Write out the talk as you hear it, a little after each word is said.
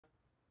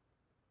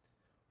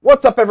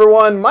What's up,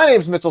 everyone? My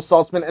name is Mitchell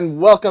Saltzman, and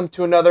welcome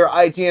to another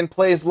IGN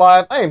Plays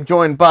Live. I am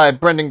joined by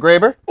Brendan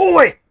Graber.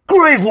 Oi,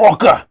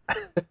 Gravewalker!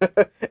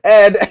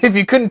 And if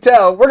you couldn't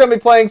tell, we're going to be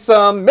playing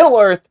some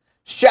Middle-earth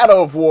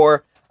Shadow of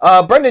War.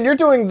 Brendan, you're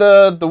doing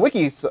the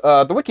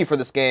wiki for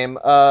this game.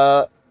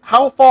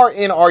 How far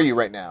in are you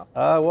right now?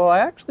 Well, I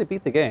actually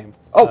beat the game.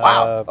 Oh,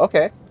 wow.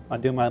 Okay. I'm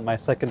doing my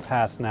second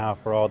pass now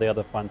for all the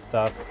other fun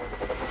stuff.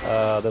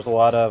 There's a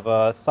lot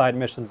of side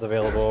missions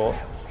available.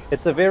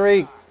 It's a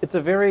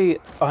very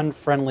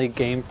unfriendly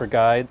game for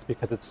guides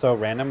because it's so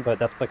random, but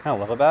that's what I kind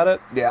of love about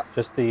it. Yeah.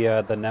 Just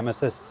the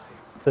Nemesis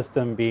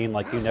system being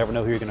like you never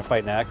know who you're going to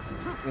fight next.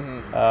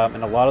 Mm-hmm.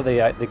 And a lot of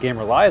the game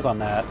relies on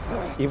that,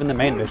 even the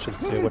main missions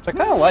do, which I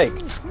kind of like.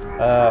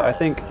 I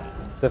think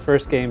the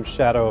first game,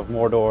 Shadow of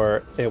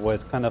Mordor, it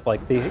was kind of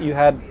like you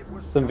had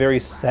some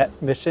very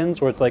set missions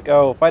where it's like,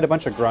 oh, fight a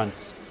bunch of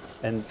grunts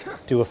and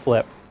do a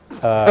flip.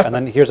 And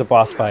then here's a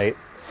boss fight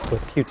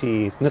with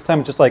QTEs. And this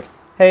time it's just like,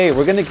 hey,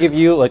 we're going to give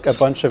you like a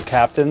bunch of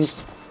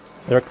captains.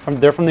 They're from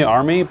the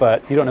army,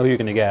 but you don't know who you're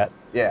going to get.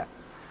 Yeah.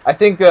 I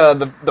think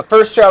the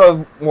first Shadow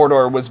of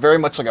Mordor was very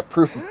much like a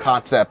proof of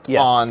concept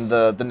on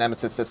the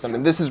Nemesis system.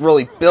 And this is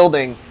really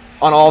building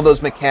on all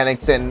those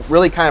mechanics and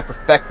really kind of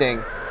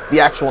perfecting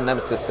the actual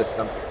Nemesis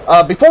system.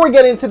 Before we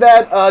get into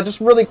that, just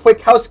really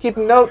quick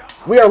housekeeping note.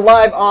 We are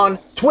live on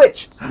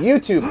Twitch,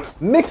 YouTube,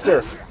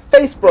 Mixer,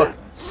 Facebook,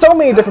 so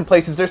many different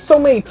places. There's so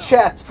many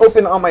chats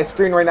open on my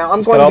screen right now.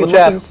 I'm going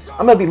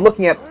to be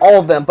looking at all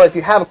of them, but if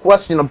you have a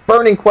question, a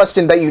burning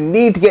question that you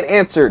need to get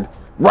answered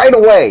right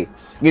away,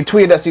 you can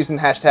tweet us using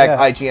hashtag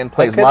IGN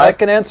Plays Live. I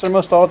can answer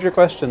most all of your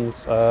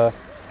questions.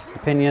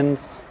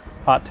 Opinions,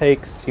 hot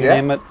takes, you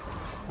name it.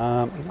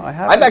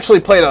 I've actually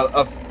played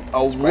a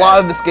lot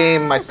of this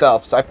game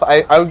myself, so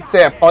I would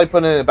say I probably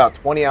put in about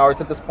 20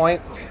 hours at this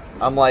point.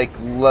 I'm like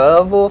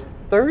level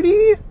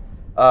 30.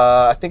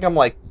 I think I'm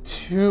like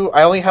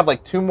I only have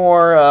like 2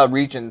 more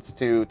regions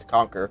to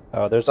conquer.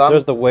 Oh, there's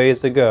the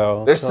ways to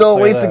go. There's still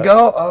ways to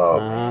go? Oh,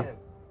 man.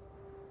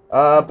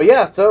 But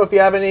yeah, so if you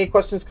have any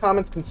questions,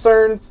 comments,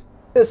 concerns,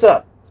 hit us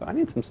up. So I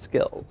need some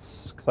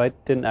skills, because I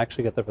didn't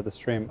actually get there for the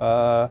stream.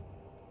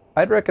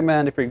 I'd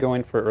recommend, if you're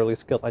going for early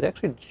skills, I'd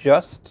actually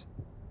just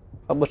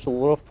published a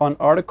little fun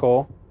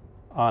article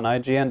on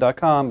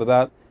IGN.com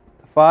about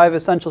the 5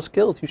 essential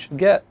skills you should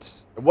get.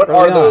 What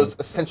are those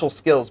essential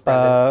skills,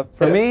 Brendan?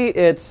 For me,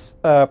 it's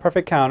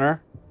Perfect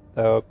Counter,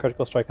 though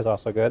Critical Strike is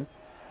also good.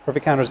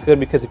 Perfect Counter is good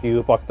because if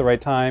you block at the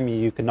right time,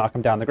 you can knock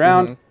him down the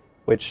ground,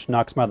 which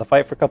knocks him out of the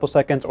fight for a couple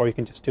seconds, or you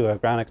can just do a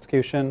ground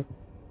execution.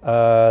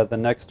 The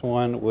next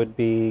one would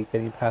be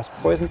getting past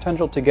Poison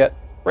Tendril to get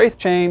Wraith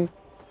Chain,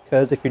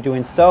 because if you're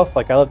doing stealth,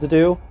 like I love to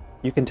do,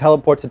 you can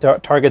teleport to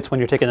targets when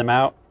you're taking them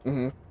out.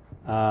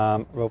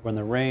 Over in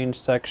the range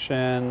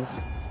section,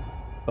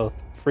 both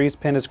Freeze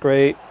Pin is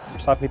great for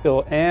stopping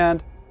people,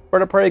 and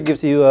Bird of Prey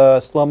gives you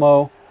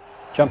slow-mo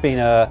jumping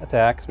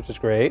attacks, which is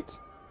great.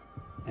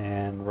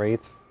 And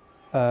Wraith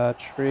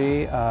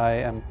Tree, I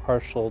am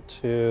partial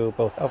to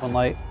both Elven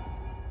Light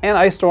and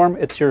Ice Storm.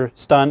 It's your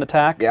stun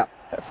attack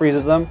that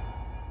freezes them.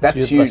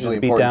 That's hugely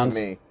important to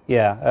me.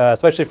 Yeah,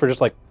 especially for just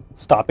like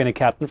stopping a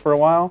captain for a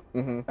while.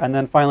 And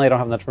then finally, I don't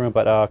have much room,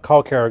 but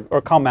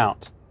Call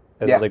Mount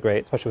is really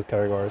great, especially with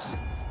Caragors.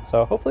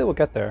 So hopefully we'll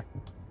get there.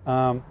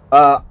 One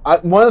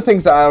of the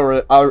things that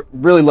I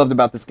really loved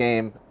about this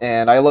game,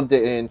 and I loved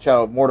it in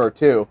Shadow of Mordor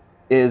too,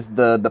 is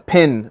the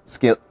pin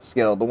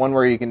skill, the one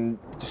where you can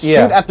just shoot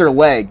at their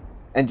leg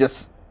and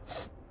just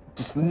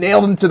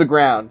nail them to the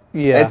ground.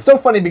 Yeah, and it's so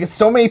funny because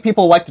so many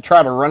people like to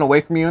try to run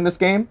away from you in this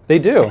game. They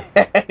do.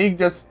 And you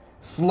just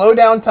slow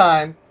down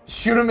time,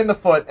 shoot them in the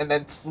foot, and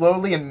then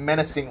slowly and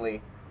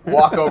menacingly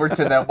walk over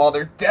to them while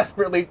they're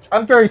desperately...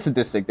 I'm very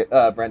sadistic,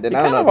 Brendan.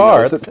 I don't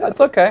know if you know.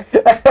 It's okay.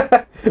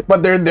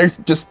 But they're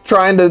just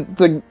trying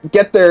to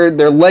get their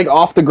leg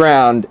off the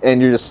ground,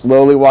 and you're just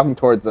slowly walking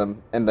towards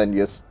them, and then you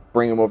just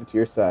bring them over to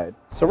your side.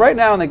 So right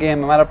now in the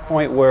game, I'm at a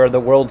point where the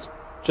world's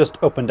just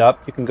opened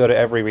up. You can go to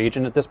every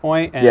region at this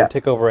point and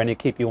take over any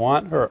keep you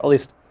want, or at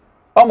least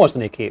almost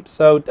any keep.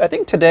 So I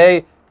think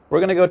today we're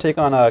going to go take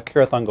on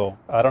Cirith Ungol.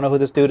 I don't know who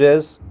this dude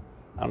is.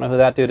 I don't know who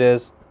that dude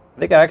is. I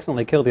think I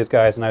accidentally killed these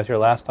guys when I was here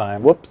last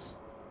time. Whoops.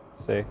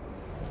 Let's see.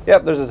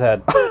 Yep, there's his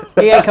head.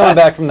 He ain't coming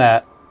back from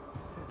that.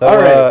 Though, all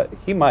right.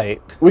 He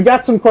might. We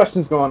got some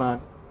questions going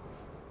on.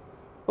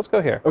 Let's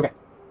go here. Okay.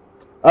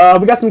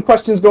 We got some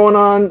questions going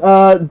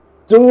on.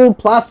 Dual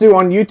Plastu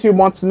on YouTube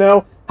wants to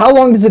know, how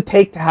long does it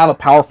take to have a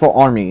powerful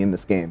army in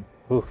this game?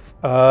 Oof.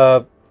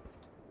 I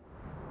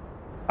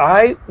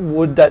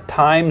would at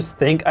times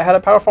think I had a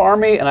powerful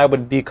army, and I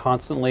would be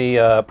constantly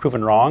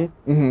proven wrong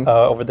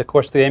over the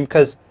course of the game,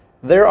 because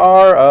there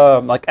are,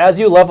 like, as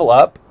you level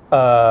up,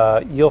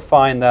 you'll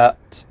find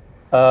that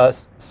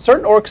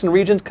certain orcs and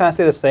regions kind of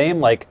stay the same.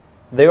 Like,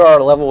 there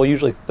are level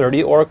usually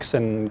 30 orcs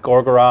in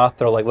Gorgoroth.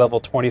 They're like level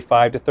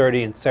 25 to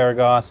 30 in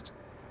Saragost.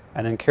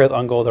 And in Cirith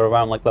Ungol, they're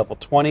around like level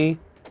 20.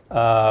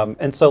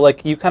 And so,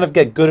 like, you kind of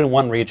get good in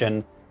one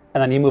region,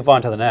 and then you move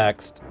on to the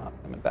next. Oh,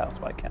 I'm in battle,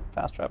 so I can't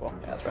fast travel.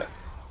 Yeah, that's right.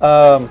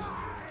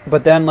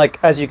 But then, like,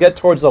 as you get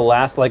towards the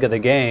last leg of the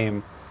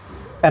game,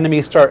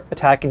 enemies start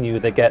attacking you.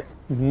 They get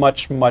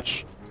much,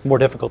 much more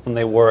difficult than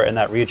they were in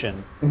that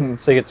region.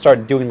 So you could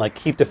start doing, like,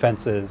 keep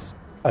defenses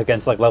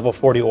against, like, level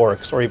 40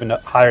 orcs, or even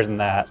higher than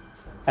that.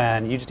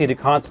 And you just need to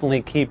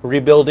constantly keep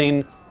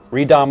rebuilding,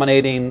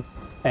 redominating,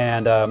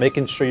 and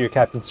making sure your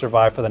captains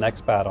survive for the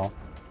next battle.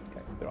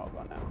 Okay, they're all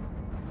gone now.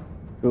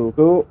 Cool,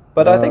 cool.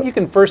 But I think you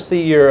can first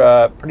see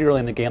your, pretty early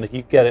in the game, like,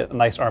 you get a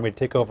nice army to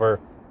take over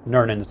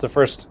Nurnen. It's the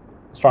first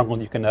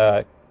stronghold you can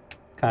kind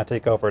of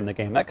take over in the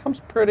game. That comes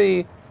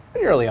pretty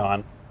early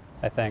on,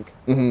 I think.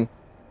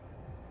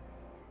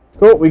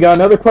 Cool. We got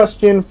another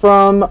question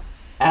from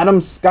Adam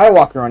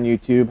Skywalker on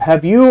YouTube.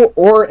 Have you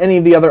or any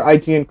of the other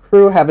IGN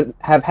crew have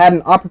had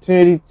an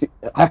opportunity to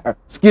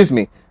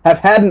have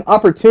had an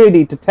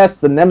opportunity to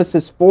test the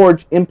Nemesis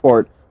Forge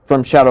import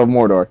from Shadow of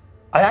Mordor?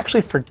 I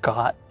actually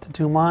forgot to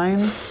do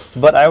mine,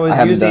 but I was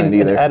using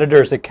an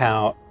editor's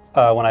account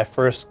when I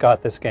first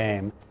got this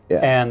game. Yeah.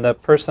 And the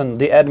person,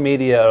 the Ed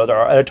Media, or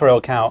our editorial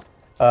account,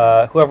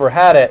 whoever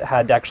had it,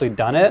 had actually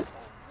done it.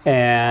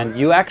 And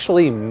you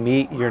actually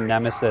meet your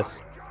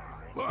Nemesis.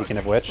 Speaking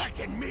of which,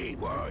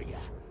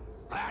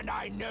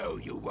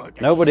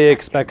 nobody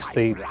expects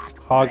the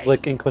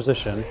Hoglick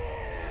Inquisition.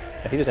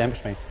 Yeah, he just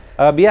ambushed me.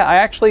 But yeah, I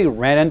actually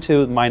ran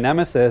into my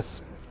Nemesis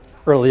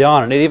early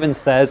on, and it even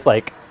says,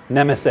 like,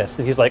 Nemesis.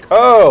 And he's like,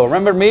 oh,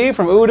 remember me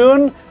from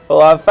Udun?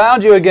 Well, I've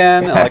found you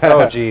again. And I'm like,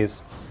 oh,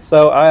 geez.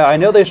 So I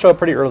know they show up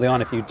pretty early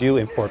on if you do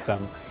import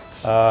them.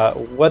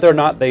 Whether or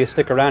not they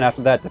stick around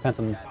after that depends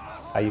on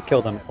how you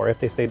kill them, or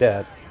if they stay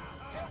dead.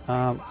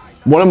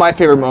 One of my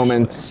favorite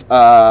moments,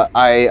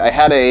 I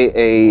had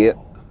a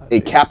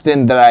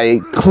captain that I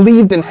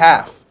cleaved in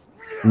half.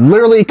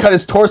 Literally cut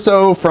his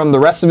torso from the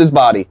rest of his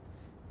body.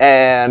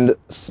 And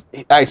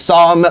I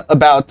saw him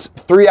about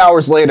 3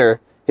 hours later.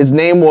 His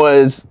name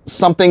was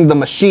something the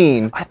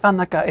Machine. I found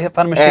that guy. I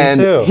found a Machine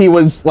too. And he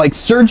was like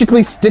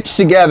surgically stitched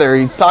together.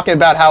 He's talking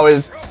about how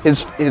his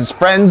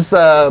friends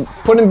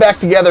put him back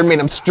together, made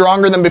him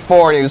stronger than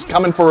before, and he was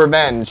coming for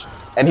revenge.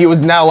 And he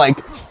was now like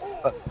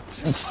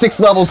 6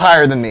 levels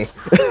higher than me.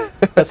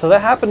 So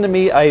that happened to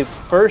me. I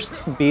first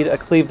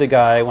cleaved a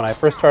guy when I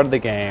first started the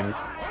game,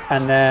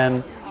 and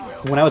then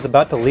when I was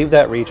about to leave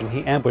that region,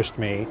 he ambushed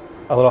me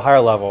a little higher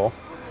level,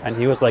 and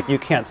he was like, "You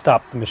can't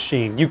stop the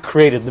Machine. You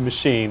created the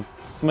Machine."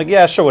 I'm like,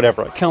 "Yeah, sure,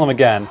 whatever." I'll kill him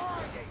again.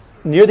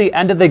 Near the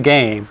end of the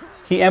game,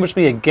 he ambushed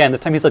me again.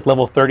 This time he's like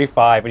level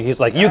 35, and he's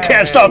like, "You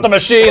can't stop the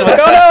Machine." I'm like,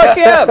 "Oh no, I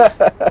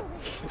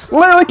can't!"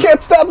 Literally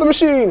can't stop the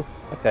Machine.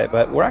 Okay,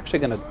 but we're actually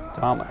gonna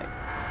dominate.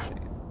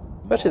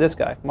 Especially this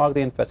guy, Mog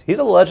the Infest. He's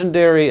a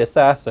legendary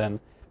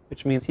assassin,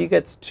 which means he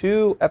gets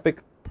 2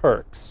 epic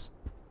perks.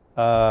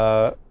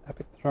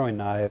 Epic throwing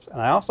knives. And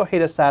I also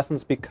hate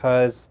assassins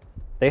because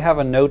they have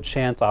a no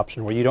chance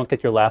option where you don't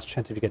get your last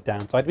chance if you get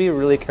down. So I'd be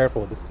really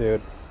careful with this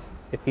dude.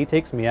 If he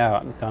takes me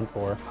out, I'm done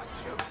for.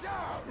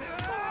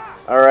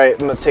 Alright,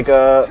 I'm going to take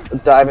a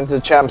dive into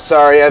the chat. I'm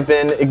sorry I've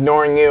been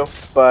ignoring you,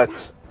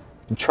 but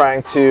I'm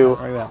trying to...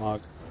 Where are you at,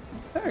 Mog?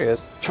 There he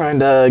is. Trying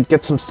to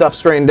get some stuff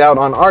straightened out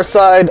on our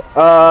side.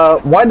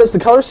 Why does the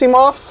color seem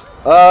off?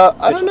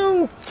 I don't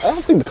know. I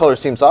don't think the color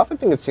seems off. I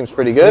think it seems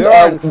pretty good. We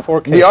are in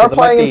 4K. We are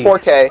playing in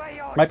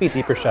 4K. Might be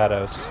deeper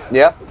shadows.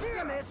 Yeah.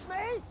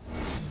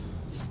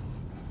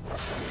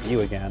 You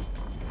again.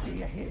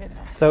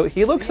 So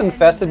he looks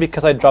infested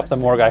because I dropped the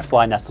Morgai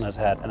fly nest on his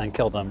head and then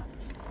killed him.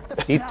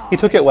 He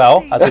took it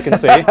well, as you can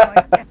see.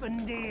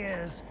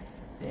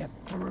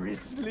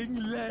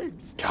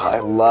 God, I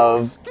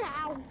love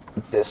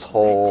this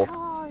whole...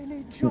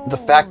 the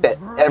fact that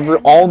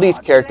all these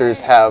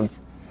characters have...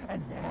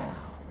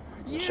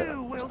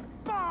 You will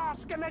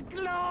bask in the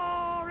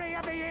glory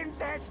of the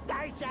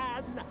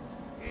infestation.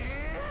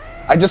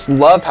 I just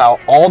love how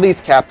all these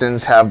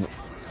captains have,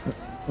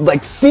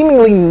 like,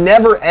 seemingly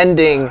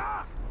never-ending,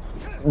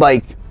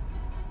 like,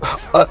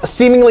 a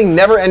seemingly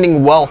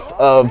never-ending wealth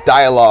of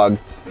dialogue.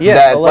 Yeah,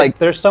 that, like,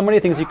 there's so many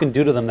things you can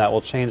do to them that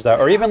will change that.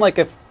 Or even, like,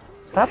 if...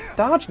 Stop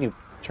dodging, you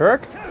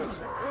jerk.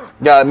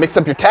 Gotta mix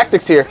up your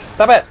tactics here.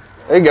 Stop it.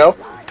 There you go.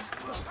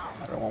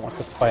 Everyone wants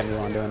to fight me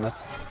while I'm doing this.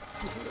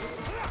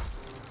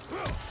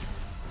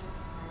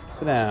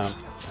 Sit down.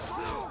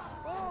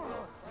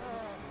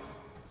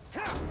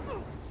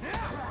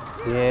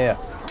 Yeah.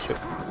 Shoot.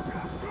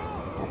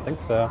 I don't think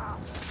so.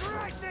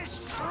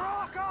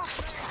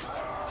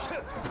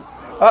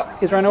 Oh,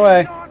 he's running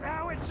away.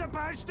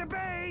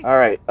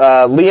 Alright,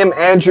 Liam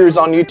Andrews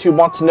on YouTube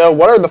wants to know,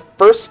 what are the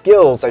first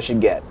skills I should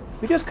get?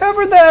 We just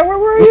covered that. Where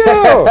were you?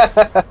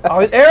 Oh,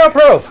 he's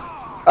arrow-proof.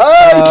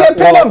 Oh, you can't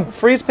pin him.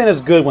 Freeze pin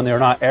is good when they're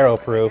not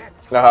arrow-proof.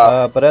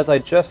 But as I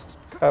just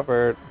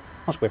covered...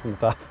 I'll just wait from the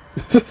top.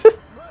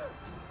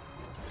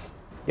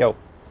 Yo.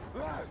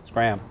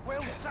 Scram.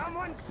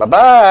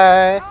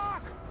 Bye-bye.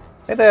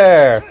 Hey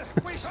there.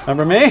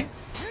 Remember me?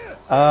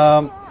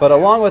 But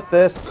along with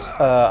this,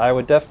 I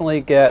would definitely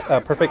get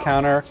a perfect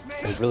counter.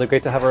 It's really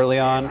great to have early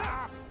on.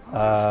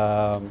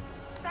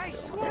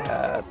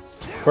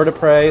 Bird of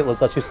Prey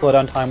lets you slow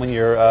down time when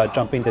you're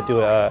jumping to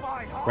do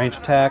ranged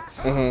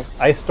attacks.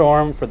 Ice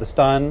Storm for the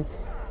stun.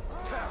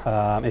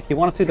 If you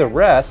want to see the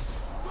rest,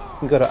 you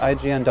can go to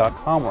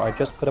IGN.com, where I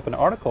just put up an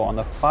article on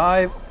the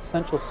 5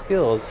 essential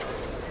skills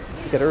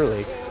to get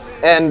early.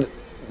 And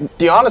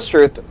the honest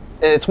truth,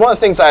 it's one of the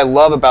things I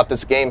love about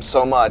this game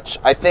so much.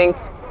 I think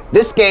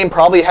this game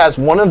probably has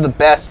one of the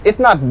best, if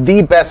not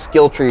the best,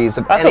 skill trees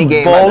of any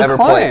game I've ever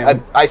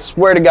played. I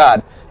swear to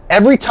God.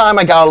 Every time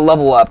I got a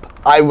level up,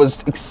 I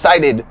was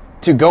excited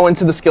to go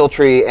into the skill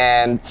tree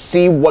and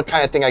see what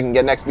kind of thing I can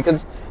get next,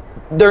 because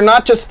they're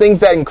not just things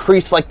that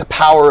increase like the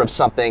power of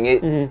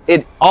something.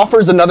 It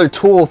offers another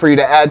tool for you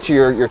to add to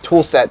your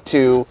tool set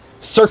to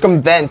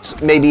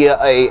circumvent maybe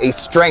a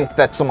strength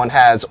that someone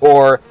has,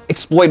 or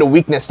exploit a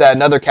weakness that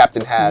another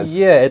captain has.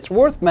 Yeah, it's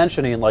worth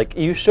mentioning, like,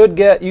 you should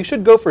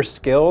go for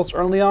skills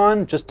early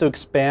on just to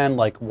expand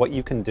like what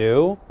you can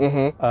do.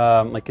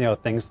 Like, you know,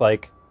 things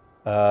like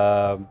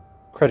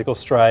critical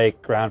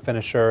strike, ground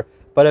finisher.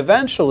 But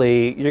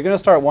eventually, you're going to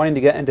start wanting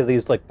to get into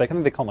these, like, I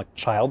think they call them like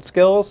child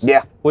skills.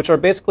 Yeah. Which are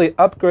basically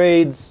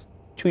upgrades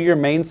to your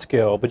main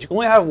skill, but you can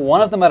only have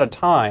one of them at a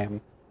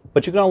time,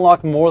 but you can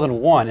unlock more than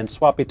one and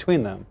swap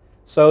between them.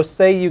 So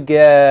say you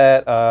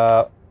get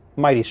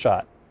Mighty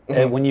Shot.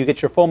 And when you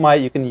get your full might,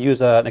 you can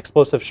use an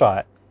explosive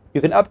shot. You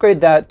can upgrade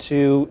that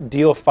to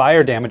deal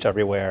fire damage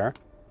everywhere.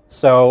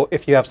 So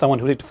if you have someone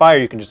who's weak to fire,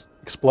 you can just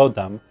explode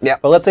them. Yeah.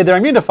 But let's say they're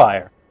immune to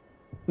fire.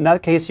 In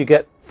that case, you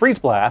get Freeze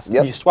Blast.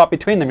 Yep. You swap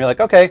between them. You're like,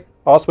 okay,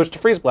 I'll switch to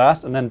Freeze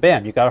Blast, and then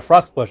bam, you got a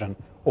Frost Explosion.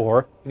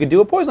 Or you could do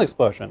a Poison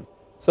Explosion.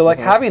 So like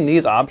having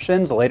these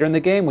options later in the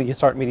game, when you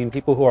start meeting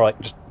people who are like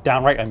just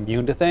downright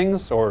immune to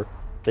things, or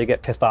they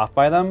get pissed off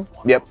by them.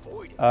 Yep.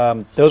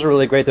 Those are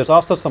really great. There's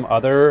also some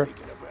other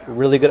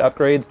really good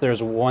upgrades.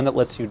 There's one that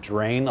lets you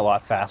drain a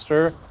lot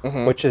faster,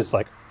 which is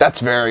like... That's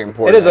very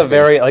important. It is a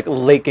very like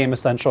late game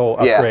essential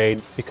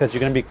upgrade, because you're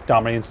going to be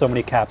dominating so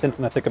many captains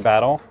in the thick of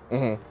battle.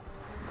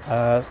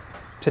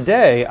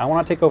 Today, I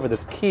want to take over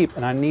this keep,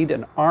 and I need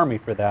an army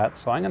for that,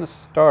 so I'm going to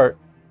start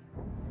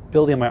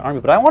building my army.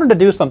 But I wanted to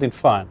do something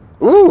fun.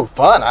 Ooh,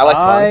 fun. I like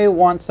fun. I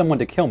want someone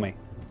to kill me.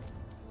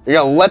 You're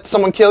going to let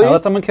someone kill you? I'll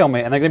let someone kill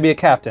me, and they're going to be a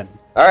captain.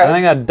 All right. And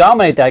I'm going to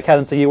dominate that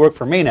captain, so you work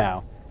for me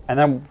now. And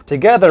then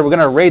together, we're going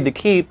to raid the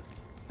keep,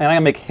 and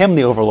I'm going to make him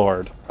the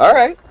overlord. All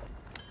right.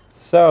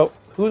 So,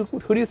 who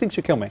do you think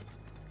should kill me?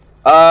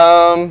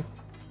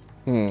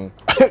 You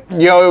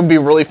know, it would be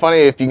really funny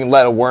if you can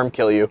let a worm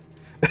kill you.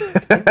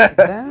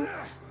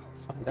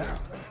 Let's find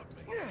out.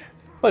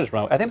 I'll just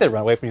run. I think they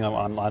run away from you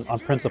on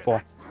principle.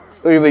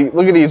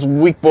 Look at these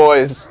weak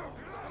boys.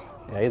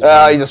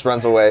 Yeah, he just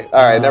runs away.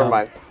 All right, never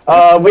mind.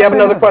 We have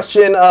another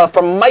question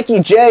from Mikey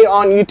J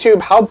on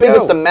YouTube. How big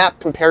is the map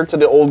compared to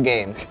the old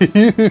game?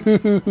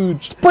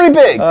 Huge. It's pretty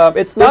big.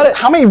 It's not.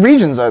 How many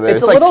regions are there?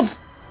 It's a like little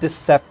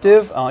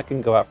deceptive. I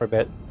can go out for a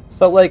bit.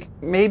 So like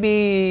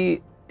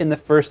maybe in the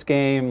first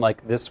game,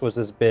 like this was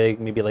as big.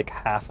 Maybe like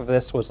half of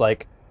this was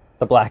like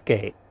the Black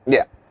Gate.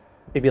 Yeah.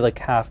 Maybe like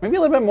half. Maybe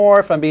a little bit more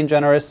if I'm being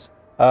generous.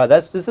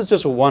 This is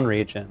just one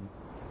region.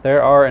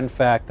 There are, in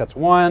fact, that's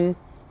 1,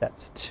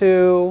 that's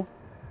 2,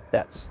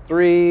 that's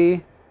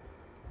 3,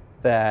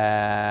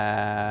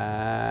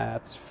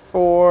 that's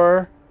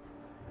 4,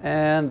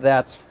 and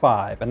that's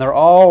 5. And they're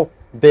all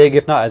big,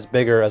 if not as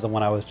bigger as the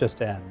one I was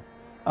just in.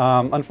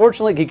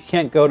 Unfortunately, you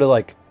can't go to,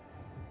 like,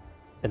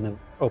 in the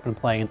open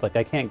plains. Like,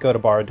 I can't go to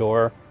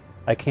Barad-dûr.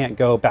 I can't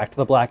go back to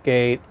the Black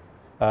Gate.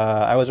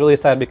 I was really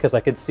sad because I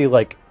could see,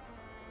 like,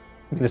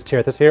 this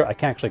Tirithous here. I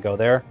can't actually go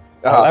there.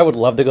 I would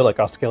love to go, like,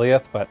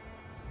 Osgiliath, but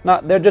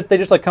not. They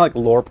just like kind of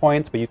like lore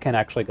points, but you can't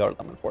actually go to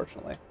them,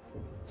 unfortunately.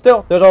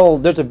 Still,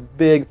 there's a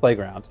big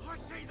playground.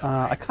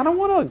 I kind of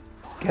want to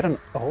get an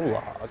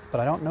Olog,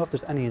 but I don't know if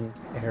there's any in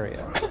the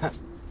area.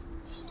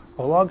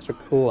 Ologs are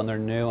cool, and they're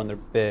new, and they're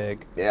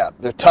big. Yeah,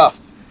 they're tough.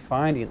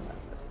 Finding them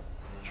is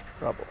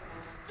trouble.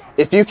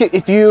 If you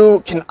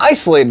can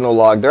isolate an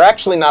Olog, they're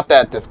actually not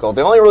that difficult.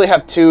 They only really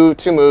have two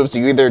moves.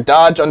 You either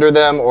dodge under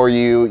them, or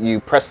you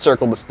press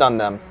circle to stun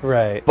them.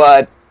 Right.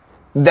 But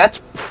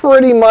that's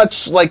pretty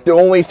much like the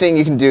only thing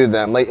you can do to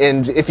them. Like,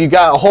 and if you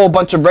got a whole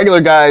bunch of regular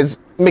guys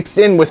mixed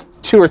in with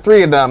 2 or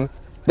 3 of them,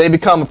 they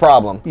become a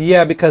problem.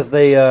 Yeah, because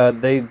they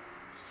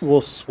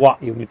will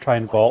swat you when you try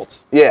and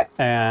vault. Yeah.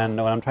 And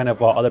when I'm trying to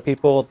vault other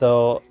people,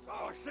 they'll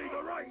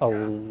a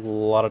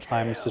lot of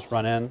times just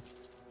run in.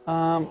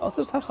 I'll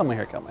just have someone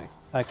here kill me.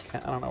 I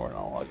don't know where an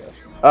Olog is.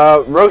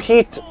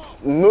 Rohit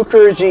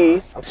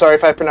Mukherjee, I'm sorry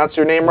if I pronounced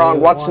your name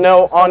wrong, wants to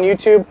know on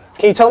YouTube,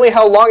 can you tell me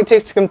how long it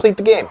takes to complete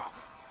the game?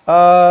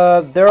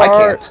 I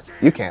can't.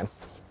 You can.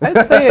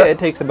 I'd say it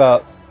takes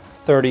about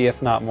 30,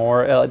 if not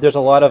more. There's a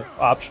lot of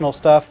optional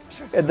stuff.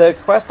 The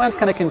quest line's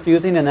kind of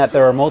confusing in that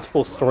there are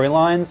multiple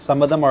storylines.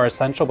 Some of them are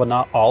essential, but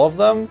not all of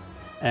them.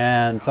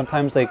 And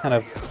sometimes they kind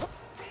of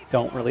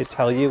don't really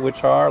tell you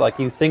which are. Like,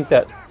 you think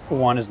that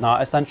one is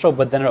not essential,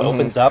 but then it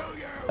opens up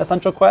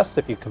essential quests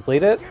if you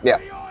complete it. Yeah.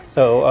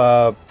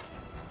 So,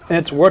 and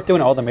it's worth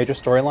doing all the major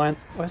storylines.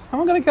 Is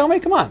someone going to kill me?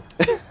 Come on.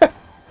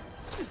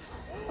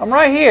 I'm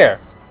right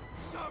here.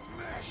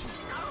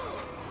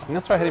 I'm going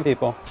to start hitting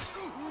people.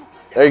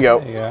 There you go.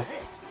 There you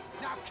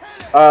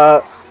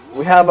go.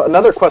 We have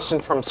another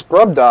question from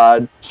Scrub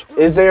Dodge.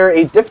 Is there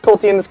a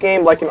difficulty in this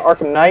game like in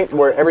Arkham Knight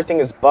where everything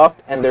is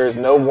buffed and there is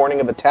no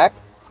warning of attack?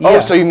 Yeah. Oh,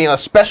 so you mean a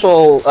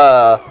special,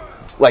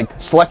 like,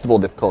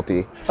 selectable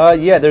difficulty?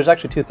 Yeah, there's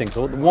actually two things.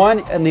 One,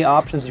 in the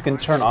options you can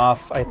turn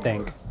off, I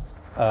think,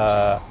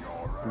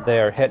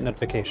 their hit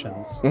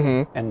notifications,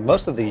 and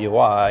most of the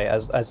UI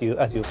as you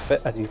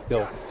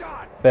feel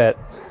fit.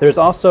 There's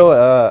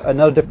also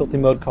another difficulty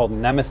mode called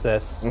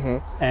Nemesis,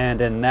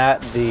 and in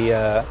that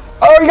the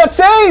oh, you got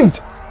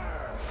saved!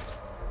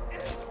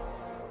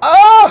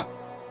 Ah!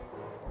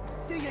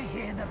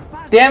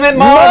 Damn it,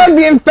 Mog! Mog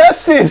the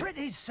infested!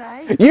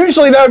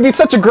 Usually that would be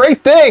such a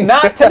great thing!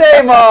 Not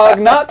today, Mog!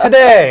 Not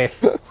today!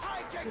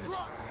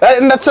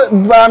 And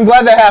I'm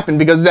glad that happened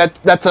because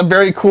that's a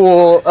very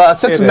cool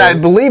system that I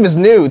believe is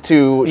new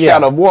to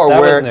Shadow of War,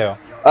 where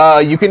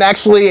you can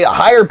actually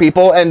hire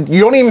people and you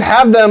don't even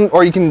have them,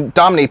 or you can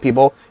dominate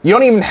people. You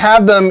don't even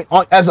have them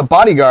as a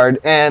bodyguard,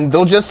 and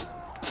they'll just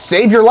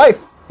save your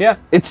life. Yeah,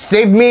 it's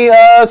saved me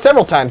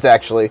several times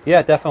actually.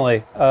 Yeah,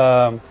 definitely.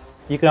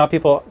 You can have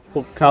people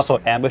can also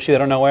ambush you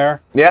out of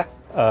nowhere. Yeah.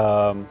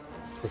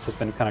 Which has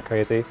been kind of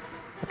crazy.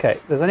 Okay,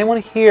 does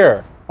anyone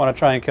here want to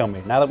try and kill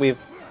me? Now that we've...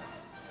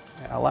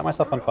 I'll light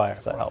myself on fire,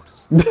 if that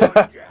helps.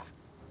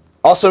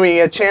 Also, we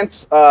get a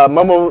chance,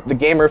 Momo the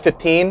Gamer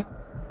 15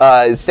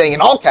 is saying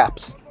in all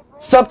caps,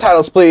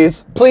 subtitles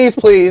please, please,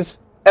 please,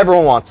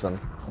 everyone wants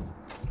them.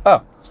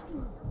 Oh.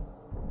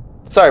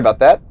 Sorry about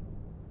that.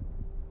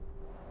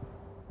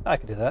 I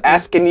could do that.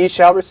 Ask and ye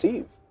shall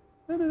receive.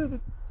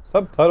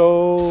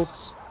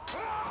 Subtitles.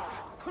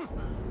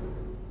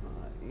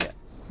 Yes.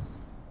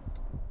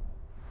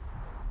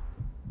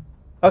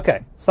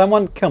 Okay,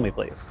 someone kill me,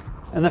 please.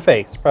 In the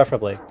face,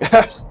 preferably.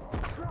 Yeah.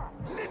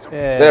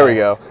 There we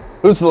go.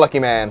 Who's the lucky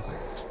man?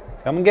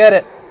 Come and get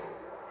it.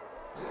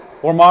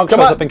 Or Mog shows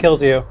up and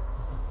kills you.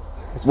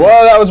 Whoa,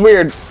 that was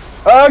weird.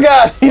 Oh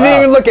god, he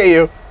didn't even look at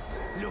you.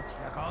 Looks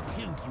like I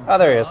killed you. Oh,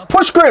 there he is.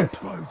 Push grip.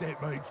 Suppose it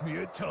makes me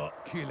a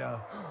top killer.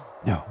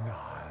 No.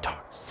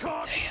 Talk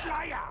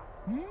Slayer.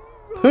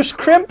 Push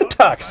crimp the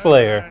Talk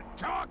Slayer.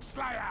 Talk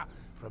Slayer.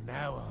 From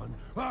now on,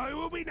 I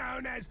will be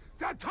known as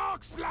the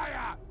Talk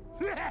Slayer.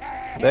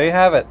 There you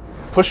have it.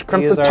 Push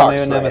Crimp the Talk Slayer. He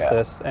is our new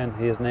nemesis, and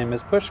his name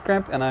is Push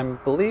Crimp, and I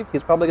believe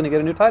he's probably going to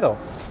get a new title.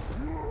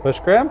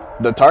 Push Crimp?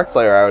 The Talk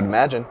Slayer, I would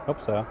imagine.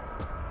 Hope so.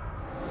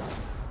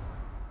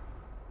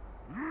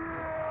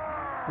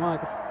 Come on.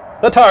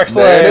 The Talk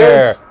Slayer!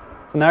 There it is.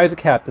 So now he's a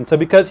captain. So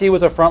because he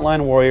was a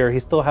frontline warrior, he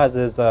still has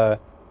his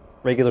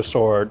regular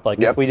sword. Like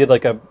if we did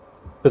like a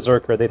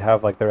berserker, they'd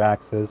have like their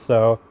axes.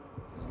 So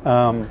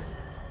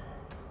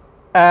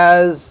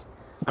as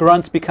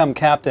grunts become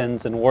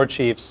captains and war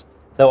chiefs,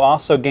 they'll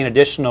also gain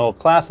additional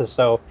classes.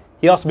 So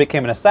he also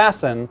became an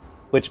assassin,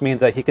 which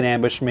means that he can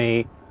ambush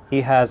me.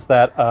 He has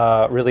that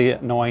really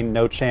annoying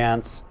no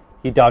chance.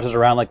 He dodges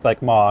around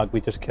like Mog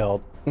we just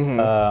killed.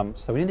 So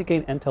we need to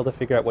gain intel to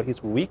figure out what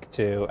he's weak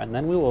to, and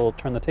then we will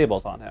turn the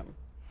tables on him.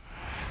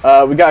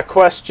 We got a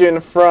question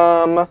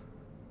from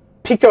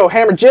Pico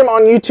Hammer Jim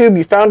on YouTube.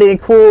 You found any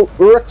cool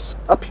Uruks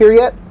up here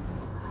yet?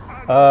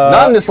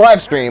 Not in this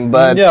live stream,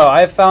 but no,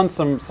 I found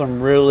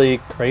some really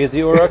crazy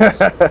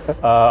Uruks.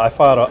 I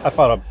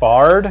fought a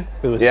bard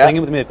who was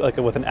singing with me like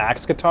with an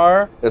axe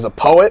guitar. There's a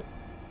poet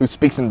who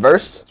speaks in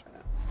verse.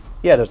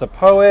 Yeah, there's a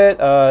poet.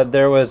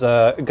 There was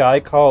a guy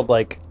called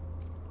like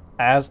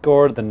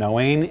Asgore the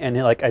Knowing, and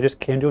he, like I just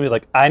came to him. He's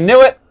like, "I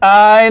knew it!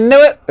 I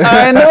knew it!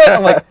 I knew it!"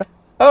 I'm like,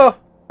 "Oh,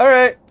 all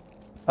right."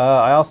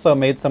 I also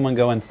made someone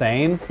go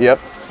insane. Yep.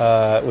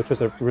 Which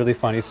was a really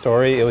funny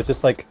story. It was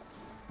just like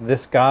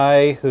this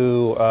guy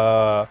who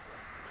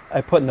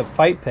I put in the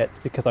fight pits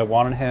because I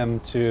wanted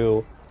him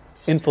to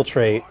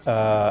infiltrate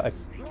a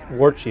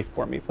war chief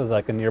for me for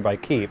like a nearby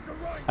keep.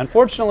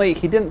 Unfortunately,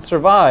 he didn't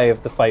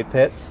survive the fight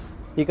pits.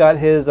 He got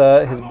his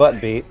butt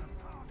beat.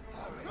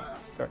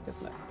 Dark,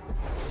 isn't it?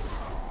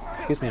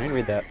 Excuse me, let me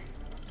read that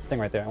thing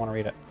right there. I want to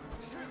read it.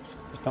 Just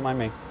don't mind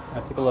me.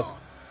 I'll take a look.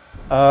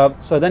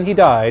 So then he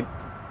died,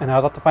 and I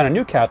was off to find a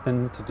new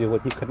captain to do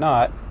what he could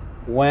not.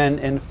 When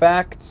in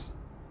fact,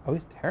 oh,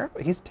 he's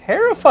terrified. He's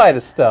terrified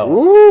of stealth.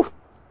 Woo!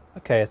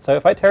 Okay, so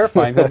if I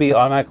terrify him, he'll be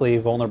automatically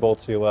vulnerable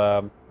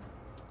to.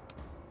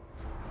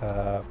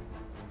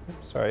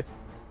 Sorry,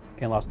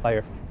 getting lost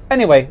fire.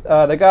 Anyway,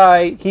 the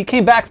guy, he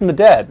came back from the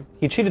dead.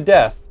 He cheated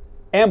death,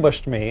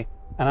 ambushed me,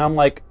 and I'm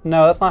like,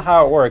 no, that's not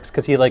how it works,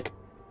 because he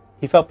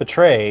felt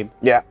betrayed.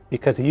 Yeah.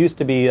 Because he used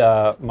to be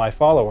my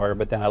follower,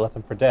 but then I left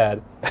him for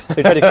dead. So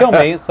he tried to kill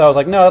me, so I was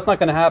like, no, that's not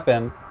going to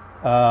happen.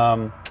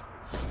 I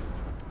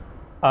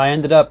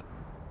ended up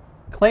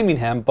claiming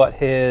him, but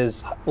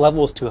his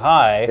level was too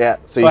high. Yeah,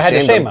 so I had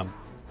to shame him.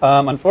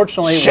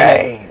 Unfortunately,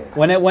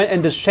 when it went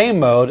into shame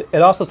mode,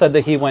 it also said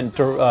that he went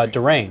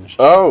deranged.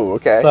 Oh,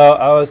 okay. So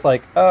I was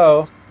like,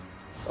 oh,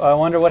 I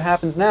wonder what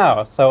happens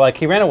now. So like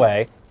he ran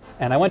away,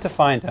 and I went to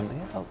find him.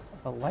 Yeah,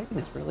 the lighting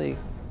is really,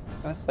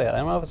 I say, I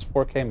don't know if it's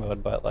 4K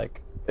mode, but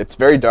like it's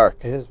very dark.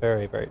 It is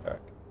very, very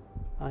dark.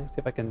 Let me see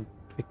if I can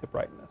tweak the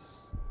brightness.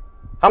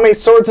 How many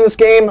swords in this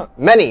game?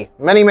 Many,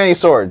 many, many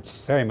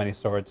swords. Very many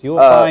swords. You will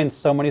find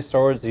so many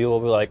swords, you will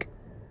be like,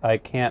 I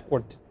can't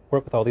work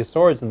with all these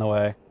swords in the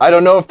way. I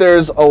don't know if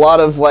there's a lot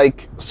of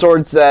like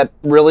swords that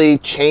really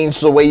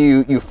change the way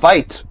you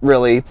fight,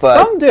 really, but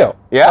some do.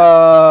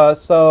 Yeah.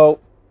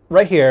 So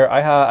right here,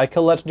 I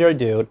killed a legendary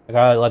dude. I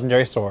got a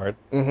legendary sword.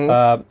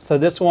 So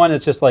this one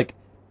is just like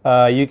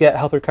you get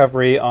health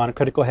recovery on a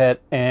critical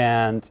hit,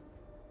 and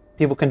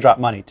people can drop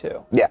money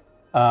too. Yeah.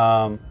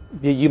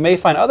 You may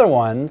find other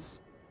ones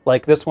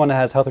like this one that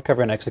has health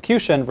recovery and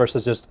execution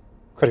versus just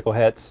critical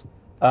hits.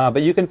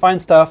 But you can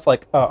find stuff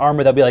like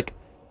armor that'll be like.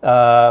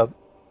 I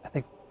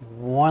think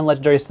one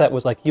legendary set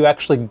was like you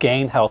actually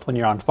gain health when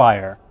you're on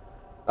fire.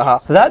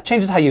 So that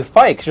changes how you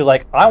fight, because you're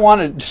like, I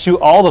want to shoot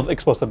all the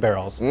explosive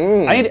barrels. I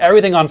need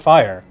everything on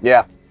fire.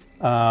 Yeah.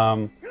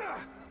 Oh,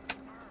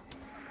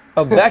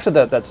 back to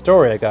that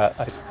story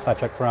I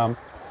sidetracked from.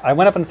 I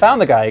went up and found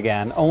the guy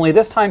again, only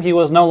this time he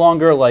was no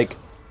longer like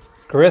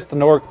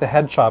Grithnork the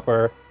Head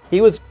Chopper. He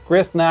was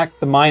Grithnak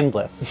the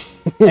Mindless.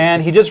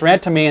 And he just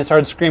ran to me and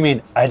started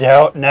screaming, I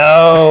don't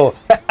know!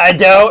 I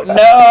don't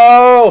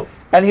know!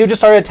 And he just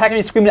started attacking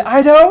me, screaming,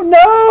 I don't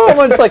know!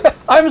 And it's like,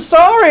 I'm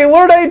sorry,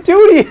 what did I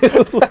do to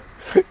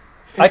you?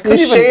 I couldn't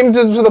even... shamed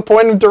him to the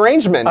point of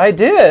derangement. I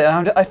did,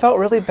 and I felt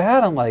really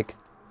bad. I'm like,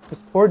 this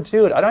poor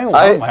dude, I don't even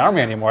want my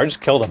army anymore, I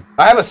just killed him.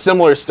 I have a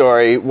similar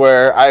story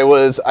where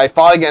I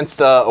fought against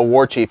a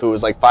war chief who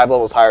was like 5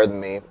 levels higher than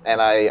me, and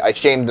I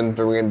shamed him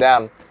to bring him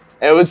down.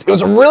 And it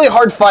was a really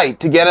hard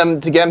fight to get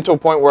him to a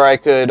point where I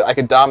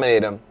could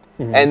dominate him.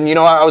 And you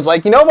know, I was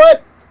like, you know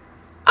what?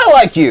 I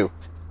like you,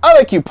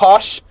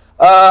 Posh.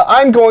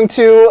 I'm going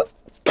to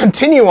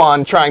continue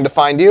on trying to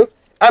find you.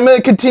 I'm going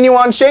to continue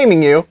on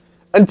shaming you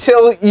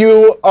until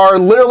you are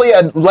literally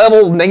at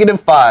level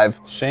 -5.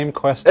 Shame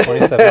Quest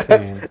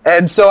 2017.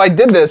 And so I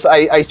did this.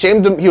 I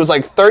shamed him. He was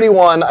like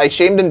 31. I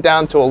shamed him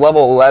down to a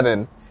level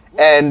 11.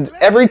 And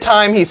every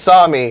time he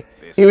saw me,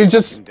 he was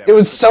just, it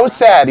was so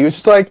sad. He was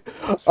just like,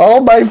 all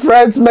my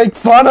friends make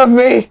fun of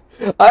me.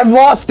 I've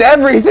lost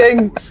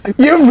everything.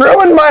 You've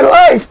ruined my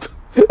life.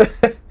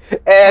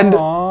 And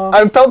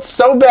I felt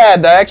so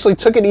bad that I actually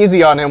took it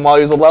easy on him while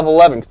he was a level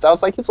 11. Because I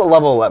was like, he's a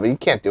level 11. You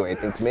can't do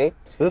anything to me.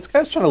 So this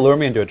guy's trying to lure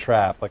me into a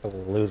trap, like a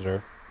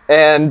loser.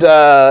 And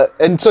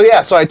so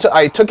yeah, so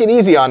I took it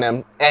easy on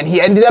him. And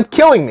he ended up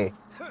killing me.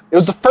 It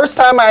was the first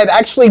time I had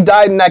actually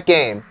died in that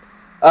game.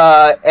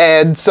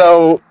 And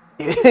so...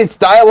 its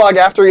dialogue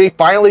after he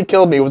finally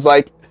killed me was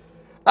like,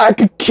 I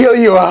could kill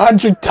you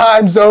 100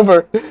 times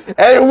over,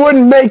 and it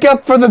wouldn't make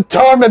up for the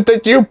torment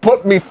that you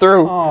put me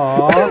through.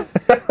 Aww.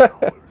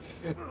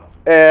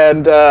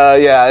 And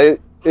yeah,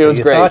 it was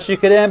great. You thought you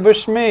could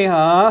ambush me,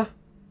 huh?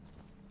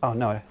 Oh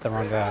no, I hit the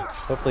wrong guy.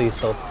 Hopefully he's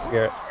still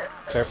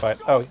terrified.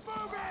 Oh.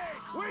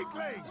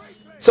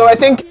 So I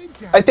think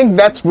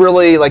that's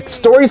really like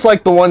stories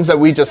like the ones that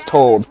we just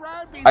told.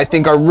 I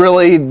think are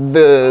really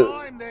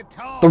the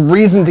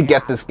reason to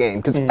get this game,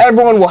 because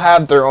everyone will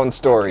have their own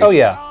story. Oh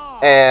yeah.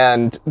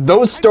 And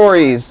those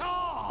stories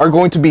are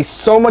going to be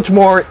so much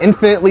more,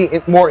 infinitely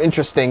more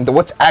interesting than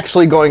what's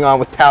actually going on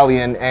with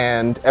Talion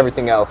and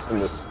everything else in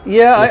this.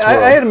 Yeah,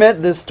 I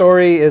admit this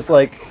story is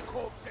like,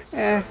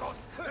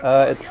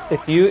 it's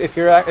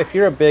if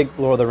you're a big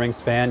Lord of the Rings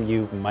fan,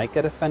 you might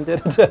get offended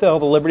at all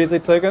the liberties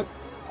they took.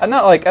 I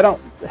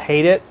don't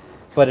hate it,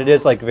 but it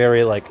is like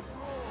very like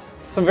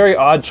some very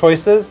odd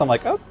choices. I'm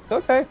like, oh,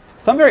 okay.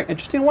 Some very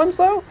interesting ones,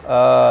 though.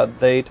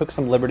 They took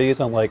some liberties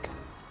on, like,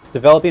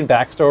 developing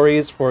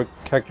backstories for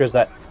characters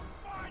that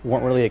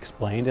weren't really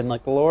explained in,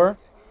 like, the lore.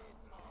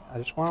 I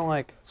just want to,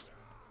 like,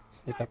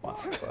 sneak up on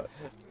it, but...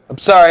 I'm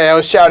sorry, I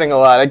was shouting a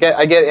lot. I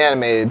get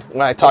animated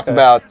when I talk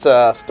about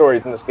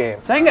stories in this game.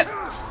 Dang it!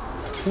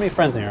 Too many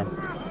friends in here.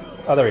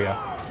 Oh, there we go.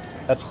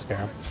 That should scare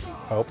him.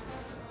 Hope.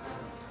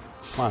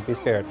 Come on, be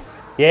scared.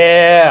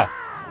 Yeah!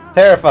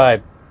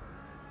 Terrified.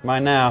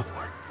 Mine now.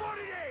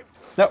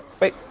 No,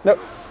 wait, no.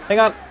 Hang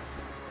on.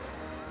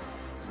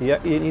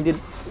 Yeah, you did.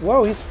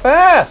 Whoa, he's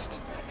fast!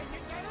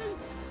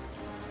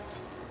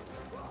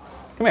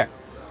 Come here.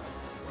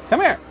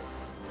 Come here!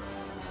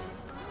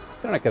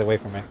 Do not get away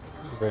from me.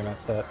 I'm very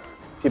upset.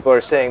 People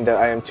are saying that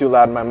I am too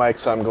loud in my mic,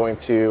 so I'm going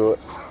to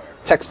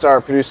text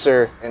our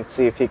producer and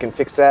see if he can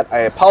fix that. I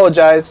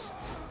apologize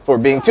for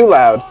being too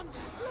loud.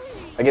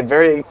 I get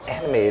very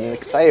animated and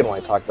excited when I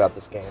talk about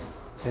this game.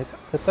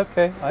 It's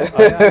okay. I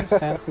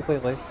understand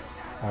completely.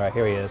 Alright,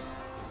 here he is.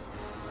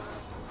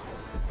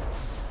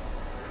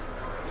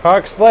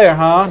 Tark Slayer,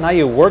 huh? Now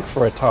you work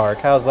for a Tark.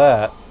 How's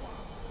that?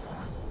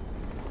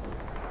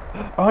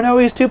 Oh no,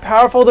 he's too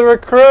powerful to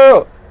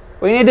recruit!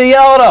 We need to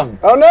yell at him!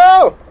 Oh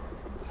no!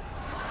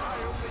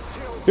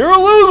 You're a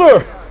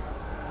loser!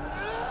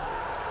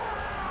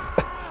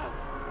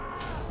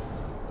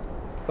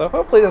 So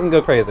hopefully he doesn't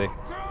go crazy.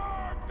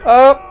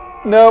 Oh,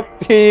 nope,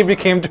 he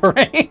became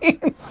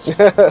deranged.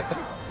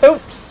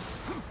 Oops.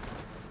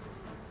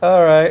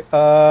 Alright,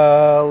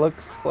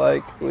 looks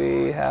like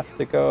we have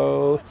to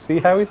go see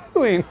how he's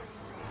doing.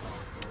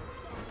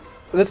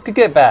 This could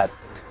get bad.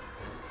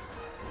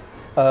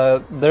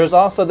 There's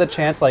also the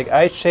chance, like,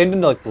 I shamed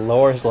him to like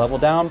lower his level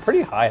down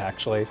pretty high,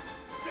 actually.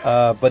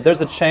 But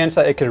there's a chance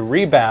that it could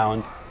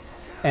rebound,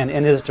 and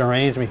in his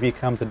derangement, he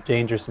becomes a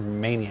dangerous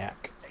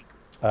maniac.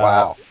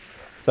 Wow.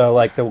 So,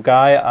 like, the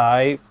guy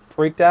I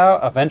freaked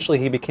out, eventually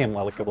he became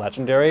like a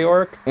legendary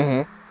orc.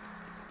 Mm-hmm.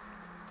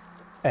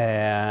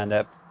 And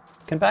it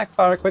can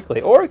backfire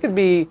quickly. Or it could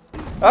be...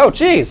 Oh,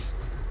 jeez!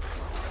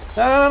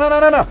 No.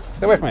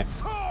 Get away from me.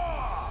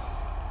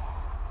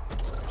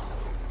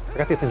 I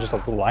got these things just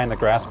like lie in the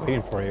grass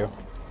waiting for you.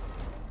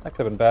 That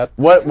could have been bad.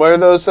 What are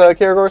those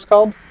Caragors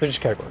called? They're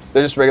just Caragors.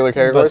 They're just regular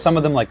Caragors? But some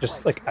of them like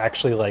just like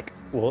actually like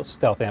will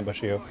stealth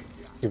ambush you.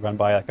 You run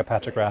by like a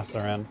patch of grass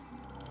they're in.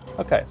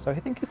 Okay, so I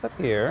think he's up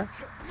here.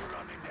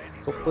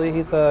 Hopefully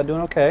he's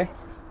doing okay.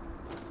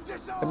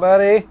 Hey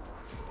buddy,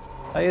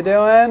 how you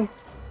doing?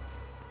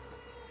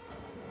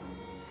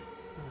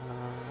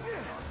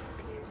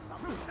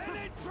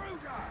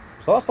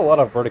 There's also a lot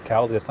of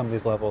verticality to some of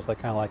these levels. Like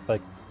kind of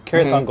like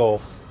Carrot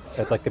Thungle.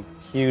 It's like a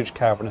huge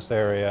cavernous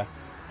area.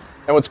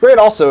 And what's great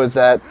also is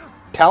that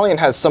Talion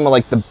has some of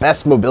like the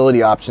best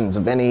mobility options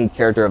of any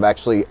character I've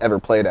actually ever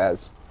played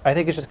as. I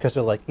think it's just because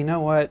they're like, you know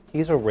what?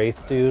 He's a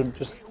wraith dude.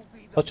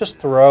 Let's just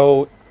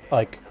throw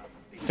like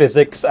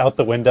physics out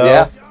the window.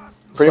 Yeah,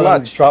 pretty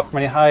much. Drop from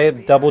any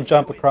height, double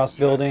jump across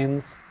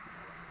buildings.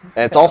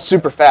 And it's all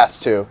super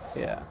fast too.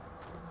 Yeah.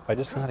 I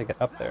just know how to get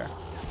up there.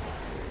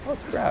 Oh,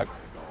 it's Grog.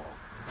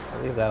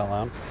 I'll leave that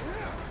alone.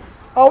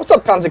 Oh, what's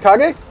up,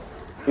 Kanzikage?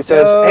 He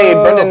says, Yo. hey,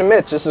 Brendan and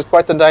Mitch, this is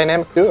quite the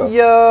dynamic duo.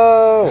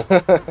 Yo!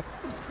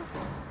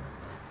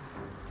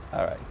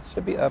 Alright,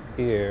 should be up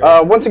here.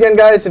 Once again,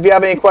 guys, if you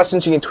have any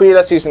questions, you can tweet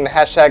us using the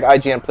hashtag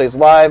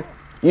IGNPlaysLive.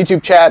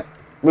 YouTube chat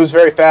moves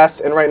very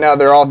fast, and right now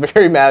they're all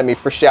very mad at me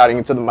for shouting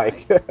into the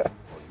mic.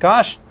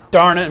 Gosh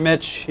darn it,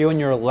 Mitch, you and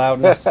your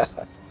loudness.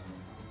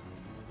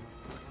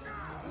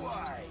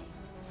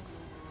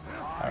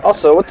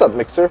 Also, what's up,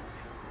 Mixer?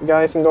 You got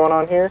anything going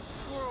on here?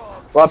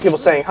 A lot of people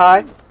saying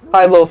hi.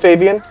 Hi, Lil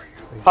Fabian.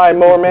 Hi,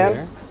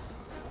 Mowerman.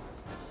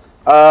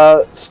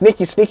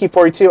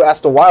 Sneaky42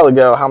 asked a while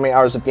ago how many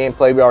hours of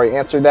gameplay. We already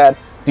answered that.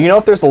 Do you know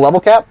if there's a level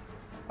cap?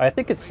 I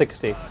think it's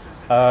 60.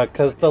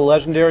 Because the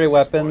legendary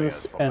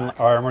weapons and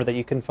armor that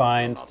you can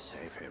find... I'll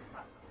save him.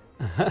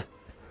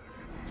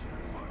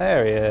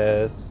 There he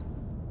is.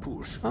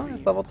 Oh,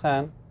 he's level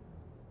 10.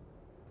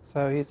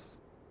 So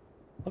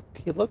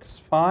he looks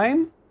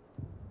fine.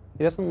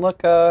 He doesn't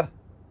look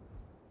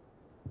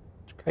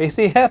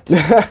crazy yet.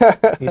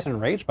 He's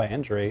enraged by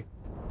injury.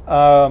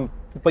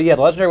 But yeah,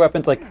 the legendary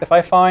weapons, like if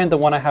I find the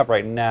one I have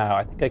right now,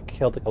 I think I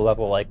killed like a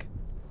level like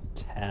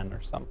 10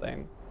 or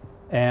something.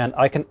 And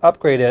I can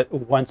upgrade it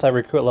once I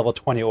recruit a level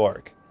 20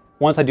 orc.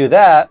 Once I do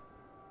that,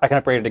 I can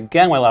upgrade it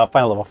again when I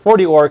find a level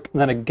 40 orc, and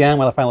then again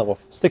when I find a level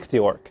 60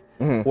 orc.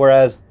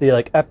 Whereas the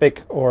like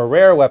epic or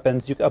rare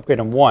weapons, you can upgrade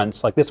them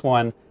once. Like this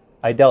one,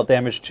 I dealt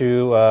damage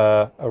to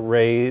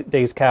a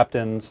day's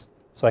captains,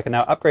 so I can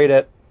now upgrade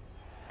it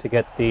to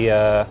get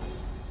the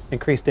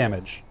increased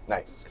damage.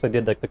 Nice. Because I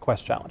did like the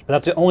quest challenge. But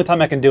that's the only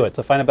time I can do it.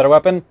 So find a better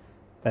weapon,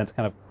 then it's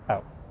kind of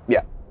out.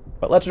 Yeah.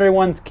 But legendary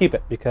ones, keep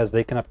it, because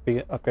they can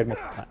be upgraded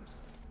multiple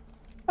times.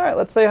 Alright,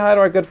 let's say hi to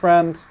our good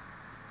friend.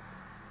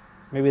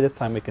 Maybe this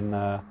time we can,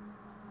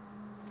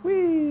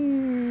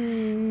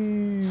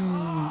 whee!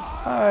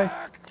 Hi.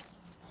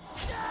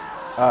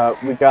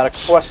 We got a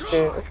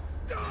question.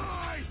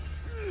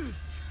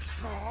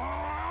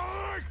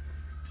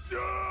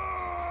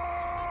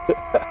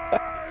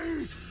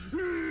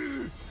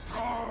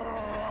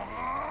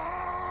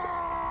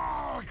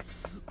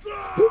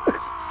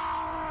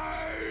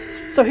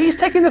 So he's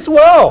taking this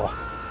well!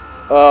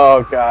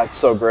 Oh god,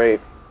 so great.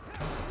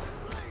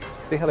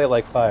 See how they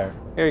like fire.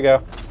 Here you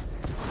go.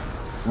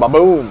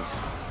 Ba-boom.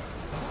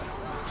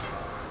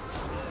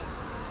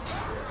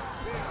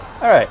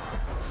 Alright.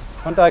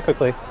 Don't die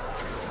quickly.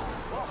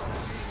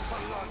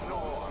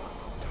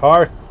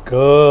 Tar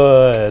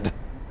good.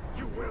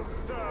 You will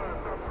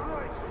serve the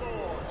bright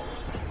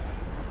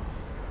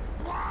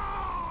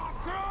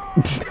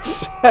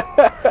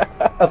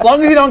Lord. As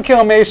long as you don't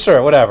kill me,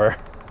 sure, whatever.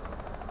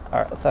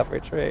 Alright, let's have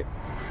retreat.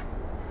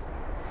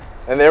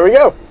 And there we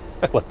go.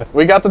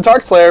 We got the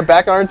Dark Slayer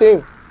back on our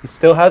team. He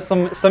still has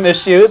some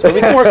issues, but we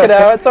can work it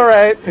out. It's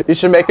alright. You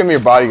should make him your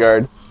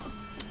bodyguard.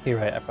 You're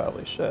right, I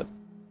probably should.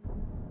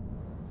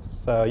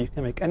 So you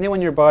can make anyone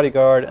your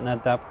bodyguard, and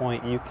at that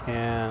point you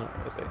can...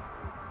 What is it?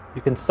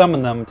 You can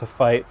summon them to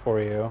fight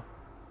for you.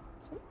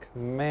 So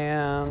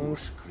command...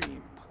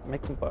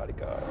 Make them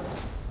bodyguard.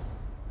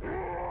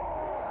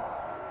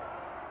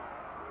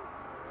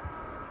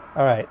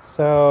 Alright,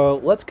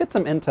 so let's get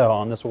some intel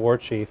on this war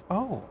chief.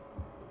 Oh.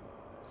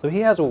 So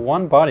he has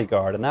one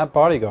bodyguard, and that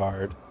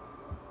bodyguard...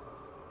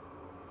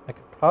 I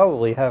could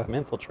probably have him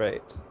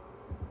infiltrate.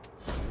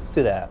 Let's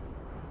do that.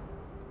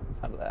 Let's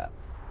handle that.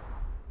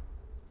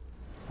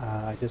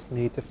 I just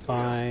need to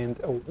find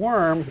a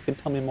worm who can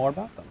tell me more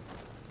about them.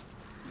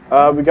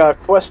 We got a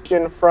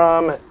question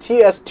from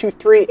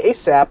TS23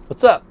 ASAP.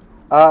 What's up?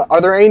 Are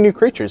there any new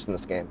creatures in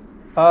this game?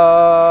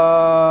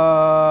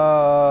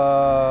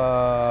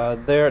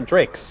 They're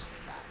drakes.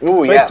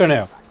 Ooh, Drakes yeah. are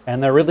new,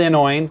 and they're really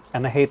annoying,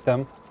 and I hate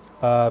them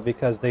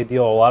because they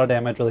deal a lot of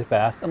damage really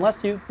fast,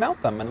 unless you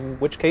mount them, in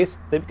which case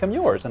they become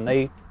yours, and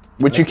they...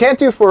 Which you can't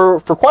do for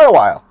quite a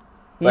while.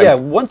 Like, yeah,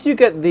 once you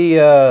get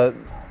the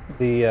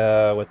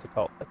what's it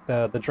called?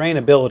 The drain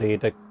ability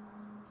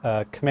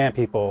to command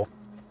people,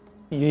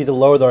 you need to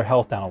lower their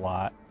health down a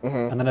lot,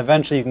 and then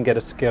eventually you can get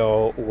a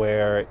skill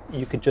where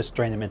you can just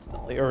drain them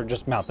instantly, or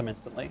just mount them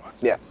instantly.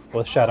 Yeah.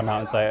 With Shadow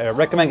Mount, I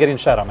recommend getting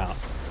Shadow Mount.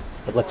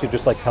 It lets you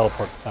just like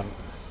teleport them.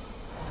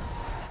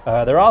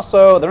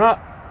 They're not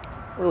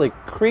really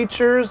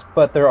creatures,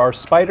 but there are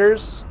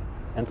spiders,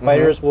 and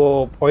spiders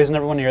will poison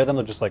everyone near them.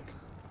 They'll just like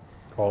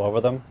crawl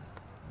over them.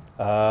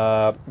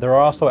 There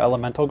are also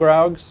elemental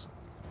Graugs,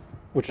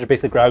 which are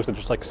basically Graugs that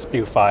just like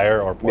spew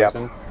fire or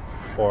poison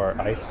or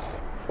ice,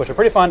 which are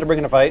pretty fun to bring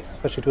in a fight,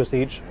 especially to a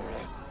siege.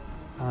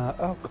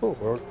 Oh, cool.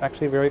 We're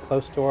actually very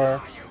close to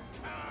our...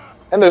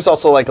 And there's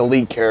also like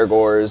elite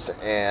Caragors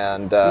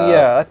and...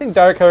 yeah, I think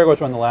Dire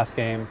Caragors were in the last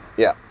game.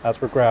 Yeah. As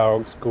for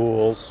Graugs,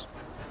 Ghouls,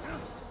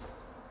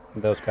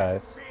 and those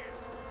guys.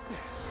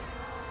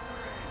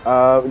 We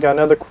got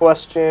another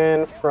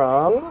question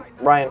from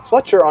Ryan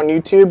Fletcher on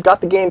YouTube. Got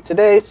the game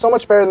today. So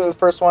much better than the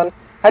first one.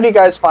 How do you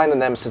guys find the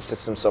Nemesis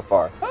system so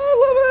far?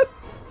 I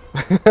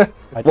love it!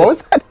 What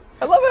was that?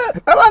 I love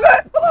it! I love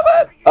it! I love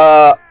it!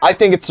 I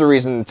think it's the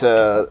reason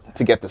to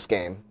get this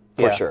game,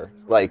 for Yeah. sure.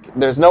 Like,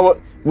 there's no...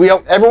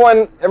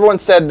 Everyone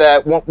said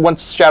that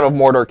once Shadow of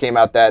Mordor came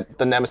out that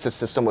the Nemesis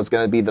system was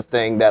going to be the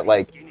thing that,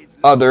 like,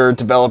 other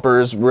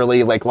developers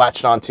really like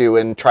latched onto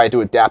and tried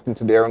to adapt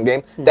into their own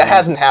game. That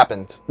hasn't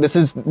happened. This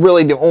is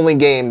really the only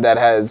game that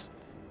has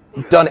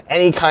done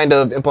any kind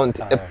of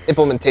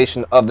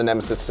implementation of the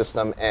Nemesis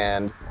system,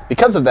 and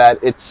because of that,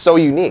 it's so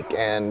unique.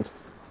 And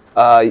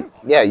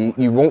yeah,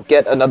 you won't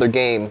get another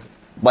game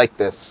like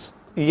this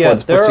for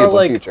the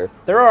foreseeable future.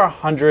 There are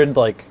 100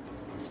 like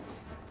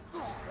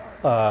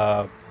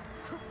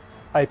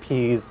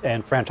IPs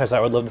and franchises I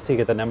would love to see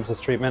get the Nemesis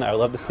treatment. I would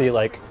love to see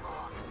like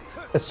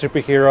a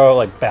superhero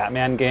like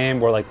Batman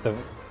game where like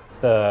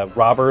the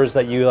robbers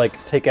that you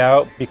like take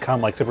out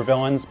become like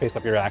supervillains based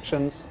off your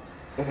actions.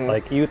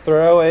 Like you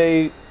throw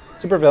a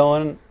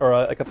supervillain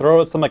or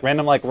throw some like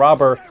random like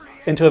robber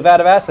into a vat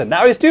of acid.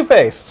 Now he's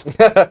Two-Face.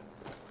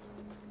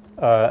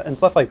 And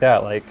stuff like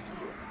that. Like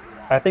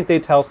I think they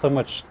tell so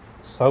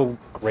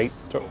great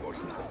stories.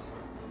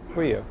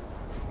 Who are you?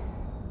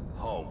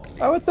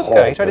 Oh, it's this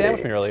guy. He tried to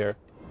ambush me earlier.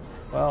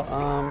 Well,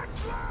 I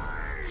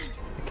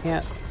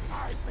can't.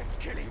 I've been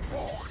killing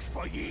orcs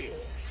for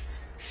years.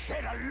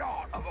 Shed a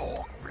lot of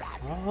orc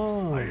blood.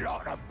 Oh. A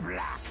lot of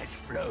black has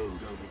flowed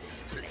over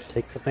this place.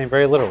 Takes his name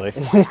very literally.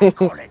 I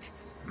call it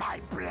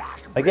my black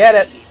I get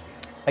it. blade.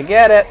 I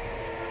get it.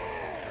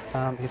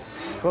 He's.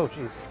 Oh,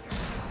 jeez.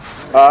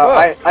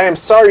 I am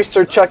sorry,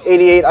 Sir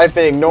Chuck88. I've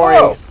been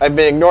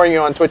ignoring you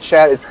on Twitch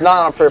chat. It's not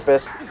on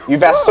purpose.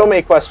 You've asked so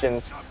many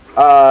questions.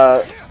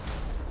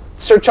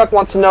 Sir Chuck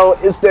wants to know: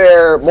 is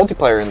there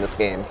multiplayer in this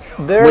game?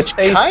 There's Which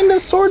kind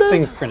of, sort of,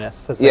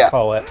 synchronous, as they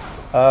call it.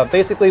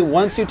 Basically,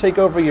 once you take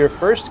over your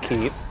first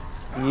keep,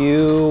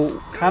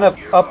 you kind of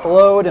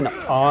upload an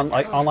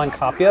online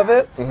copy of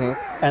it,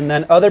 and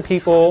then other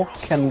people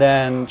can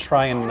then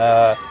try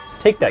and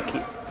take that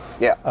keep.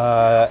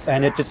 Yeah.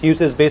 And it just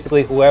uses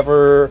basically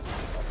whatever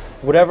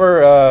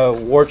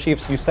war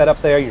chiefs you set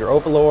up there, your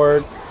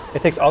overlord.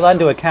 It takes all that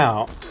into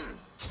account,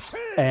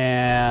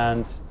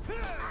 and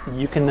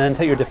you can then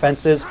take your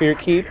defenses for your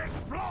keep,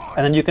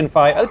 and then you can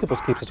fight other people's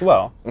keeps as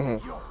well. No,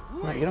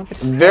 you don't get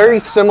to very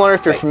similar,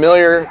 if you're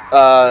familiar.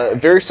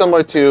 Very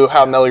similar to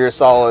how Metal Gear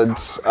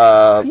Solid's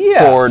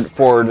forward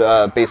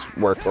base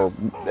worked, or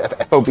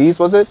FOBs,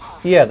 was it?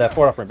 Yeah, the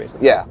forward operating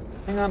bases. Yeah.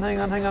 Hang on.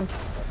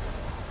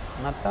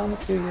 I'm not done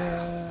with you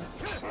yet.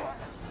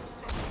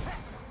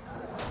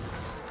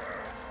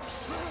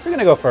 We're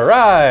gonna go for a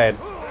ride.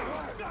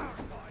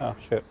 Oh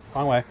shoot,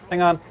 wrong way.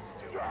 Hang on.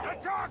 The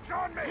dog's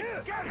on me.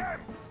 Get him.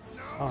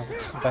 Oh,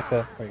 back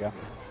to, there we go.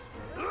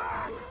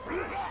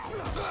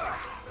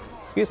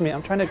 Excuse me,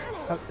 I'm trying to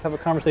have a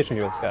conversation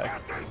with this guy.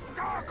 Get this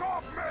dog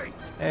off me.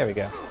 There we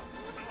go.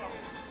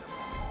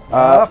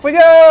 Off we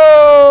go!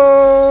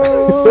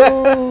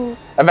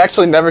 I've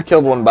actually never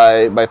killed one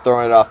by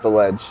throwing it off the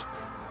ledge.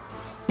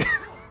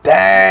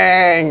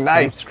 Dang,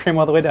 nice. Scream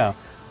all the way down.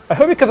 I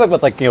hope he comes up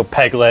with like,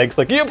 peg legs,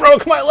 like, you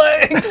broke my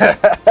legs!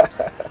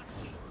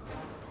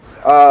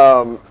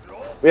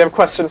 We have a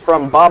question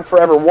from Bob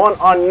Forever 1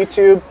 on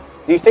YouTube.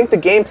 Do you think the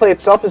gameplay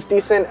itself is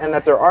decent and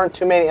that there aren't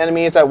too many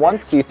enemies at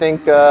once? Do you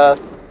think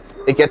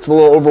it gets a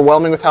little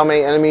overwhelming with how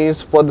many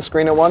enemies flood the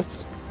screen at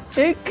once?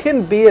 It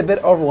can be a bit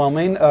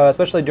overwhelming,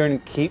 especially during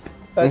keep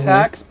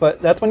attacks, but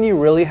that's when you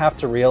really have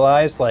to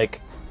realize, like,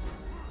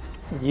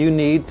 you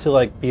need to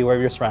like be aware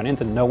of your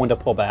surroundings and know when to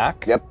pull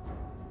back. Yep.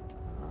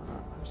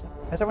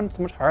 Why is everyone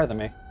so much higher than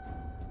me?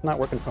 It's not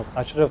working.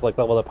 I should have like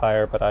leveled up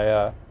higher, but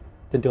I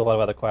didn't do a lot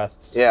of other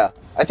quests. Yeah.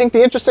 I think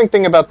the interesting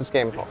thing about this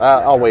game,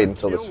 I'll wait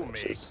until this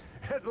finishes.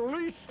 At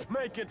least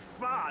make it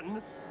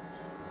fun.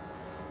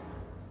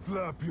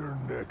 Flap your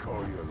neck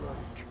all you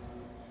like.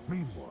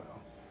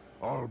 Meanwhile,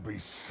 I'll be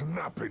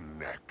snapping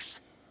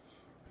necks.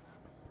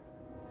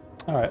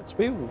 All right, so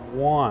we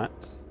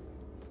want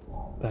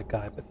that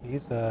guy, but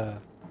he's You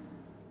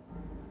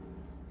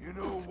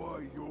know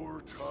why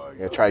you're tired? You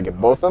gonna try to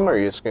get both of them, or are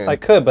you just gonna? I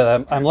could,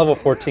 but I'm level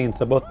 14,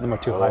 so both of them are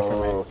too high for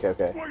me. Okay,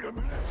 okay. Wait a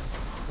minute.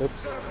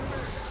 Oops.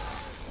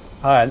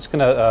 Hi, I'm just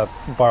gonna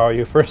borrow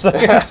you for a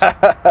second. Let's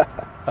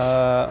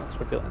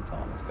reveal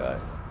intel on this guy.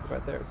 It's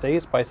right there.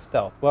 Dazed by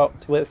stealth. Well,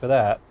 too late for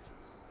that.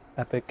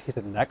 Epic. He's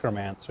a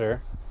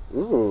necromancer.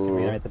 Ooh. Can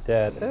reanimate the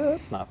dead.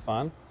 That's not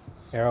fun.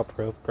 Arrow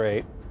proof.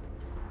 Great.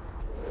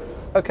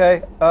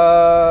 Okay.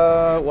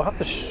 We'll have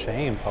to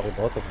shame probably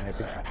both of them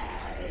maybe.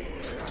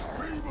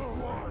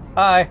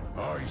 Hi.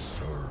 I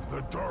serve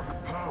the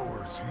dark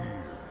powers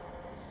here.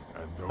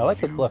 And though I like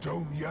this you look.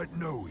 don't yet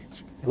know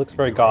it, He looks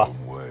very your goth.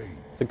 own way,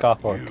 It's a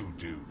goth orc. you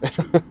do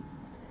too.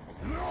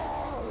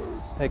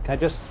 Hey, can I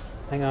just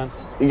hang on?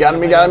 You got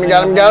him. You got him. You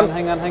got him. You got him.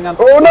 Hang on.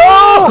 Oh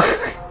no!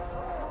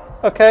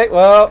 Okay,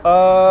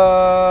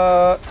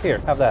 well, here,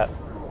 have that.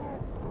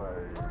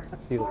 If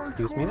you'll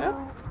excuse me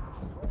now.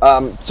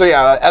 So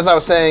yeah, as I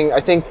was saying, I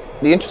think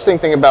the interesting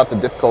thing about the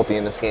difficulty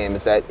in this game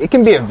is that it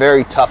can be a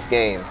very tough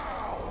game,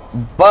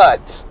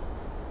 but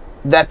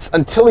that's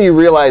until you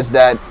realize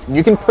that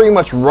you can pretty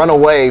much run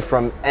away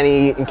from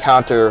any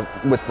encounter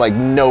with like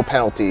no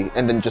penalty,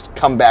 and then just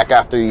come back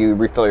after you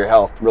refill your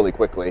health really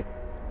quickly.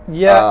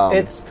 Yeah,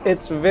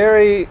 it's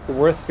very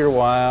worth your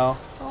while.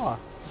 Oh,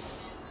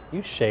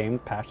 you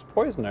shamed Patch the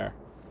Poisoner.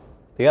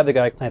 The other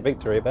guy claimed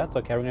victory, but that's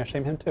okay. We're gonna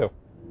shame him too.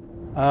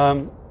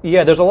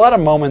 Yeah, there's a lot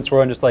of moments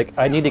where I'm just like,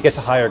 I need to get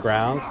to higher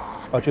ground.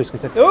 Oh, juice can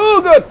take. Oh,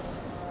 good.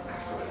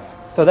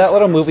 So that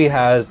little move he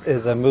has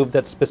is a move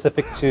that's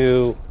specific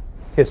to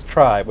his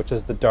tribe, which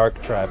is the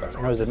Dark Tribe.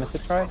 Or is it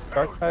Mystic Tribe?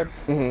 Dark Tribe?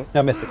 Mm-hmm.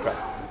 No, Mystic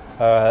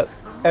Tribe.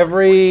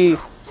 Every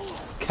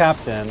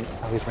captain.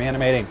 Oh, he's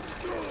reanimating.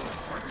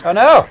 Oh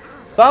no!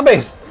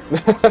 Zombies!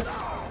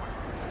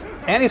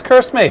 And he's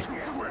cursed me.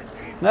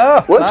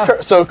 No.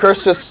 So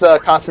curse just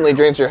constantly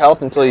drains your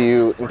health until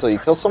you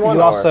kill someone.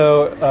 You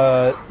also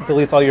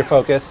deletes all your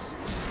focus.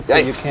 So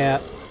Yikes. you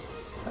can't.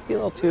 That'd be a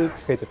little too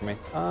crazy for me.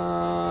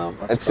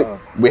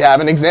 We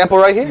have an example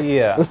right here.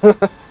 Yeah.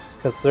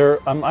 Because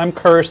I'm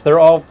cursed. They're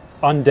all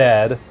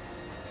undead.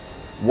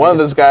 One of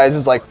those guys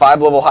is like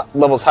 5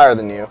 levels higher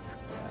than you.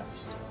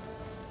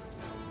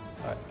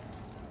 Alright.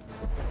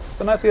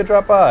 So nice of you to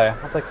drop by.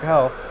 I'll take your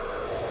health.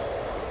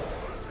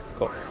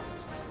 Cool.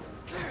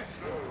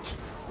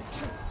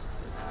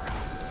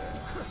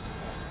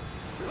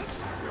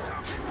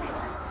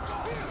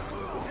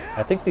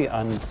 I think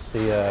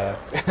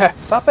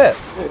stop it.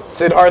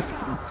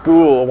 Siddharth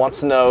Ghoul wants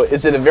to know,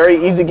 is it a very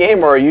easy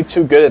game, or are you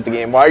too good at the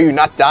game? Why are you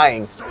not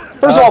dying?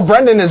 First of all,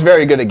 Brendan is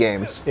very good at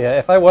games. Yeah,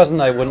 if I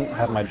wasn't, I wouldn't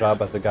have my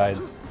job as a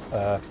guides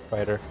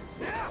writer.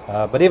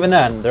 But even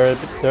then, there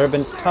have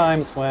been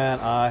times when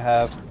I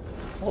have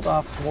pulled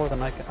off more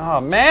than I can.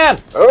 Oh man!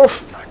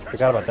 Oof!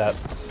 Forgot about that.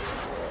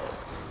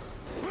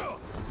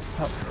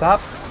 Oh,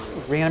 stop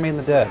reanimating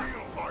the dead.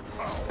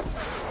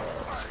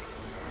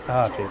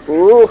 Oh jeez.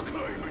 Ooh.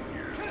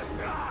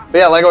 But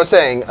yeah, like I was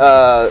saying,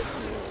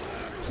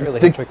 Really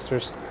hate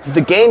tricksters.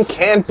 the game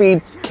can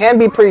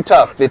be pretty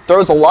tough. It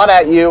throws a lot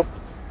at you,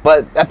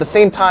 but at the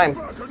same time,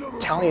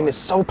 Talion is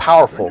so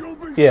powerful.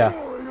 Yeah.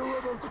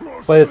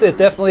 But it's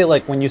definitely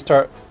like when you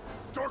start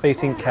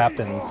facing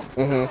captains.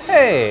 Mm-hmm.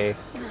 Hey,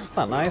 that's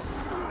not nice.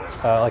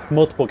 Like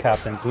multiple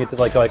captains. You have to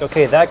like go like,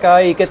 okay, that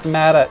guy he gets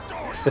mad at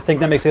the thing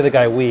that makes the other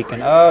guy weak,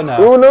 and oh no.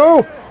 Oh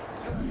no!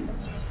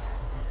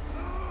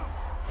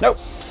 Nope.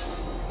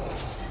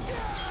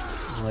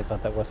 I really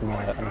thought that wasn't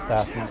an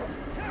assassin. Okay,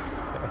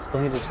 I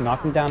still need to just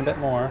knock him down a bit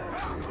more.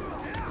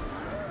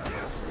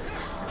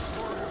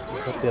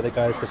 Hope the other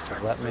guys just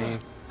let me.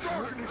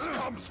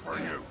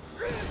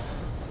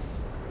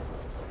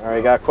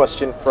 Alright, got a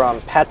question from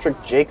Patrick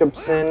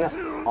Jacobson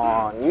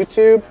on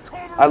YouTube.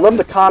 I love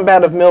the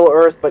combat of Middle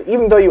Earth, but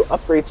even though you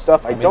upgrade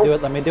stuff, I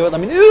don't... Let me do it.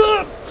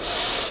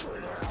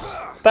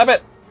 Stop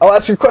it! I'll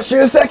ask your question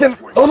in a second.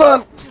 Hold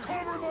on.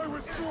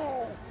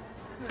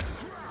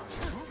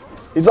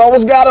 He's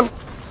almost got him.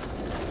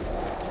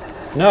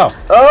 No.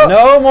 Oh.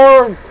 No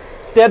more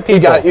dead people.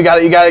 You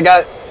got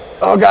it.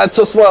 Oh god, it's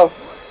so slow.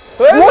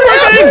 What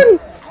happened?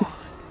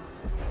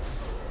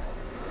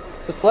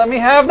 Just let me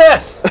have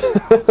this.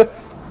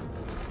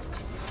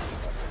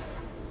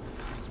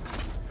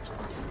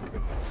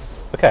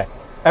 Okay,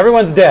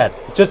 everyone's dead.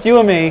 It's just you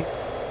and me.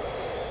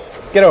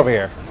 Get over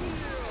here.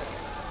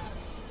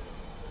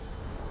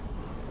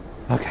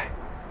 Okay.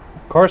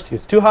 Of course, he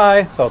was too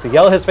high, so I'll have to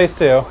yell at his face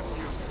too.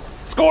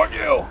 Scorn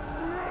you!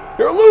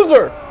 You're a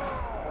loser!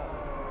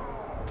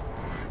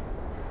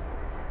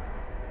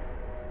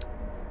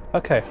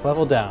 Okay,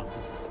 level down.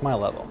 To my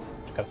level.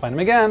 Just gotta find him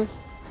again.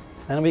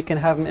 Then we can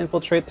have him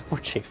infiltrate the War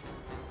Chief.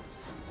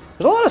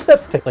 There's a lot of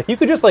steps to take. Like, you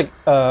could just, like,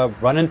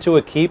 run into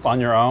a keep on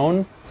your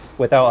own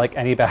without, like,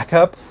 any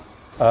backup.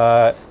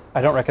 I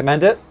don't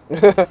recommend it.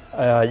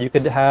 You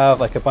could have,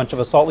 like, a bunch of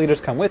assault leaders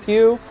come with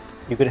you.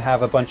 You could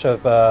have a bunch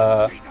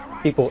of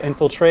people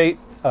infiltrate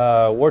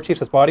War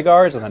Chiefs as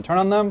bodyguards and then turn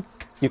on them.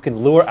 you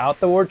can lure out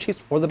the war chiefs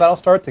before the battle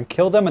starts and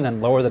kill them and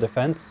then lower the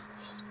defense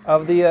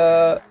of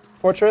the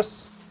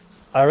fortress.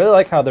 I really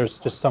like how there's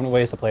just some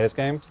ways to play this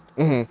game.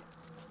 Mm-hmm.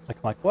 Like,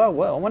 I'm like, well,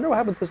 I wonder what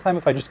happens this time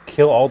if I just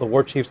kill all the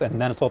war chiefs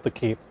and then assault the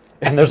keep,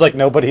 and there's like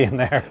nobody in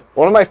there.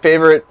 One of my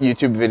favorite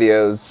YouTube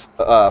videos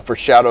for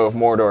Shadow of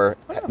Mordor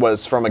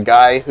was from a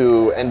guy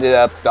who ended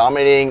up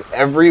dominating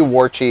every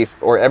war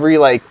chief, or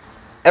everything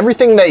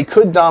that he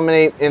could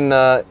dominate in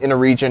a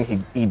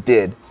region. He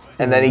did,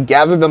 and then he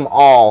gathered them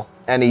all,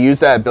 and he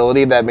used that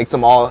ability that makes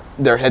them all,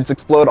 their heads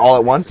explode all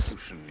at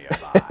once.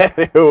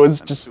 It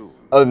was just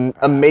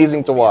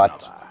amazing to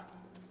watch.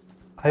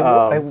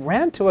 I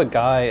ran to a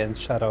guy in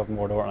Shadow of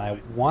Mordor, and I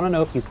want to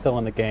know if he's still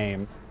in the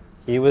game.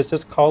 He was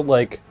just called,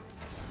 like,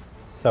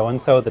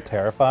 so-and-so the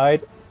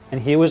Terrified,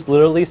 and he was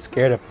literally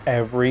scared of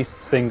every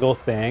single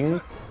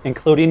thing,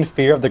 including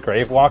fear of the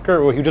Grave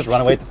Walker, where he would just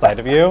run away at the sight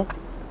of you.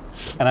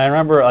 And I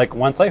remember, like,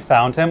 once I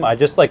found him, I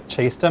just, like,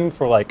 chased him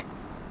for, like,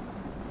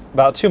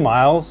 about 2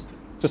 miles,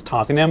 just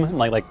taunting him, and,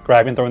 like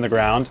grabbing and throwing the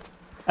ground,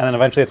 and then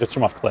eventually I just threw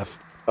him off a cliff.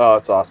 Oh,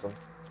 that's awesome.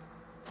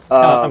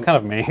 I'm kind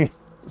of mean.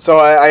 So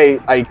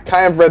I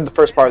kind of read the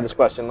first part of this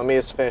question. Let me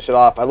just finish it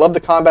off. I love the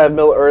combat of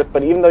Middle Earth,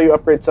 but even though you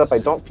upgrade stuff, I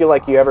don't feel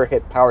like you ever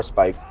hit power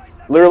spikes.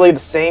 Literally the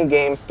same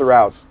game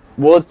throughout.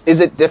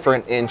 Is it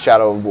different in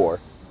Shadow of War?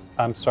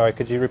 I'm sorry,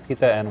 could you repeat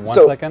that in one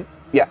second?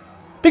 Yeah.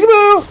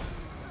 Peekaboo!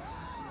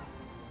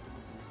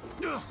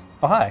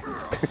 Oh, hi.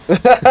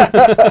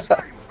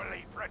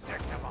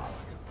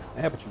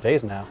 Yeah, but you're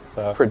dazed now,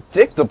 so...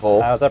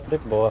 Predictable? How is that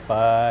predictable if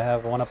I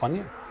have one up on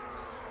you?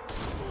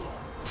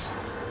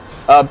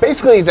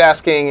 Basically, he's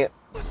asking,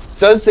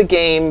 does the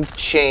game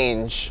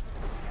change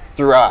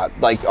throughout?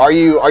 Like, are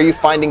you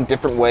finding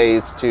different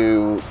ways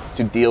to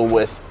deal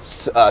with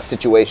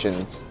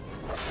situations?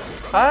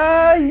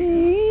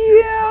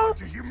 Yeah.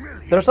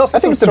 There's also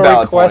some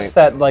story quests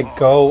that like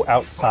go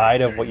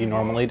outside of what you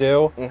normally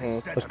do.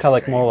 It's kind of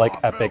like more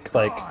like epic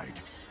like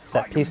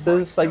set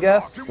pieces, I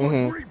guess.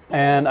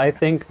 And I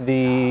think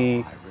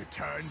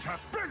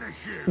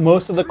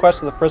most of the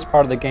quests of the first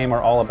part of the game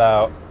are all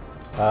about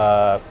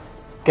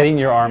getting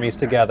your armies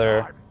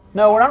together.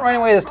 No, we're not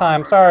running away this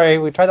time. Sorry,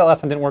 we tried that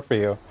last time. Didn't work for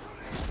you.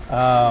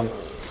 Actually,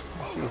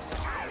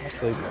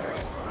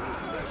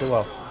 pretty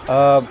well.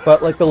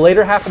 But like the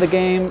later half of the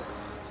game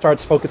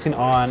starts focusing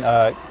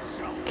on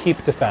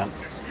keep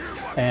defense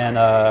and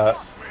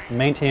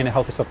maintaining a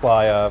healthy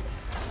supply of.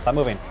 Stop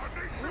moving.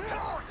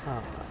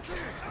 Oh.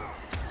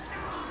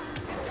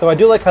 So I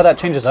do like how that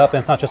changes up, and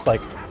it's not just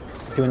like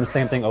doing the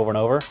same thing over and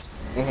over.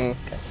 Okay.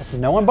 If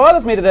no one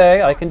bothers me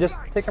today, I can just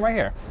take him right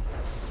here.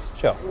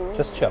 Chill.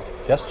 Just chill.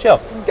 Just chill.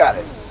 Got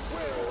it.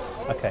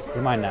 Okay,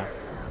 you're mine now.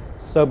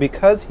 So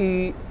because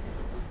he...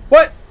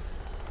 What?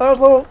 I thought I was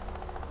level...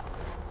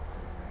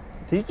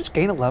 Did you just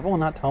gain a level and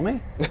not tell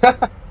me?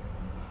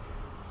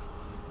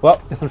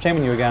 Well, guess I'm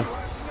shaming you again.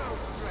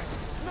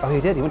 Oh,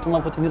 he did. He went from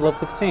level 15 to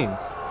level 16.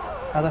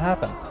 How'd that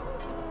happen?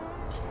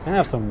 I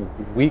have some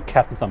weak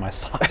captains on my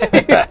side.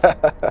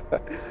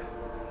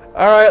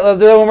 Alright, let's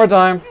do it one more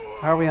time.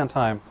 How are we on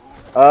time?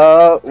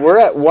 We're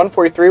at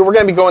 1:43. We're going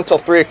to be going until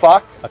 3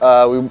 o'clock.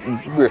 Okay.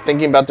 We were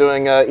thinking about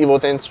doing Evil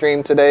Within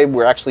stream today.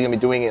 We're actually going to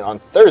be doing it on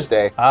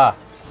Thursday.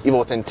 Evil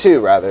Within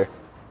 2, rather.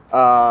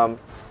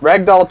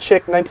 Ragdoll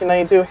Chick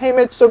 1992. Hey,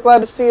 Mitch, so glad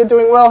to see you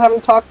doing well.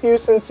 Haven't talked to you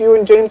since you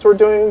and James were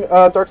doing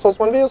Dark Souls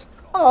 1 videos.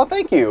 Oh,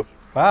 thank you.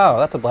 Wow,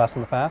 that's a blast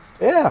from the past.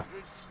 Yeah.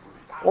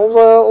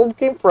 Old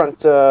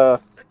Gamefront,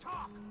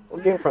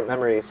 old Gamefront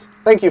memories.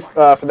 Thank you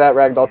for that,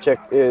 Ragdoll Chick.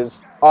 It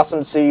is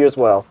awesome to see you as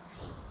well.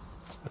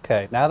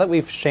 Okay, now that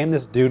we've shamed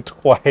this dude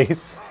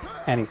twice,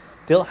 and he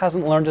still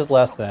hasn't learned his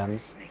lesson,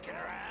 this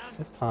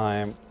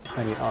time it's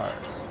going to be ours.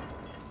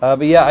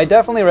 But yeah, I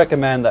definitely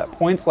recommend that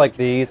points like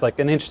these, like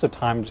in the interest of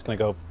time, I'm just going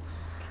to go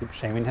keep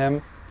shaming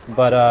him.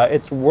 But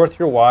it's worth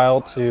your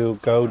while to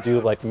go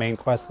do like main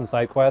quests and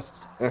side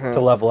quests to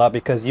level up,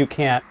 because you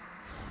can't,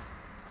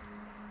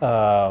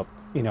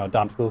 you know,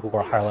 dom people who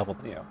are higher level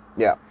than you.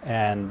 Yeah.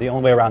 And the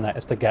only way around that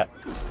is to get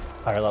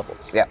higher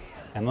levels. Yeah.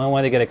 And the only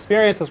way to get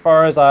experience, as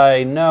far as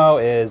I know,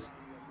 is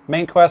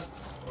main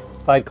quests,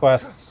 side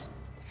quests,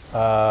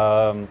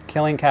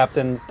 killing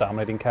captains,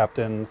 dominating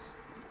captains,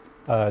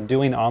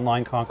 doing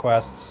online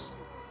conquests.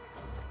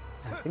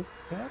 I think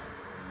that's it.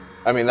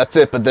 I mean, that's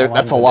it, but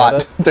that's a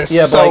lot.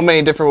 There's so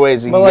many different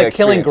ways you can get experience. But like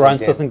killing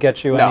grunts doesn't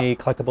get you any,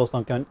 collectibles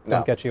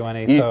don't get you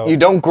any. You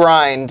don't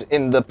grind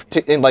in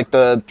like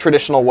the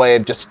traditional way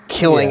of just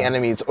killing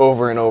enemies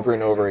over and over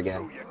and over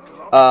again.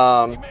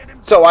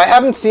 So I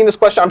haven't seen this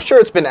question. I'm sure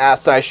it's been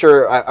asked. I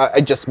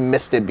just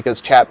missed it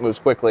because chat moves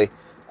quickly.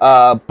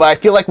 But I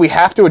feel like we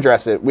have to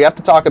address it. We have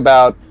to talk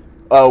about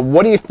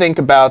what do you think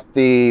about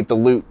the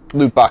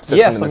loot box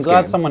system in this game? Yes, I'm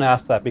glad someone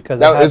asked that, because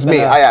that was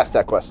me. I asked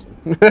that question.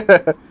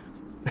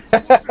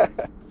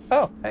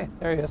 Oh, hey,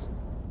 there he is.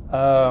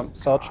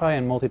 So I'll try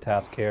and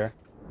multitask here.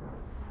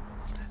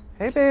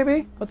 Hey,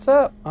 baby, what's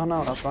up? Oh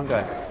no, that's the wrong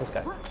guy. This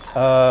guy.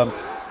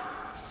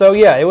 So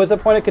yeah, it was a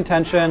point of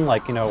contention,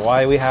 like, you know,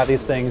 why we have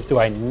these things. Do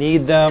I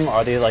need them?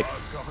 Are they like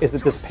Is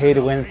it this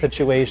pay-to-win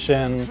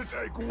situation?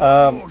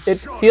 It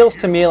feels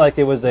to me like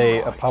it was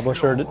a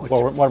publisher,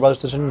 Warner Brothers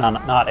decision,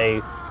 not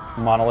a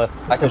Monolith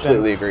decision. I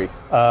completely agree.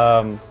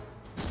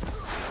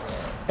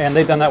 And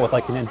they've done that with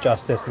like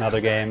Injustice and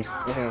other games.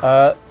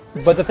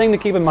 But the thing to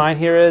keep in mind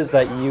here is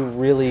that you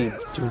really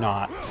do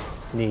not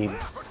need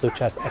loot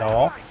chests at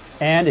all.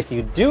 And if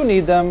you do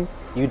need them,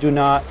 you do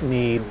not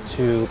need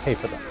to pay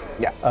for them.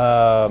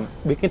 Yeah.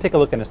 We can take a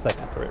look in a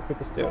second after we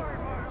this do.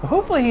 So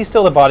hopefully he's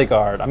still the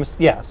bodyguard.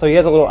 Yeah, so he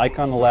has a little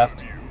icon on the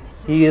left.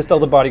 He is still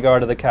the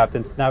bodyguard of the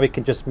captain. So now we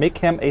can just make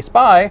him a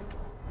spy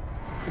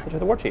to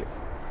the war chief.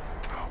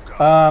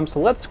 So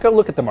let's go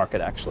look at the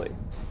market, actually.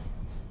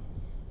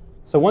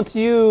 So once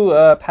you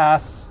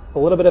pass a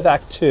little bit of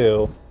Act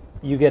 2,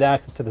 you get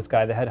access to this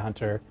guy, the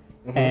headhunter,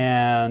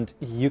 and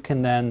you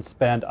can then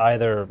spend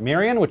either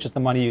Mirian, which is the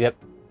money you get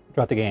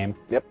throughout the game,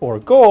 or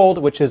gold,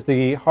 which is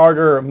the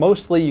harder,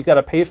 mostly you got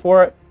to pay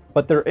for it,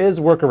 but there is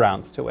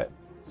workarounds to it.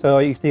 So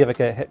you see if I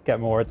can get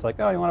more. It's like,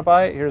 oh, you want to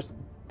buy it? Here's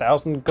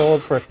 1,000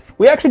 gold for...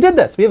 We actually did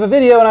this. We have a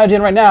video on IGN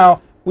right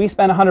now. We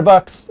spent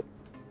 $100,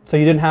 so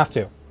you didn't have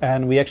to.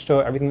 And we actually show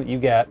everything that you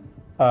get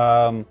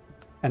and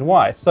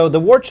why. So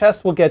the war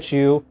chest will get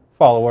you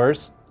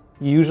followers.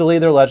 Usually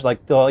they're like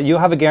you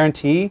have a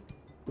guarantee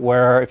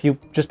where if you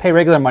just pay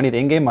regular money, the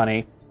in-game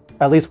money,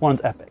 at least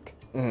one's epic.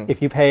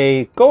 If you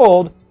pay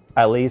gold,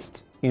 at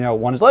least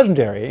one is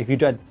legendary. If you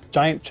do a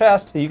giant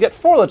chest, you get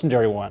 4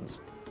 legendary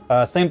ones.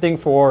 Same thing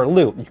for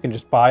loot. You can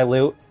just buy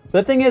loot.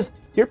 But the thing is,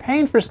 you're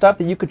paying for stuff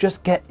that you could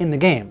just get in the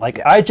game.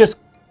 Like I just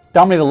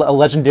dominated a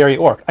legendary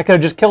orc. I could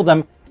have just killed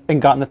him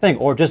and gotten the thing,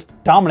 or just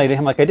dominated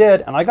him like I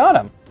did, and I got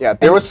him. Yeah,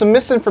 there was some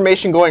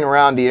misinformation going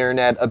around the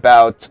internet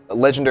about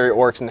legendary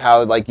orcs and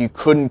how like you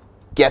couldn't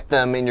get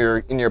them in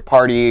your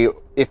party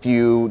if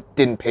you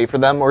didn't pay for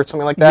them or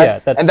something like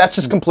that. Yeah, that's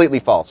just completely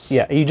false.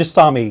 Yeah, you just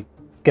saw me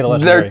get a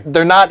legendary.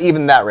 They're not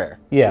even that rare.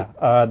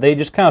 Yeah, they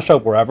just kind of show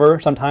up wherever.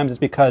 Sometimes it's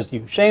because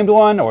you shamed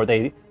one, or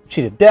they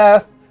cheated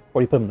death,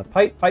 or you put them in the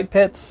fight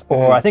pits,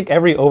 or I think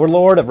every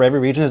overlord of every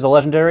region is a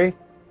legendary.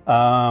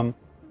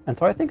 And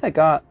so I think I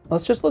got,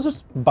 let's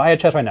just buy a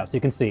chest right now so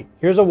you can see.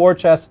 Here's a war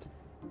chest,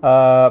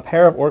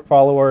 pair of orc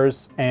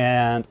followers,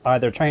 and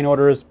either train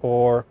orders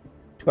or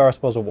 2-hour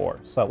spoils of war.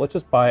 So let's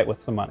just buy it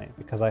with some money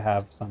because I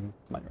have some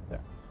money right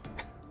there.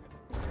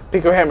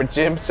 Pico Hammer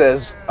Jim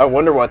says, I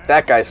wonder what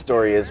that guy's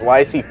story is. Why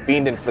is he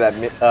fiending for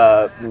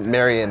that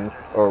Marion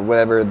or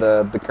whatever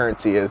the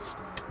currency is?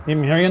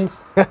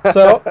 Marions?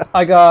 So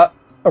I got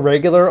a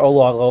regular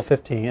Olog level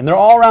 15, and they're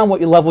all around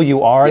what level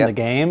you are in the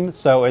game.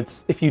 So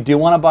it's if you do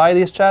want to buy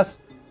these chests,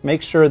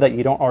 make sure that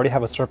you don't already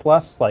have a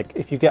surplus. Like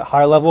if you get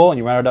high level and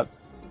you round it up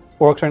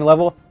Orc training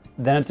level,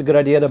 then it's a good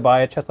idea to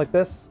buy a chest like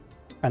this.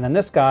 And then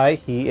this guy,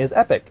 he is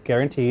epic,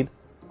 guaranteed,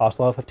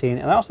 also level 15.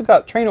 And I also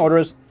got train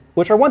orders,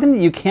 which are one thing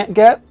that you can't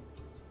get.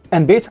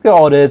 And basically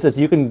all it is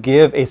you can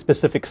give a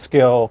specific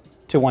skill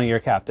to one of your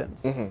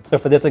captains. So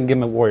for this, I can give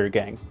him a warrior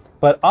gang.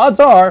 But odds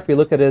are, if you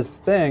look at his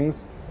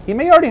things, he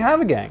may already have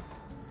a gang.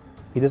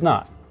 He does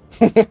not.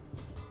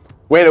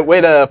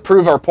 way to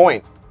prove our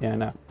point. Yeah, I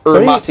know.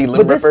 Urmasi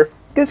Limb Ripper.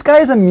 This guy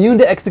is immune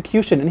to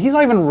execution, and he's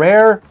not even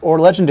rare or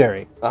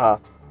legendary.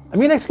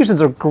 Immune to execution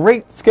is a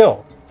great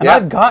skill. And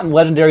I've gotten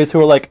legendaries who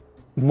are like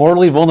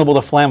mortally vulnerable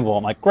to flammable.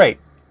 I'm like, great.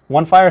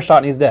 One fire shot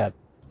and he's dead.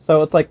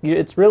 So it's like,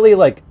 it's really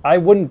like, I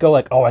wouldn't go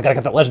like, oh, I gotta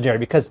get that legendary,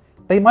 because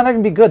they might not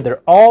even be good.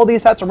 All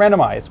these stats are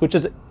randomized, which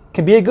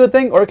can be a good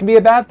thing or it can be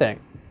a bad thing.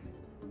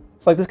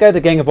 It's like this guy's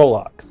a gang of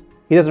Voloks.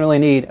 He doesn't really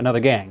need another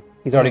gang.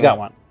 He's already got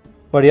one.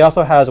 But he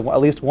also has at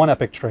least one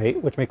epic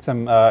trait, which makes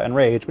him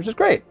enraged, which is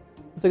great.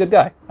 He's a good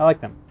guy. I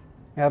like him.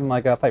 I have him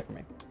like fight for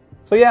me.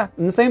 So yeah,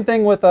 and the same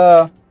thing with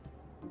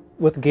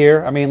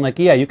gear. I mean, like,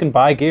 yeah, you can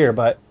buy gear,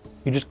 but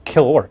you just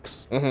kill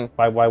orcs.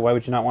 Why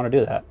would you not want to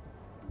do that?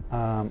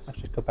 I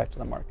should go back to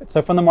the market.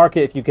 So from the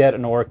market, if you get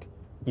an orc,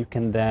 you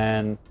can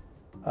then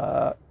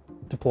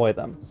deploy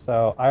them.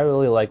 So I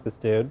really like this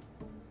dude.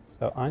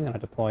 So I'm going to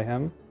deploy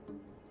him.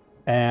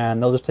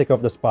 And they'll just take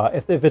over the spot.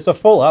 If it's a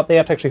full up, they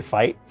have to actually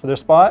fight for their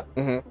spot.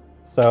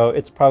 So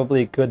it's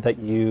probably good that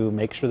you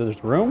make sure that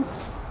there's room.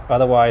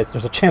 Otherwise,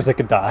 there's a chance they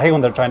could die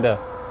when they're trying to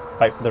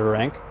fight for their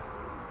rank.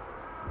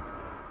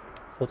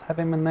 So let's have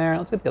him in there.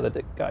 Let's get the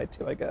other guy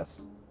too, I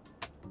guess.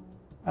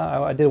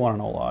 I did want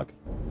an Olog.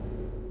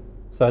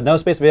 So no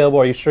space available.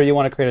 Are you sure you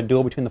want to create a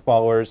duel between the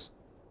followers?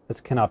 This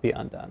cannot be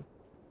undone.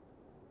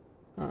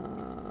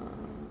 Oh,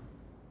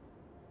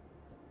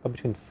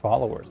 between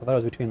followers. I thought it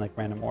was between like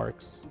random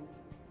orcs.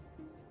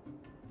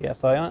 Yeah,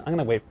 so I'm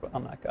gonna wait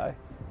on that guy.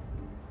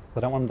 So I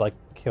don't want to like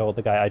kill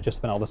the guy I just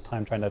spent all this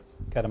time trying to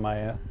get in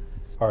my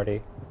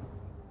party.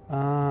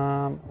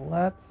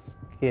 Let's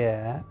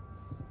get.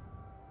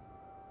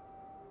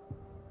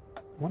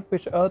 I wonder if we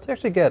should. Oh, let's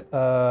actually get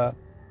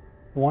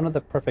one of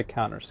the perfect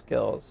counter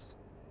skills.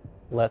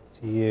 Lets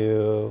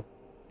you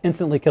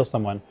instantly kill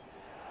someone.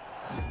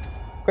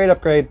 Great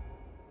upgrade.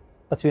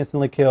 Lets you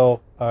instantly kill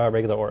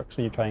regular orcs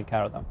when you try and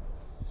counter them.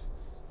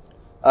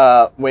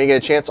 When you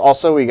get a chance,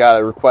 also, we got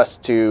a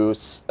request to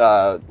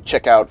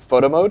check out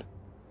photo mode.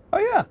 Oh,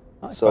 yeah.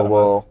 So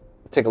we'll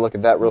take a look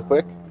at that real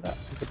quick.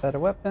 Get that a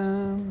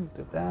weapon.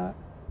 Do that.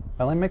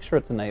 Well, let me make sure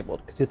it's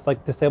enabled because it's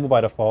like disabled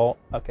by default.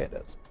 Okay, it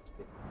is.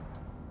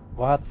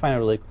 We'll have to find a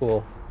really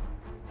cool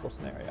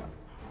scenario.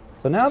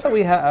 So now that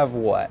we have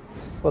what?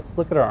 Let's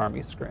look at our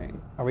army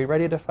screen. Are we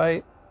ready to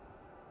fight?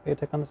 Ready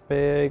to take on this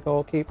big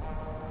old keep?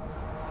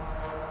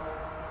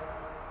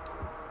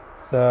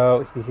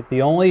 So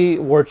the only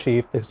war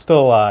chief that's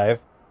still alive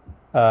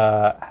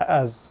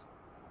has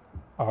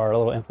our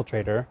little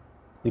infiltrator.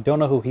 We don't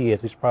know who he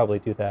is. We should probably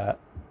do that.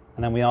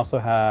 And then we also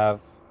have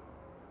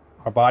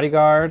our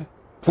bodyguard,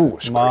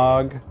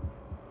 Mog,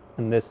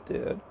 and this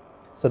dude.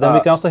 So then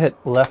we can also hit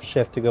left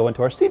shift to go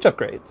into our siege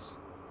upgrades.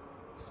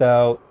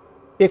 So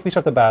if we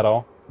start the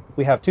battle,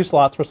 we have 2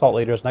 slots for assault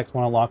leaders. Next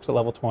one unlocks at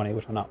level 20,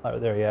 which I'm not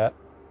there yet.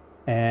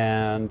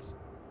 And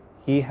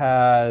he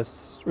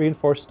has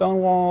reinforced stone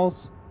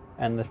walls,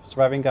 and the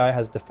surviving guy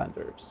has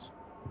defenders.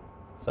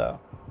 So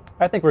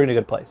I think we're in a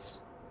good place.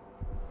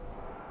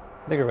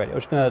 I think we're ready. We're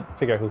just going to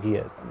figure out who he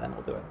is, and then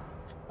we'll do it.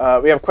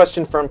 We have a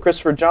question from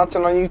Christopher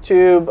Johnson on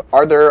YouTube.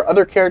 Are there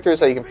other characters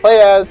that you can play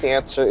as? The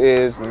answer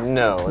is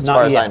no, as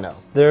far as I know.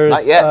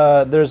 Not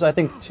yet. There's, I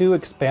think, 2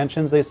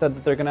 expansions they said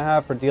that they're going to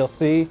have for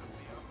DLC.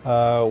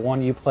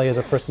 One you play as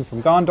a person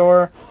from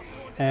Gondor,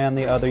 and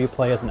the other you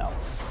play as an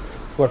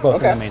elf, who are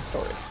both in the main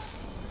story.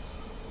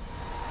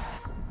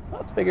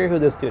 Let's figure who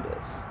this dude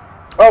is.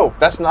 Oh,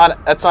 that's not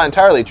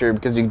entirely true,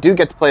 because you do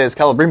get to play as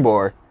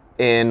Celebrimbor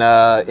in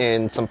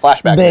some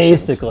flashback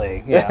missions.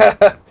 Basically, yeah.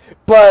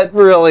 But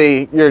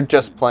really, you're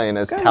just playing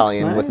as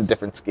Talion with a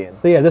different skin.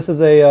 So yeah, this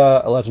is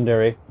a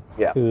legendary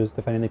who's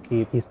defending the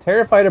keep. He's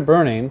terrified of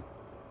burning,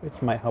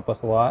 which might help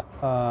us a lot.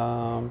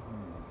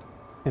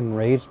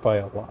 Enraged by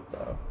a lot,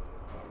 though.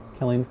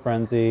 Killing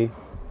frenzy.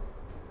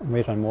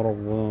 Enraged on mortal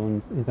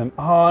wounds.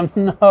 Oh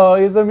no,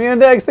 he's immune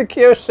to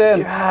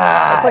execution! God.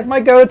 That's like my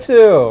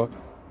go-to!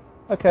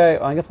 Okay,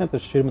 well, I guess I have to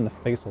shoot him in the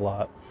face a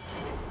lot.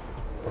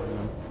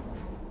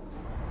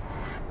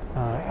 It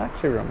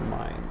actually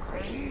reminds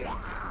me.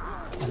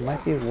 It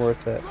might be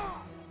worth it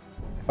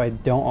if I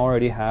don't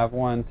already have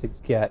one to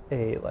get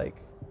a, like,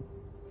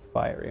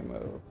 fiery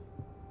move.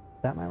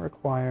 That might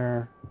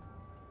require...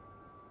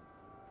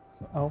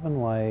 So,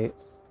 Elven Light.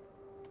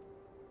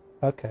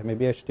 Okay,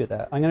 maybe I should do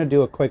that. I'm going to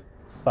do a quick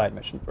side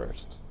mission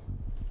first.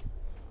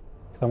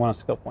 Because I want a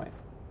skill point.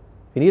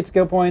 If you need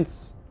skill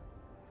points,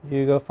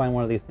 you go find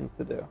one of these things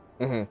to do.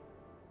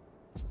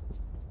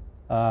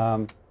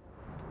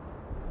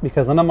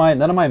 Because none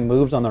of my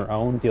moves on their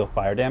own deal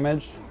fire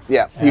damage.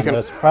 Yeah, and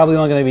there's probably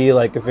only going to be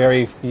like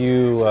very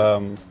few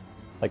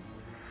like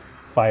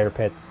fire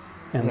pits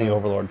in the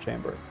Overlord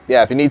Chamber.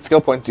 Yeah, if you need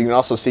skill points, you can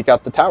also seek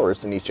out the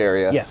towers in each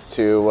area. Yeah.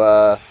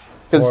 To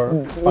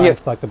or find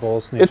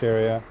collectibles in each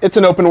area. It's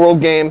an open world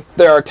game.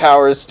 There are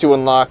towers to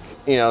unlock,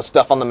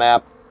 stuff on the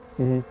map.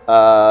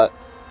 What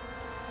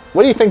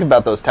do you think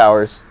about those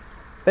towers?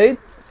 They,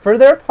 for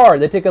their part,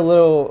 they take a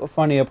little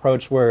funny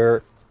approach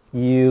where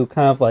you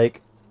kind of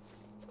like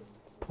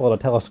pull out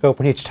a telescope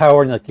in each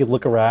tower and like you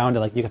look around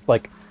and like you can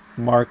like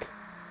mark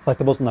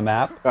collectibles on the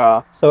map.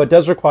 So it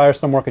does require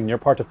some work on your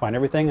part to find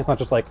everything. It's not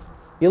just like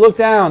you look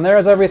down,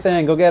 there's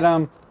everything, go get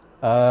them.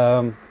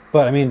 But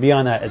I mean,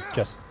 beyond that, it's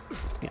just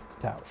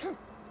towers.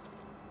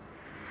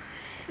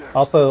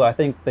 Also, I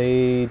think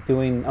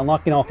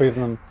unlocking all 3 of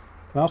them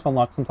can also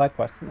unlock some side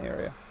quests in the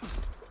area.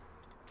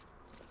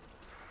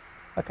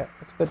 Okay,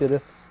 let's go do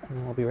this, and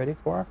then we'll be ready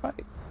for our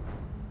fight.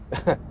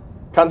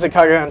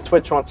 Kanzikage on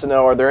Twitch wants to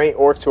know, are there any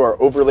orcs who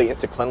are overly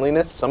into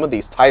cleanliness? Some of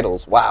these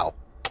titles, wow.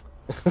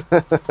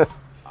 That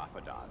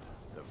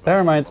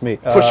reminds me.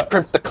 Push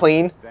Crimp the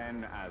Clean.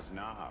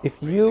 If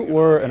you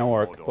were an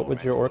orc, what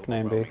would your orc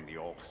name be?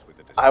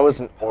 I was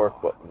an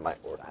orc, what would my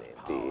orc name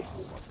be?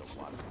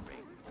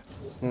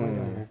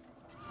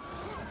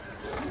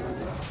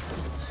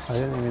 I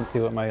didn't even see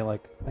what my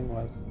thing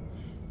was.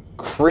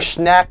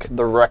 Krishnak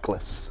the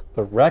Reckless.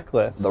 The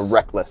Reckless? The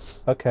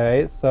Reckless.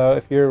 Okay, so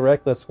if you're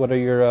reckless, what are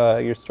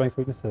your strength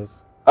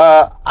weaknesses?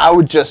 I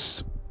would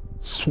just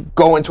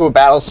go into a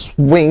battle,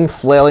 swing,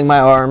 flailing my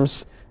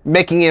arms,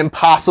 making it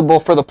impossible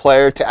for the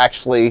player to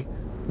actually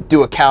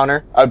do a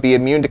counter. I would be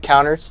immune to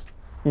counters.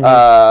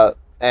 But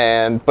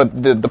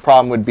the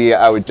problem would be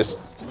I would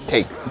just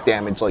take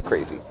damage like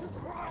crazy.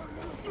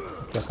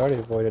 I've already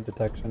avoided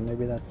detection.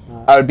 Maybe that's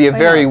not... I would be a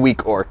very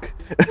weak orc.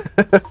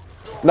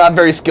 Not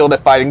very skilled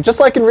at fighting, just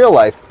like in real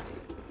life.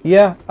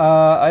 Yeah,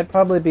 I'd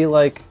probably be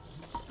like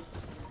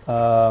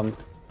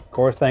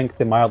Gorthank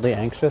the Mildly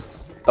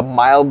Anxious. The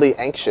Mildly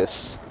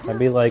Anxious. I'd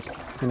be like,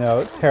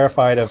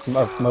 terrified of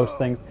most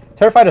things.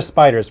 Terrified of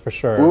spiders, for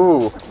sure.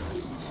 Ooh.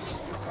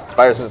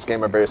 Spiders in this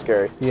game are very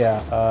scary.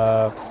 Yeah,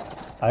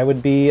 I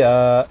would be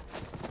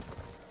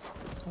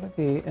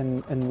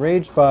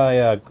enraged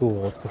by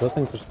ghouls, because those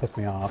things just piss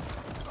me off.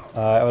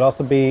 I would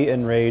also be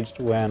enraged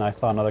when I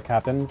saw another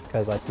captain,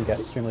 because I can get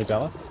extremely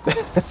jealous.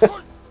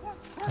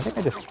 I think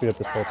I just screwed up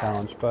this whole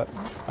challenge, but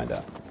let's find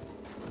out.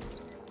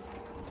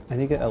 I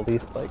need to get at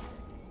least,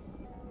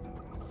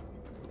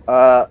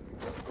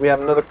 we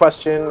have another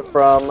question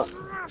from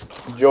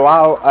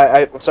Joao.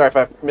 I'm sorry if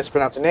I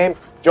mispronounced your name.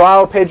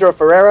 Joao Pedro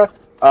Ferreira,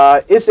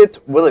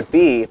 will it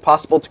be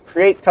possible to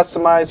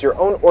customize your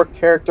own orc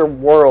character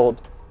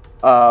world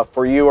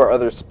for you or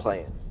others to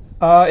play in?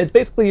 It's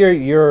basically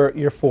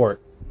your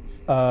fort.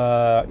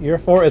 Your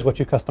fort is what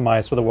you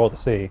customize for the world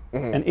to see,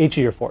 and each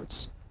of your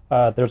forts.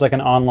 There's like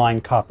an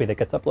online copy that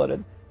gets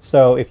uploaded.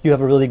 So if you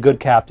have a really good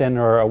captain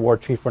or a war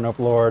chief or an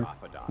overlord,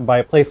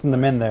 by placing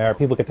them in there,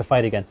 people get to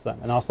fight against them,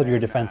 and also do your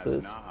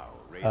defenses.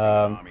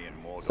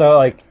 So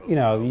like, you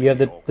know, you have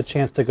the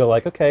chance to go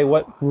like, okay,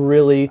 what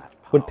really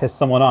would piss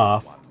someone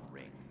off?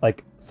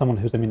 Like someone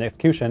who's immune to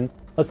execution.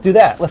 Let's do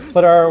that. Let's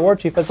put our war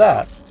chief as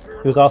that.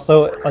 Who's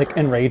also like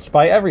enraged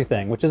by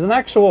everything, which is an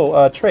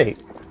actual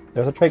trait.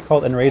 There's a trait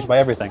called enraged by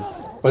everything,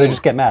 where they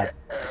just get mad.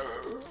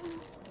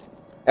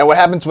 And what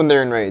happens when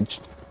they're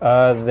enraged?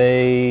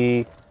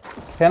 They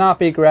cannot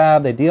be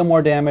grabbed, they deal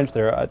more damage,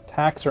 their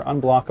attacks are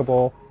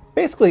unblockable.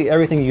 Basically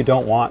everything you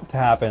don't want to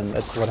happen,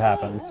 that's what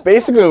happens.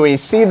 Basically when you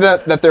see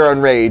that they're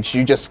enraged,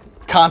 you just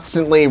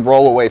constantly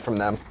roll away from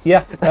them.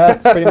 Yeah,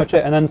 that's pretty much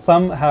it. And then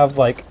some have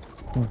like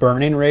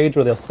burning rage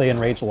where they'll stay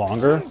enraged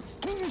longer.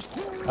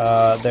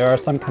 There are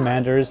some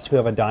commanders who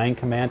have a dying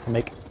command to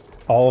make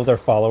all of their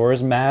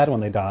followers mad when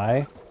they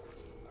die.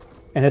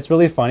 And it's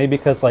really funny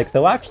because like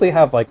they'll actually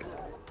have like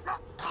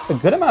a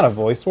good amount of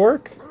voice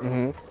work.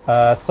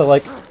 So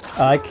like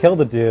I killed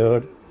a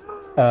dude,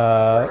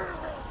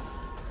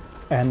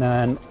 and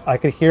then I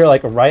could hear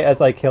like right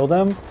as I killed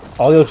him,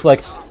 all those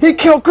like, he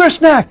killed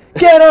Krishna,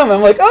 get him!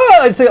 I'm like, oh!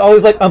 I'd say all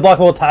these like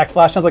unblockable attack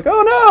flash. And I was like,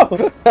 oh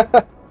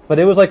no! But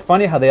it was like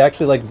funny how they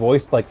actually like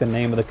voiced like the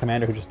name of the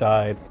commander who just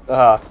died.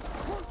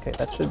 Okay,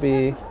 that should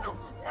be.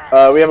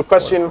 We have a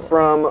question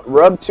from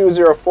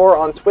Rub204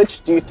 on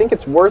Twitch. Do you think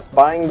it's worth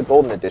buying the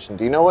Golden Edition?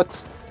 Do you know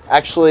what's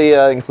actually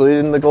included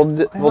in the Gold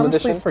Edition? I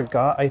honestly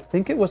forgot. I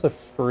think it was a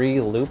free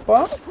loot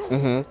box,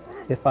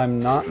 if I'm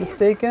not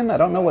mistaken. I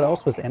don't know what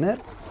else was in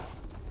it.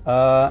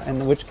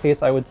 In which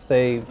case I would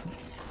say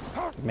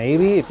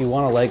maybe if you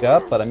want to leg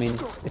up, but I mean,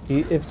 if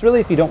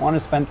you don't want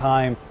to spend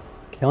time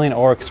killing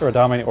orcs or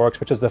dominating orcs,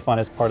 which is the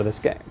funnest part of this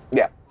game.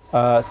 Yeah.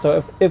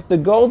 So if the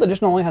Gold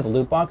Edition only has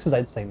loot boxes,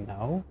 I'd say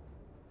no.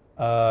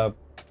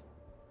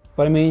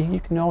 But I mean, you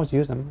can always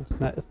use them.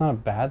 It's not a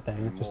bad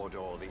thing. It just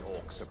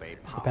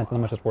depends on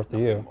how much it's worth to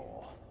you.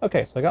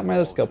 Okay, so I got my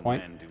other skill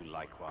point.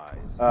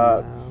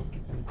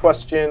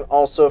 Question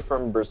also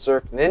from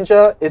Berserk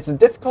Ninja: is the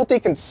difficulty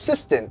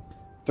consistent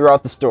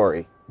throughout the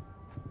story?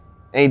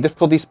 Any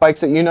difficulty spikes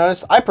that you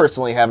notice? I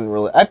personally haven't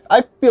really.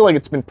 I feel like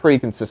it's been pretty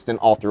consistent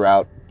all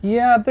throughout.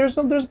 Yeah, there's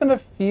been a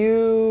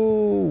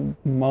few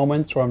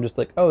moments where I'm just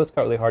like, oh, this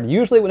got really hard.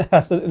 Usually when it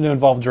has to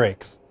involve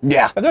drakes.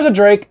 Yeah. If there's a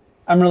drake,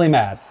 I'm really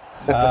mad.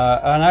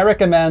 And I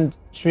recommend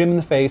shooting them in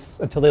the face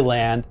until they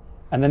land,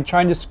 and then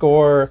trying to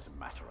score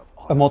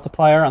a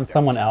multiplier on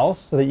someone else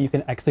so that you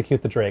can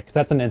execute the drake.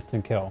 That's an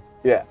instant kill.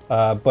 Yeah.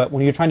 But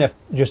when you're trying to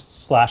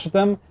just slash at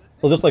them,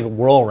 they'll just like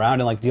whirl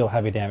around and like deal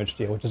heavy damage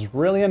to you, which is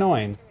really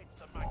annoying.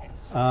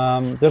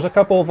 There's a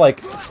couple of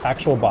like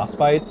actual boss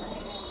fights.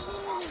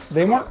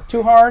 They weren't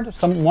too hard.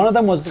 One of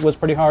them was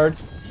pretty hard.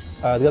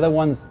 The other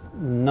one's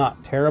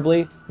not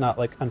terribly, not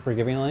like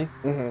unforgivingly.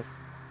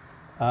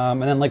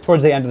 And then like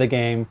towards the end of the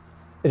game,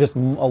 it's just a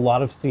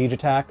lot of siege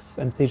attacks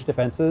and siege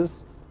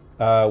defenses,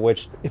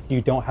 which if you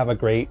don't have a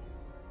great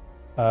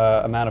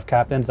amount of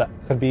captains, that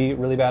could be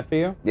really bad for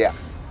you. Yeah.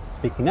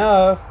 Speaking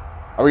of,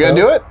 are we gonna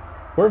do it?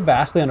 We're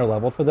vastly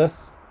underleveled for this.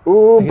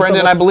 Ooh,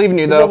 Brendan, I believe in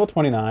you though. Level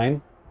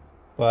 29,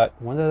 but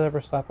when did it ever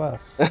stop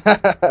us?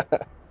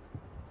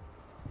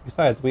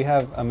 Besides, we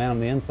have a man on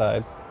the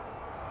inside,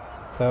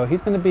 so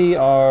he's going to be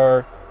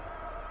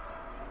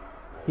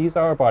he's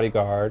our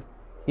bodyguard.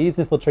 He's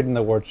infiltrating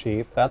the war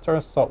chief. That's our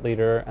assault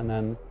leader, and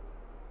then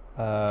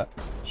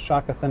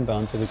Shaka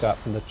Thinbones, who we got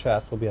from the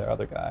chest, will be our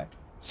other guy.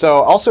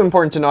 So also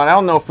important to note, I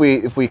don't know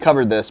if we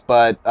covered this,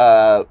 but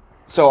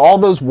so all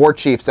those war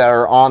chiefs that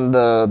are on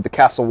the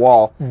castle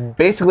wall,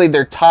 basically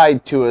they're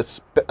tied to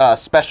a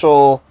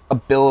special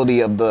ability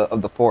of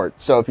the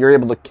fort. So if you're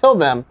able to kill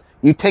them,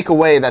 you take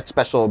away that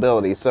special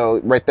ability. So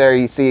right there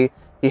you see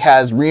he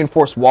has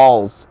reinforced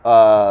walls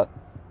that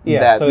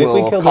so if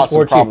we killed this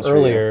war chief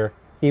earlier,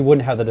 he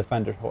wouldn't have the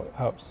defender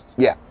host.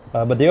 Yeah.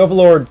 But the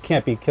overlord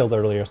can't be killed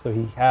earlier, so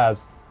he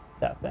has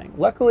that thing.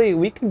 Luckily,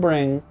 we can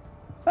bring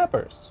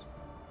sappers.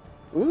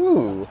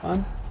 Ooh. That's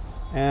fun.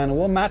 And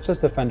we'll match this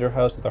defender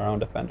host with our own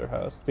defender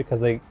host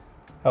because they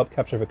helped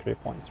capture victory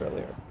points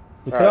earlier.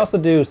 We could also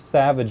do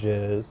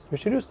savages. We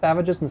should do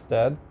savages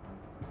instead.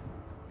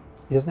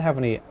 He doesn't have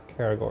any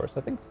Karagors.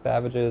 I think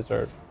savages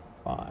are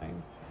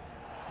fine.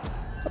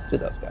 Let's do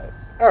those guys.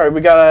 All right,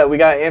 we got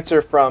an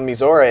answer from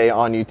Mizore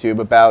on YouTube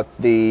about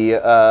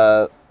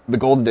the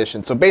Gold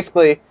Edition. So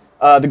basically,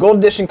 the Gold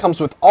Edition comes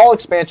with all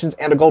expansions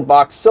and a gold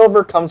box.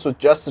 Silver comes with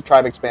just the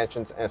tribe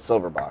expansions and a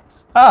silver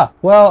box. Ah,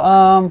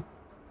 well,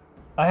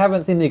 I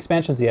haven't seen the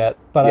expansions yet,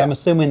 but I'm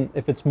assuming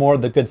if it's more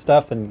of the good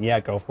stuff, then yeah,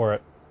 go for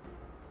it.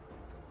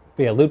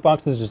 But yeah, loot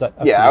boxes just up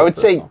to I would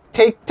say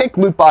take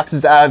loot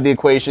boxes out of the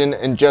equation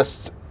and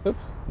just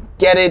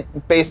get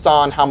it based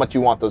on how much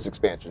you want those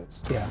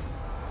expansions. Yeah.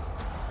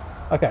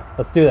 Okay,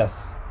 let's do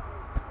this.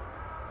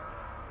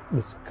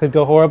 This could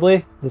go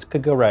horribly. This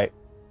could go right.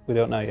 We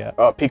don't know yet.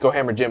 Pico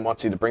Hammer Jim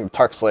wants you to bring the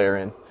Tark Slayer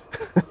in.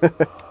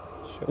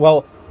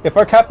 Well, if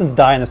our captains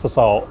die in this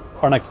assault,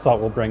 our next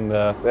assault will bring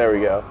the... There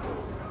we go.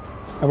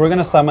 And we're going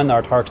to summon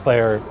our Tark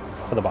Slayer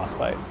for the boss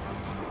fight.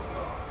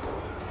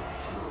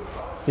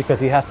 Because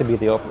he has to be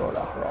the Overlord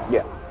after all.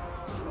 Yeah.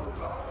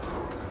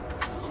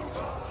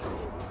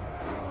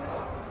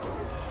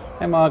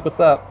 Hey Mog, what's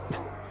up?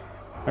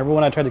 Remember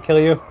when I tried to kill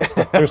you?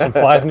 Threw some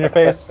flies in your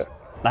face?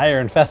 Now you're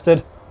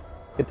infested?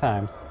 Good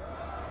times.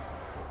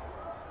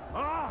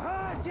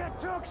 I heard you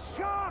took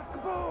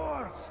shark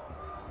boars.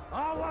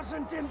 I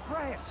wasn't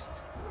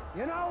impressed.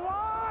 You know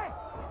why?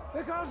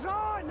 Because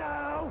I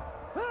know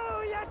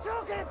who you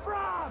took it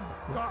from.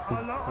 Got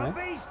a lot of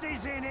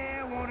beasties in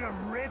here want to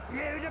rip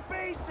you to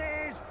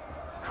pieces.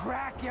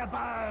 Crack your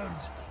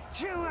bones.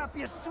 Chew up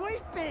your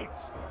sweet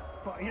bits.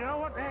 But you know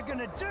what they're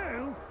gonna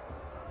do?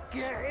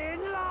 Get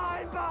in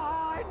line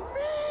behind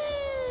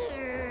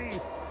me!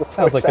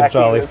 Sounds like a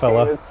jolly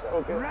fella.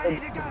 So Ready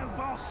to go,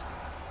 boss.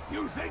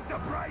 You think the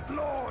Bright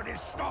Lord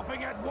is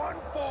stopping at one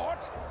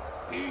fort?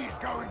 He's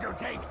going to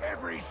take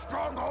every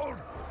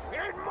stronghold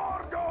in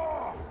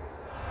Mordor!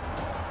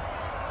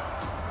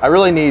 I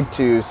really need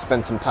to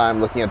spend some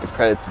time looking at the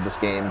credits of this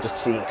game,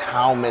 just seeing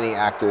how many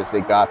actors they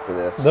got for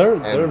this.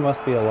 There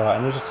must be a lot,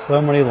 and there's just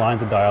so many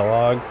lines of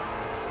dialogue.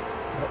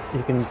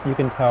 You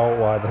can tell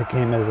why the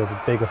game is as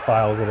big a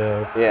file as it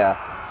is. Yeah.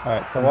 All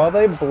right, so while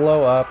they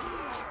blow up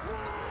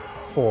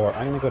 4,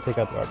 I'm gonna go take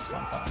out the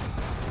Archstone Pile.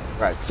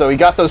 Right. So he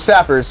got those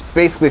sappers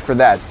basically for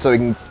that, so he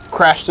can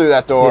crash through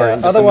that door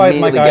and just otherwise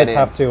my immediately guys get in.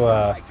 have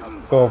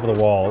to go over the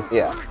walls.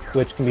 Yeah.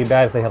 Which can be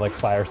bad if they have like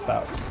fire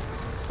spouts.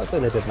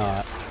 Hopefully they did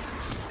not.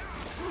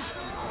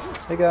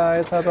 Hey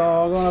guys, how's it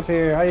all going up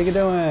here? How you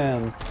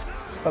doing?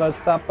 Thought I'd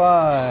stop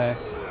by.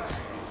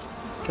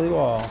 Kill you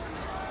all.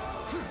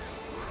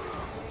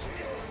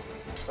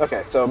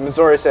 Okay, so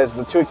Missouri says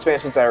the 2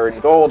 expansions that are in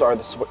gold are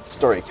the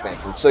story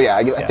expansions. So yeah,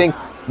 I think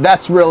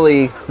that's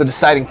really the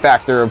deciding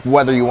factor of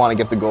whether you want to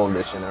get the gold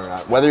edition or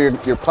not. Whether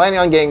you're planning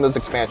on getting those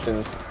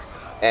expansions,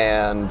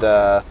 and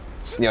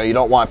you know, you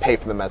don't want to pay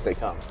for them as they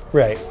come.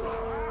 Right.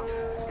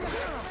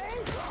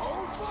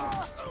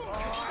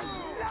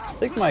 I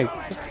think my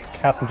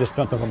captain just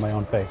jumped over my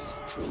own face.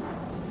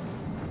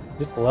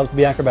 Just loves to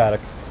be acrobatic.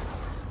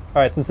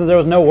 All right, since there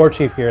was no war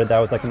chief here, that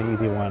was like an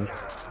easy one.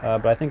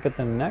 But I think at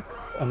the next,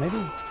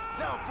 maybe.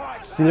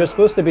 See, there's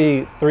supposed to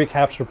be 3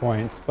 capture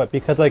points, but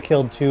because I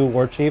killed 2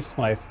 war chiefs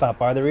when I stopped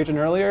by the region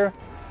earlier,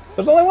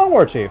 there's only 1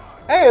 war chief.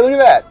 Hey, look at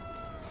that!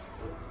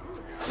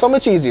 So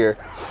much easier.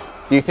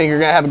 Do you think you're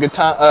gonna have a good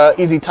time,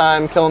 easy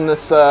time killing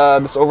this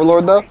this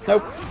Overlord though?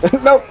 Nope.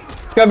 Nope.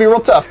 It's gonna be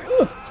real tough.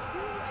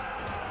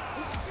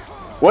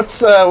 What's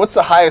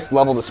the highest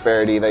level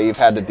disparity that you've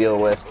had to deal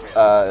with,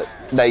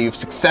 that you've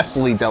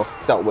successfully dealt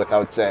with, I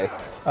would say?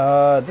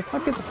 This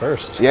might be the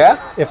first. Yeah?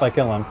 If I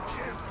kill him.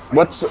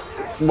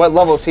 What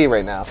level is he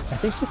right now? I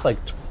think he's like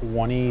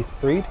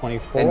 23,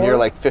 24. And you're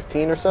like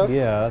 15 or so?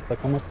 Yeah, that's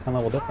like almost a 10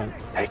 level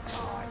difference.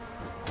 Yikes.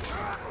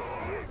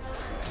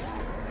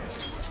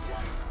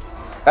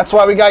 That's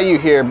why we got you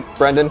here,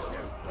 Brendan.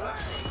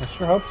 I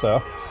sure hope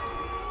so.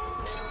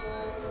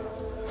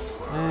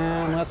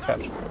 And let's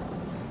capture.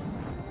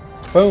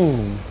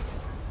 Boom.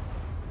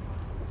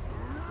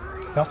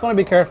 You also want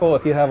to be careful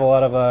if you have a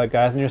lot of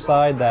guys on your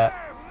side that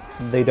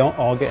they don't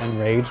all get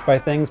enraged by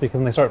things, because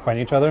then they start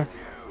fighting each other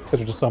because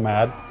they're just so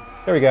mad.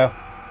 There we go.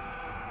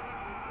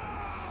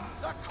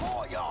 The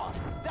courtyard!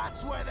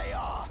 That's where they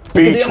are!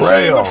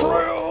 Betrayal!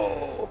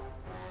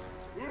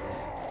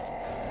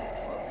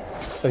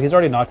 So he's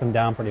already knocked him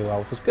down pretty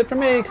well, which is good for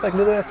me because I can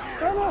do this.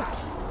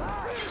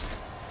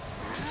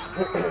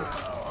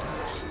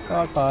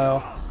 Dog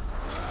pile.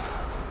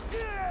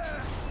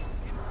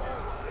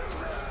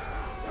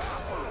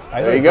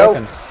 There you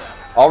go.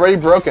 Already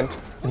broken.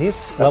 And he's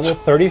level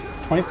 30,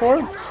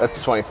 24?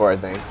 That's 24, I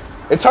think.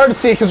 It's hard to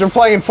see because we're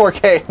playing in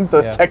 4K.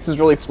 The text is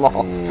really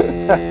small.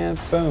 And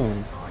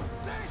boom.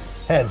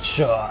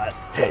 Headshot.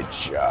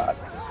 Headshot.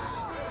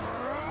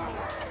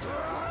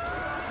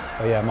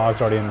 Oh yeah,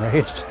 Mog's already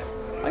enraged.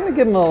 I'm gonna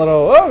give him a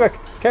little. Oh,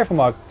 careful,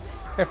 Mog.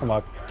 Careful,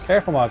 Mog.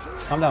 Careful, Mog.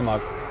 Calm down,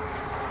 Mog.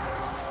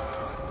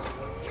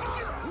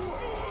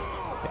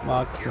 Okay,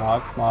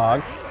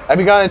 Mog. Have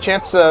you gotten a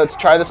chance to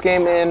try this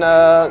game in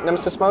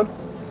Nemesis mode?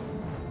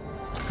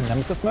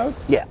 Nemesis mode?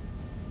 Yeah.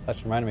 That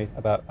should remind me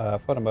about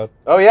photo mode.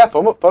 Oh yeah,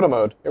 photo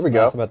mode. Here we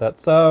go. About that.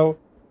 So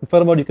in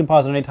photo mode, you can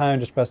pause at any time.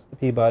 Just press the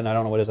P button. I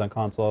don't know what it is on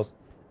consoles.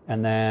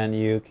 And then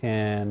you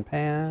can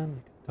pan,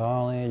 you can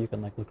dolly, you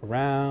can like look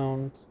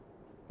around.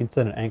 You can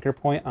set an anchor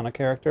point on a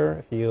character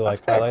if you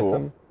like highlight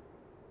them.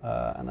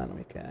 And then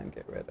we can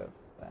get rid of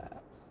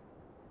that.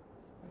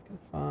 So we can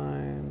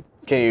find.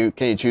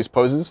 Can you choose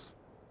poses?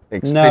 No,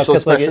 facial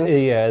because like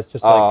expressions? yeah, it's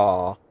just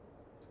like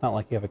it's not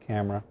like you have a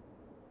camera.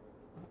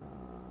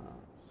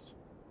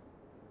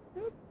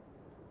 There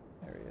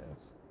he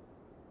is.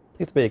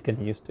 It's a bit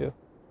getting used to.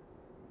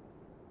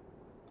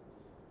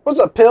 What's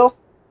up, Pill?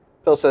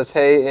 Pill says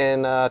hey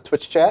in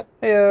Twitch chat.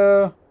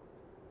 Heyo.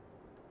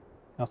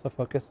 Also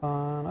focus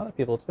on other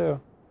people too.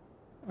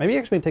 Maybe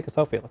actually take a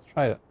selfie. Let's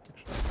try it.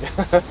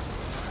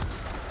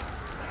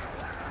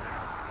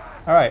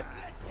 All right,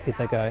 beat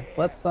that guy.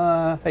 Let's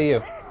hey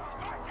you.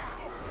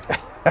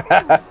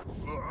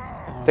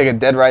 Take a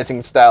Dead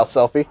Rising style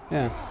selfie.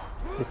 Yeah,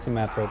 he's too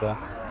mad for the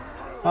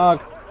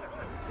hog.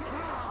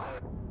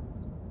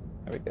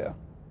 There we go.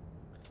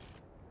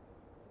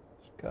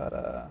 Just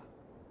gotta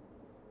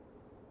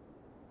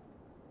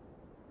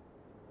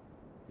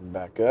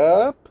back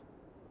up.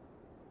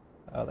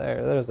 Oh,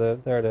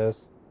 there it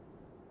is.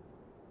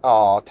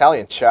 Oh,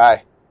 Italian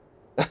shy.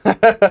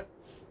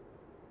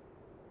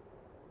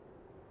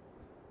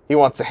 He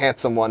wants a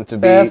handsome one to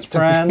be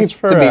to be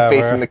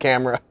facing the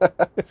camera.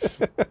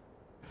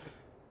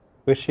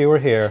 Wish you were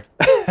here.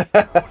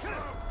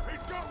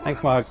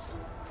 Thanks, Mog.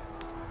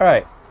 All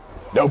right.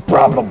 No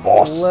problem,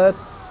 boss.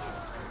 Let's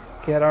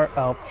get our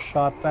elf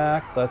shot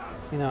back. Let's,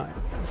 you know,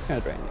 it's gonna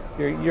drain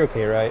you. You're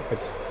okay, right? But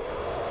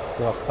just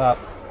go up top.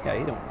 Yeah,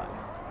 you don't mind.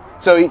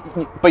 So,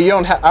 but you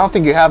don't have. I don't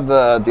think you have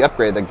the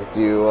upgrade that gets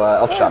you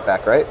elf shot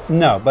back, right?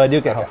 No, but I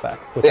do get health back.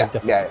 Which is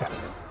different. Yeah.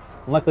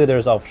 Luckily,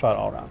 there's elf shot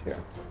all around here.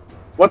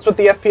 What's with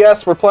the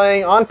FPS? We're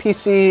playing on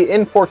PC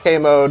in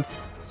 4K mode.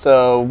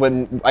 So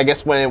when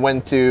it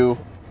went to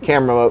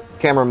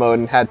camera mode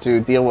and had to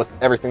deal with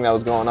everything that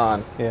was going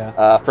on,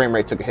 yeah, frame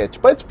rate took a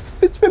hitch. But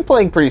it's been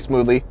playing pretty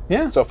smoothly,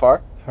 so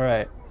far. All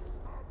right.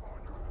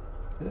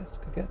 This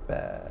could get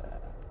bad.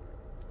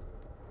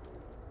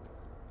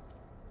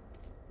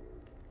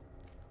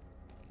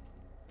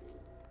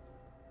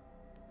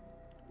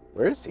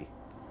 Where is he?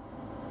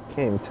 Can't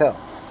even tell.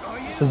 Are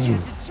you here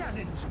to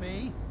challenge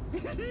me?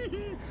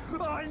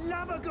 I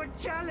love a good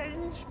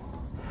challenge.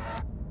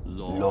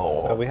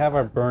 So we have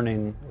our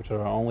burning, which is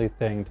our only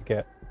thing to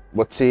get.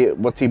 What's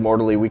he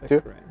mortally weak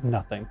to?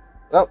 Nothing.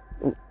 Oh,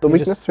 the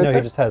weakness right there?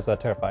 He just has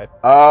terrified.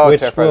 Oh,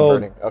 terrified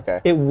burning. Okay.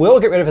 It will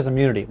get rid of his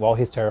immunity while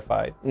he's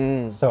terrified.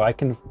 Mm. So I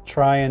can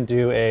try and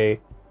do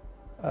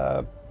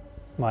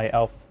my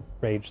elf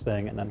rage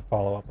thing and then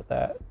follow up with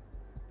that.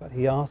 But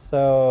he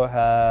also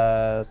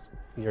has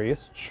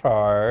Furious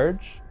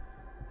Charge.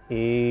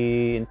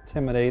 He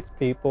intimidates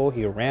people.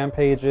 He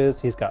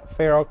rampages. He's got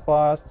Feral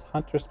Claws,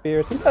 Hunter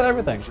Spears. He's got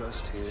everything.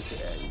 Just here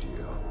to end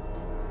you.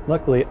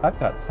 Luckily, I've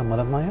got someone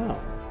of my own.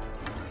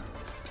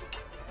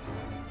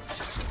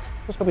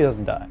 Just hope he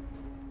doesn't die.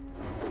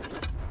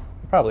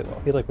 He probably will.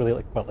 He's like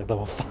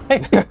level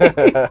 5.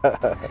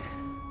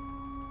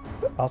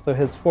 Also,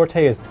 his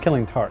forte is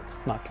killing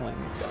Tarks, not killing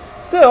these guys.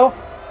 Still,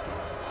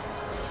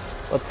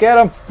 let's get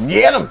him.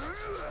 Get him.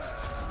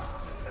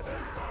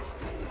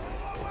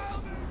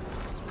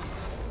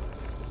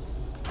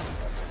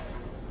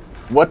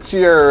 What's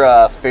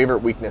your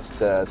favorite weakness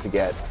to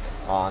get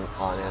on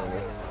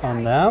enemies?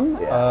 On them?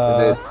 Yeah. Is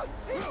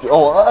it?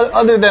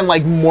 Other than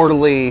like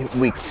mortally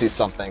weak to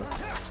something.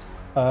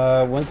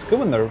 When it's good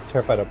when they're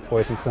terrified of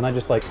poison, because then I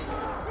just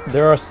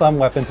there are some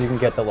weapons you can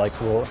get that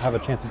will have a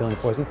chance of dealing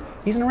poison.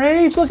 He's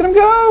enraged. Look at him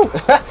go!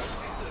 Look at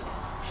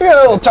that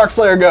little Tark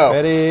Slayer go.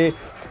 Ready?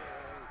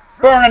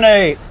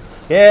 Burninate!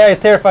 Yeah, he's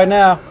terrified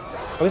now.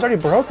 Oh, he's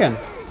already broken.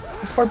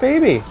 This poor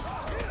baby.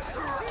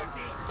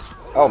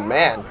 Oh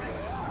man.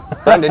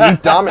 Brendan, you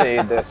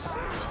dominated this.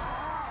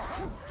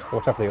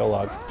 Watch out for the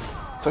Olags.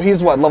 So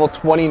he's what, level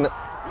 29,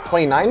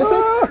 is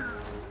it?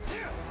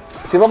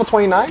 Is he level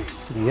 29?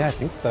 Yeah, I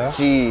think so.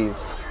 Jeez.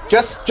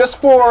 Just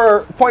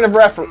for point of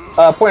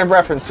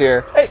reference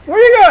here. Hey, where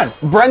are you going?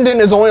 Brendan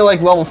is only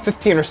like level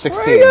 15 or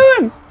 16. Where are you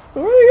going?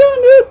 Where are you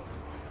going, dude?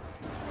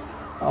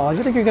 Oh,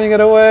 you think you're gonna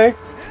get away?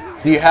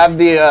 Do you have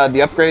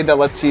the upgrade that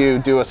lets you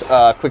do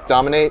a quick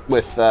dominate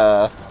with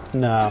no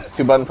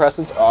 2 button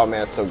presses? Oh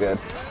man, it's so good.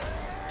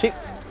 Cheap.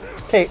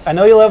 Okay, I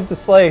know you love to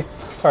slay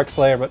Tark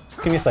Slayer, but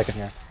give me a second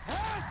here.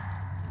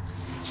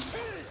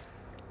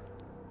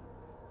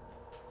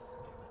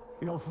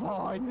 You'll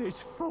find this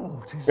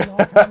fort is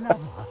like another.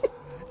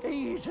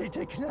 Easy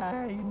to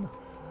claim,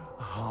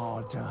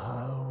 hard to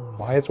hold.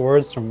 Wise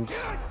words from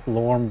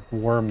Lorm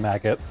Worm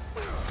Maggot.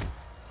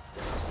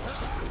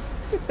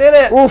 You did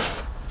it!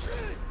 Oof.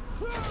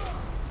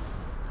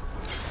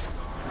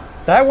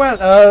 That went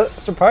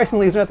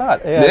surprisingly easier than I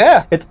thought.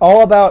 Yeah. It's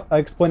all about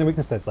explaining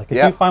weaknesses. Like if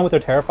you find what they're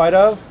terrified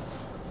of,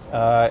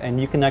 and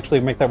you can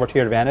actually make that work to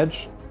your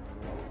advantage.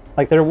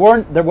 Like there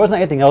wasn't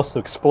anything else to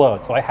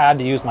explode, so I had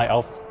to use my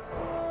elf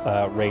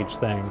rage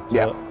thing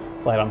to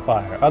light on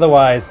fire.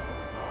 Otherwise,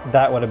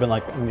 that would have been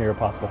like a near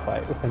impossible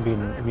fight with him being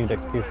immune to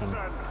execution.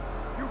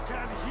 You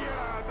can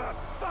hear the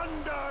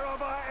thunder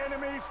of our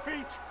enemies'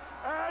 feet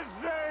as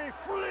they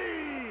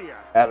flee.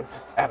 Adam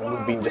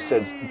Levine just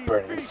says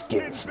burning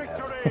skin snap.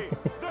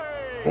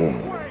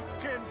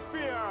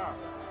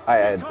 I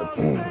had the.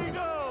 They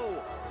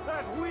know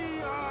that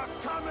we are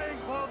coming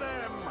for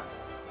them.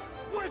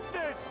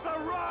 Witness the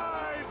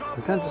rise of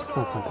I'm gonna just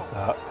point this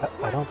out.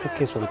 I don't think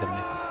he's really good at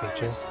making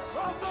speeches.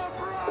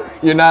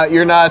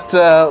 You're not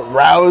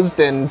roused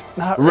and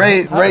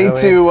ready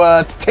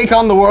to take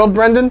on the world,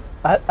 Brendan?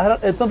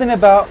 It's something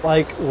about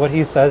like what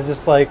he says,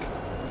 just like,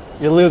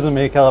 you're losing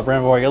me, Caleb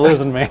Brambor, you're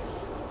losing me.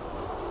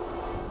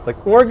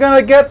 Like, we're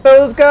gonna get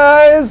those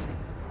guys.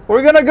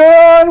 We're gonna go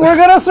on. We're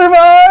gonna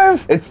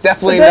survive. It's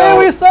definitely Today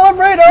we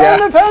celebrate our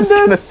independence. I was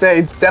just gonna say,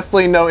 it's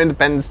definitely no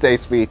Independence Day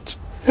speech.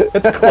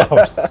 It's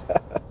close.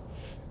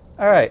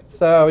 All right,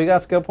 so we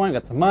got skill point,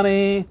 got some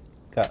money,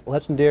 got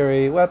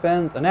legendary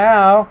weapons, and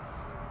now,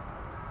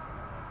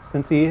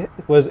 since he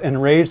was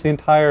enraged the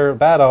entire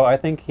battle, I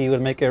think he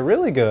would make it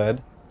really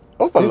good.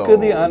 Suka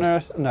the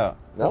No.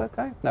 Was that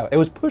guy? No, it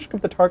was Pushkin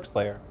the Tark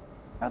Slayer.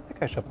 How'd that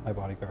guy show up with my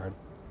bodyguard?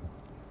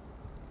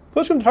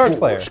 Pushkin the Tark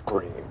Slayer.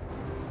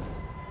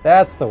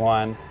 That's the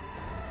one.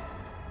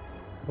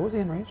 What was he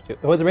enraged to?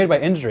 It was enraged by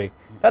injury.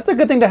 That's a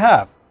good thing to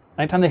have.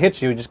 Anytime they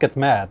hit you, he just gets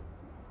mad.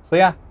 So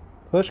yeah,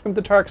 Pushkin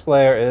the Tark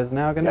Slayer is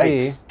now going to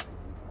be...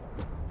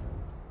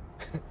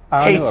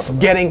 Hates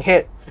getting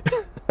hit.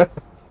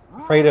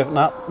 Afraid of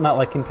not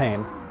liking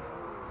pain.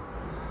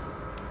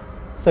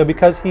 So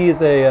because he's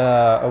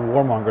a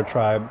warmonger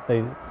tribe,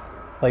 the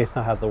place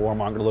now has the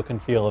warmonger look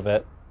and feel of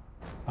it.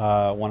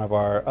 One of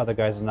our other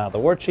guys is now the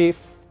war chief.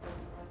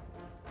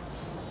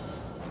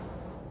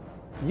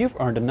 You've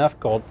earned enough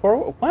gold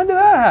for... When did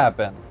that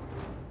happen?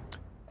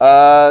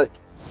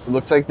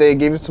 Looks like they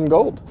gave you some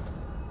gold.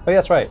 Oh, yeah,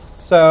 that's right.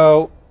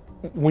 So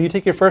when you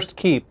take your first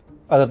keep,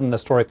 other than the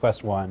story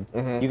quest one,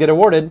 you get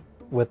awarded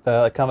with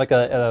kind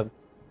of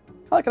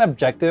like an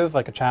objective,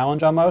 like a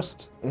challenge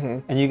almost.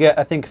 And you get,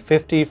 I think,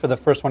 50 for the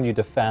first one you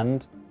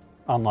defend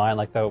online.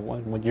 Like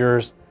when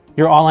your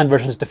online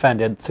version is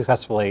defended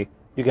successfully,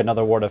 you get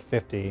another award of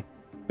 50.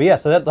 But yeah,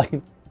 so that like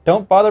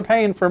don't bother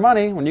paying for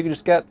money when you can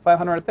just get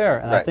 500 right there.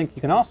 And I think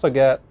you can also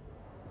get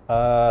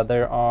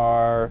there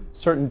are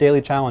certain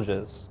daily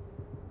challenges,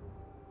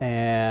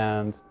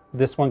 and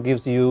this one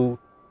gives you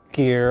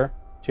gear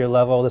to your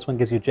level. This one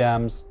gives you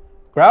gems.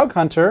 Graug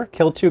Hunter,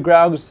 kill 2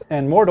 Graugs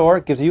in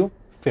Mordor, gives you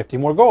 50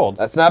 more gold.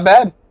 That's not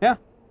bad. Yeah.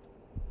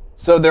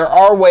 So there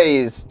are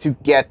ways to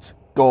get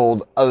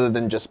gold other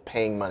than just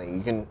paying money.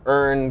 You can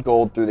earn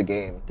gold through the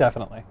game.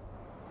 Definitely.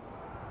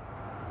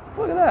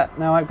 Look at that.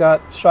 Now I've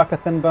got Shaka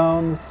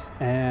Thinbones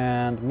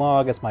and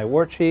Mog as my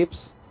war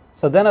chiefs.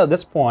 So then at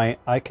this point,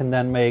 I can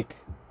then make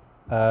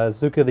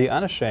Zuka the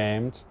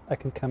Unashamed. I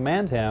can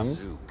command him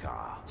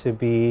to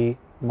be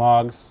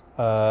Mog's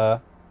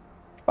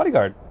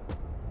bodyguard.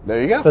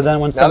 There you go. So then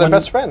when now they're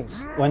best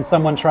friends. When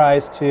someone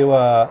tries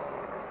to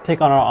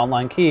take on our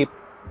online keep,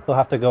 they'll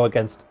have to go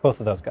against both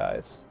of those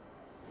guys.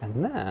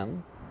 And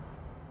then,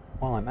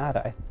 while I'm at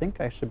it, I think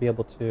I should be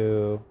able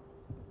to...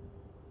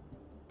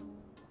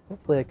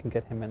 Hopefully I can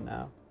get him in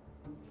now.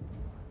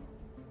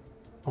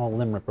 Oh,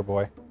 Limb Ripper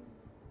boy.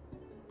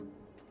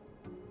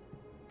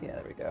 Yeah,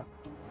 there we go.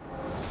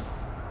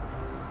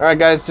 Alright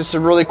guys, just a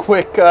really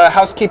quick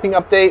housekeeping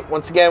update.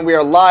 Once again, we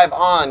are live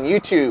on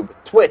YouTube,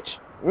 Twitch,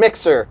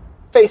 Mixer,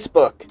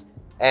 Facebook,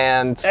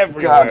 and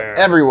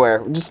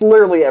everywhere. Just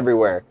literally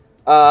everywhere.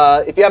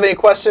 If you have any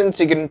questions,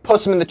 you can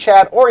post them in the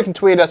chat, or you can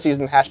tweet us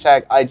using the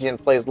hashtag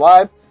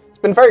IGNPlaysLive. It's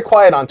been very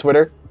quiet on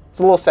Twitter. It's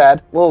a little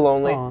sad, a little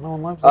lonely. Oh, no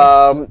one loves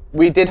us.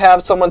 We did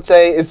have someone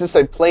say, is this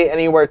a Play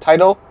Anywhere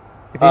title?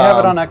 If you have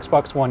it on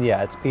Xbox One,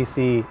 yeah, it's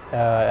PC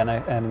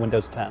and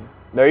Windows 10.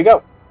 There you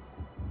go.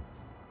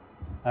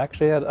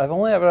 Actually, I've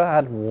only ever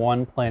had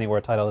one Play Anywhere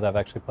title that I've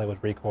actually played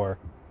with Recore.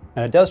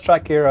 And it does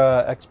track your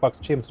Xbox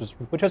achievements,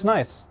 which is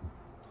nice.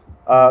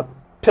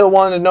 Pill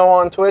wanted to know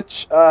on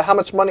Twitch, how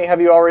much money have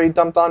you already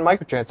dumped on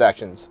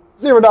microtransactions?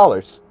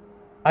 $0.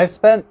 I've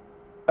spent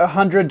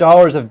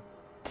 $100 of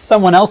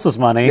someone else's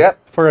money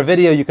for a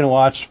video you can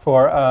watch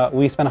for,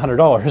 we spent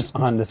 $100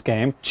 on this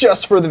game.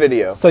 Just for the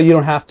video. So you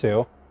don't have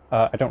to.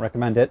 I don't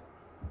recommend it.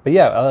 But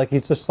yeah, like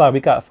you just saw, we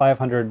got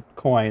 500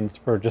 coins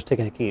for just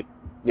taking a keep.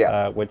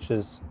 Yeah. Which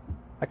is,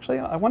 actually,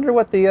 I wonder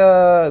what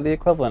the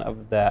equivalent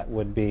of that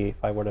would be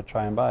if I were to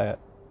try and buy it.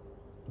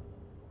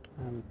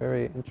 I'm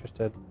very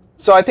interested.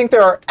 So I think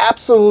there are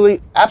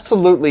absolutely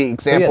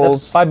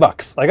examples. So yeah,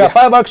 that's $5. I got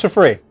 $5 for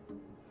free.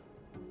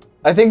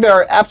 I think there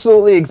are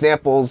absolutely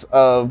examples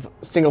of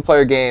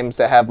single-player games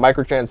that have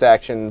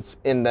microtransactions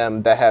in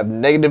them that have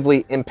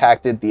negatively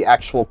impacted the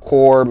actual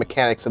core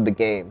mechanics of the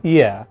game.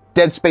 Yeah.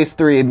 Dead Space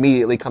 3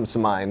 immediately comes to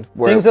mind.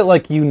 Where, things that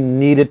like you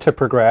needed to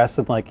progress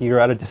and like you're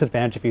at a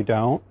disadvantage if you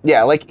don't.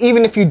 Yeah, like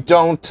even if you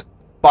don't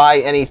buy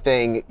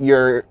anything,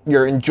 your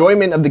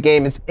enjoyment of the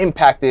game is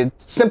impacted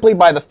simply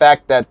by the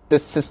fact that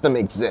this system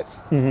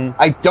exists.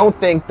 I don't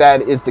think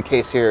that is the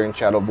case here in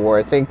Shadow of War.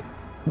 I think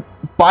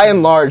by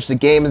and large, the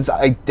game is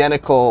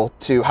identical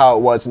to how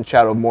it was in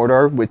Shadow of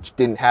Mordor, which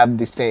didn't have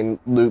the same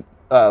loot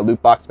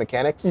box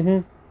mechanics.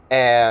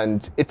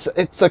 And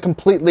it's a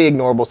completely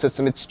ignorable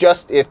system. It's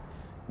just if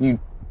you,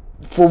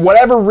 for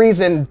whatever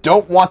reason,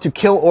 don't want to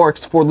kill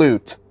orcs for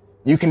loot,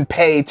 you can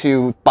pay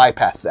to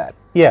bypass that.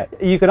 Yeah,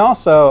 you can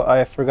also,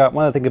 I forgot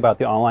one other thing about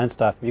the online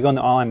stuff. If you go in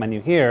the online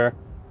menu here,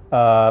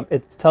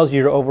 it tells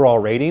you your overall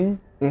rating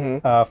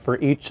for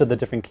each of the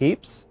different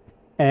keeps.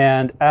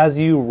 And as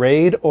you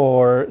raid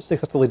or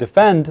successfully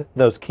defend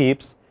those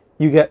keeps,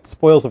 you get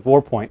Spoils of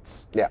War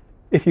points. Yeah.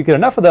 If you get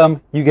enough of them,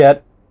 you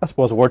get a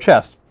Spoils of War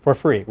chest for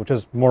free, which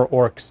is more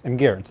orcs and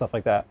gear and stuff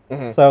like that.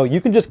 So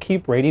you can just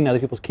keep raiding other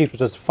people's keeps,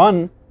 which is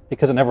fun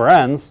because it never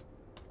ends,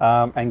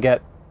 and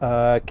get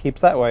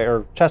keeps that way,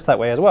 or chests that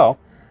way as well,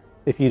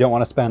 if you don't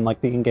want to spend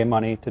like the in-game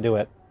money to do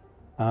it.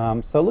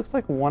 So it looks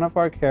like one of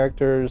our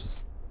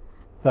characters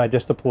that I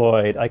just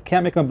deployed, I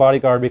can't make him a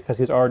bodyguard because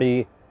he's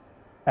already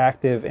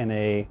active in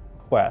a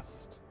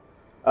quest.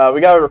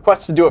 We got a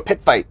request to do a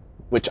pit fight,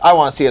 which I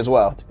want to see as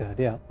well. That's a good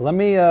idea. Let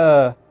me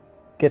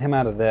get him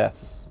out of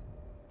this,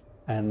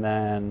 and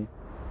then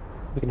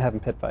we can have him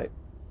pit fight.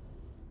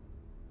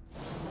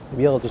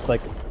 Maybe he'll just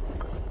like...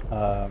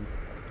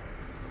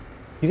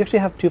 you can actually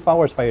have 2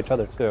 followers fight each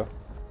other too,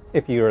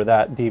 if you're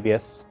that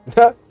devious.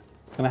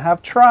 Gonna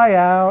have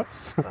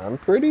tryouts. I'm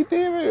pretty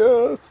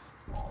devious.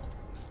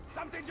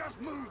 Something just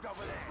moved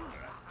over there.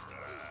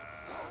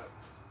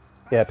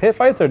 Yeah, pit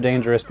fights are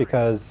dangerous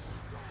because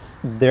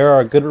there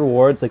are good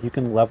rewards. Like you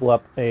can level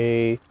up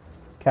a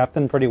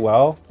captain pretty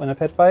well in a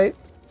pit fight,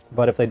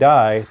 but if they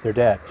die, they're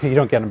dead. You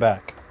don't get them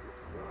back.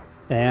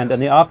 And in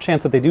the off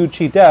chance that they do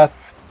cheat death,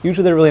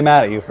 usually they're really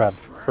mad at you for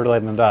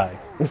letting them die.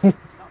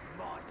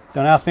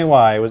 Don't ask me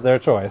why. It was their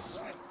choice.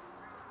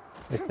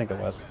 I think it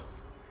was.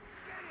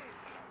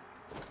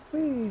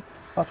 Whee!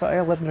 Also, I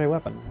got a legendary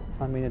weapon.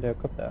 I needed to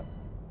equip that.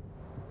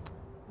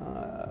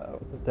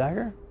 Was it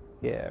dagger?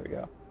 Yeah, there we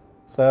go.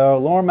 So,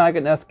 Lord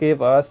Maggot Nest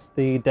gave us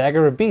the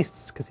Dagger of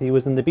Beasts, because he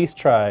was in the Beast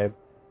Tribe.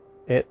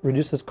 It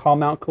reduces call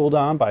mount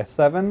cooldown by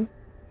 7,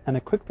 and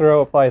a quick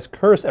throw applies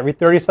Curse every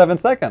 37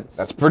 seconds.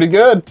 That's pretty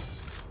good.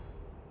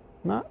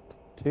 Not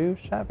too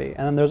shabby.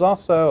 And then there's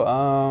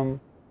also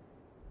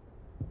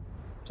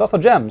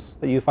gems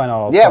that you find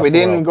all Yeah, we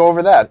didn't go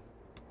over that.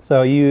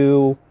 So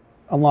you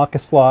unlock a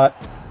slot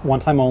one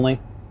time only,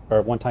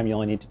 or one time you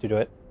only need to do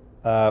it,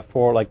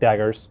 for like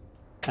daggers.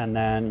 And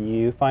then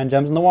you find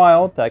gems in the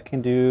wild that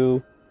can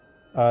do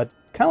kind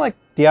of like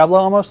Diablo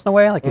almost in a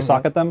way, like you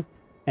socket them.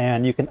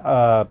 And you can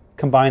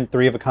combine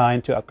 3 of a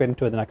kind to upgrade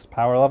into the next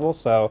power level.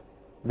 So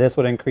this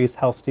would increase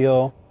health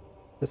steal,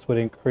 this would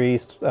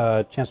increase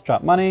chance to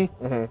drop money,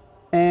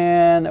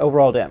 and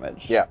overall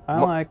damage. Yeah. I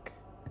like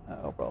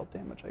overall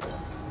damage, I guess.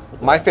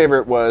 My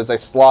favorite was I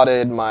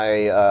slotted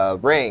my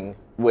ring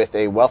with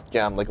a wealth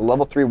gem, like a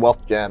level 3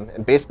 wealth gem.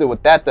 And basically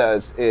what that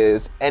does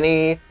is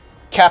any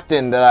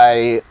captain that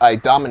I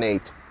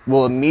dominate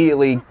will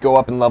immediately go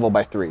up in level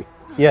by 3.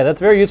 Yeah, that's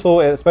very useful,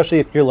 especially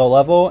if you're low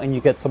level and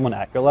you get someone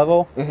at your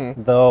level.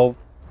 They'll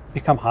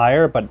become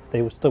higher, but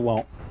they still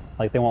won't,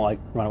 like,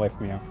 run away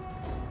from you.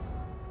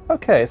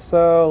 Okay,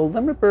 so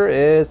Limb Ripper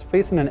is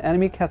facing an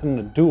enemy captain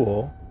in a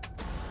duel.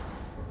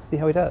 Let's see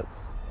how he does.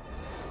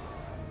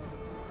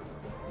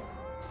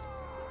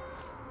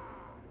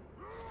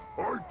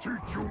 I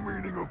teach you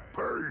meaning of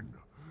pain,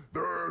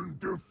 then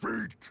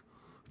defeat,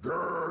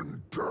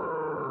 then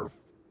death.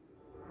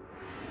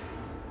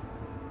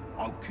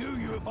 I'll kill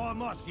you if I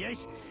must,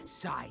 yes?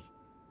 Say.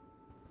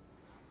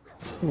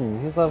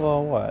 He's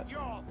level what?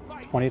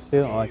 22?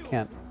 Oh, I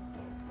can't.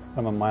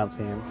 I'm a mild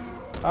team.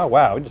 Oh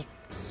wow, we just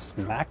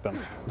smacked him.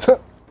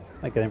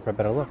 Might get in for a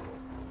better look.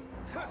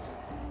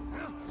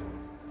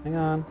 Hang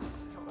on.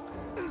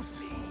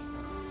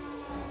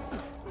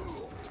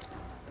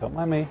 Don't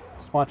mind me.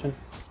 Just watching.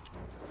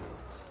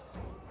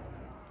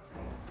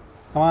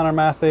 Come on,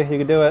 Armasi, you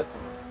can do it.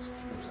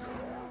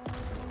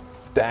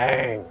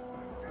 Dang.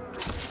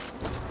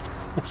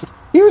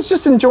 He was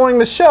just enjoying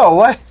the show.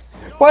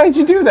 Why did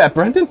you do that,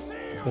 Brendan?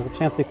 There's a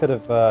chance he could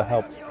have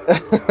helped.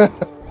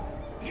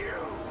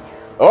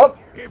 Oh!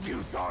 If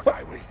you thought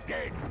I was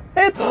dead,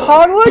 It's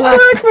Hardly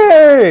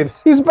Blackbeard!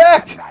 He's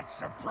back! that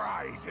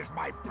surprise is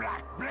my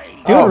black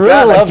blade. Dude Oh, really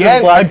God, loves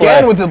his black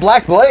again blade. with the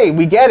black blade.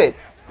 We get it.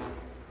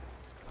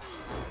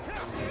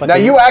 But Now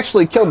you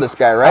actually killed this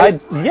guy,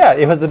 right? Yeah,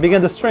 it was the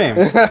beginning of the stream.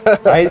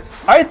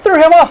 I threw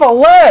him off a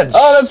ledge!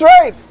 Oh, that's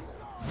right.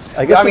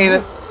 I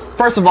mean,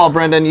 first of all,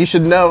 Brendan, you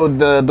should know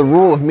the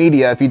rule of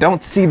media. If you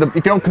don't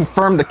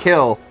confirm the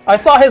kill, I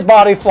saw his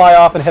body fly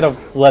off and hit a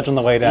ledge on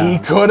the way down. he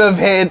could have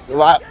hit.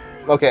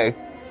 Okay,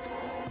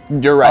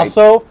 you're right.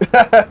 Also,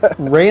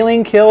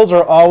 railing kills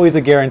are always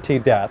a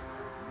guaranteed death,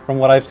 from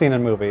what I've seen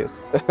in movies.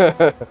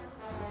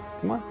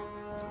 Come on.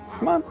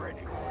 Come on.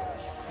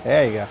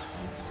 There you go.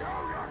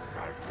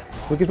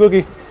 Spooky,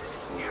 spooky.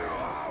 You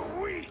are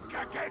weak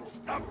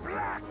against the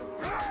black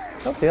blade.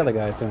 Hope the other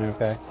guy's doing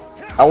okay.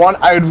 I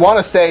would want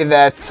to say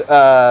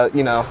that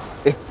you know,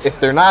 if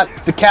they're not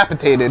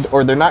decapitated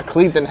or they're not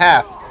cleaved in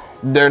half,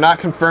 they're not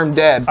confirmed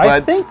dead.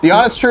 But the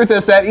honest truth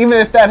is that even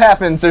if that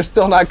happens, they're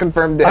still not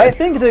confirmed dead. I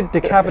think the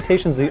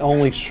decapitation's the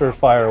only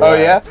surefire way. Oh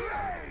yeah?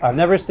 I've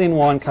never seen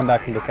one come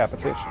back from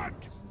decapitation.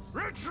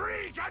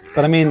 Retreat and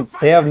But I mean,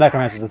 they have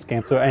necromancers in this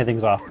game, so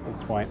anything's off at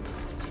this point.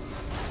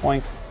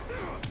 Boink.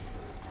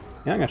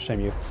 Yeah, I'm gonna shame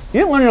you. You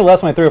didn't learn your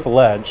lesson when I threw off a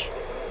ledge.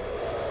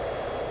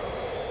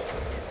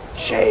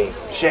 Shame,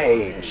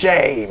 shame,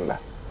 shame.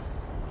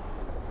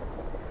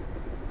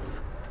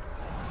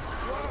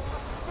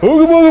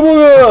 Booga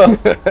booga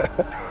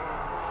booga!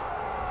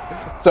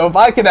 So if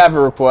I could have a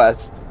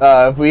request,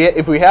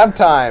 if we have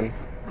time,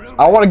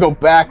 I want to go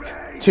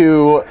back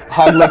to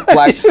Hoglick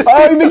Black.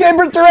 Oh, he became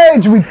Birth to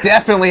Rage! We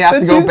definitely have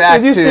to go back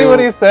to... Did you see what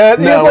he said?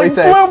 No, he was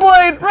like, blue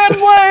blade, red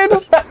blade!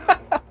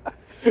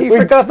 He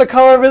forgot the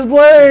color of his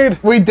blade!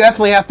 We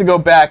definitely have to go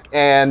back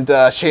and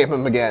shame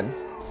him again.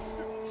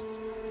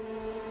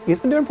 He's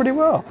been doing pretty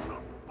well.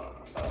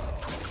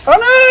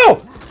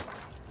 Oh no!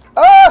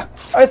 Ah!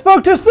 I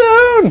spoke too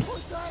soon!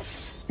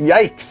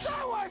 Yikes.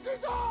 That was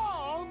his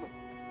arm!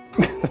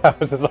 That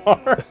was his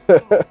arm.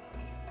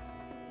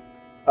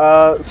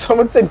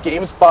 Someone said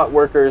GameSpot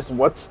workers.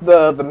 What's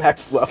the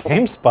next level?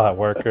 GameSpot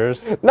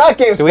workers? Not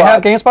GameSpot. Do we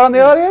have GameSpot in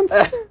the audience?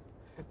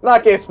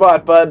 Not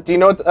GameSpot, but do you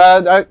know what...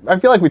 I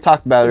feel like we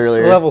talked about it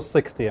earlier. Level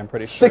 60, I'm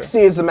pretty sure. 60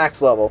 is the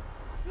max level.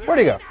 Where'd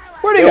he go?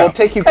 Where'd he go? It will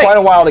take you quite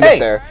a while to get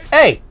there.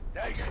 Hey!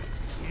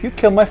 You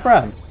killed my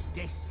friend.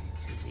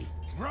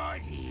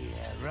 Right here,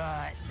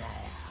 right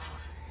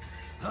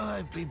now.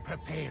 I've been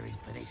preparing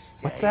for this day.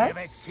 What's that? ever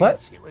since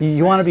What? it was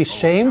You want to be first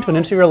shamed when foretold.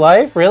 into your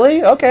life?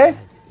 Really? Okay.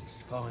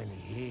 It's finally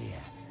here.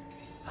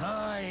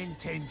 I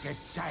intend to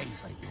savor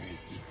your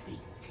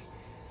defeat.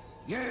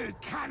 You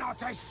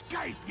cannot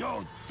escape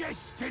your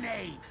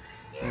destiny.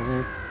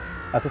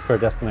 That's his fair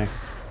destiny.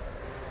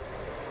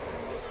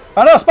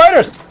 Oh no,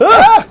 spiders!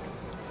 Ah!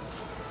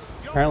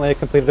 Apparently I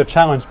completed a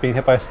challenge being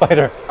hit by a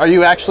spider. Are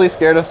you actually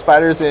scared of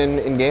spiders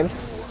in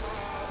games?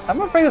 I'm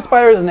afraid of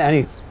spiders in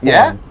any form.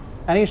 Yeah?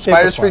 Any shape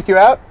Spiders or form. freak you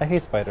out? I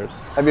hate spiders.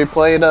 Have you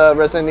played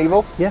Resident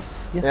Evil? Yes,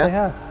 yes Yeah? I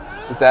have.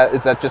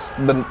 Is that just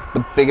the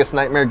biggest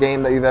nightmare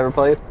game that you've ever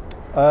played?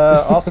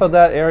 Also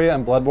that area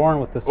in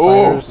Bloodborne with the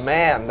Oh spiders.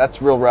 man, that's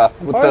real rough.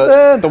 With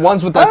Tarzan! the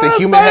ones with like the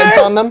human heads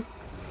on them.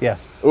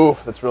 Yes. Ooh,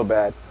 that's real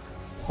bad.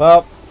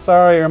 Well,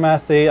 sorry,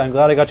 Ermasi. I'm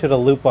glad I got you to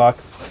loot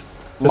box.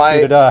 Just for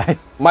you to die.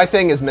 My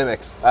thing is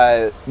mimics.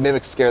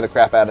 Mimics scare the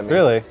crap out of me.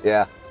 Really?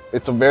 Yeah.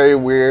 It's a very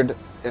weird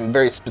and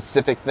very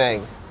specific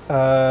thing.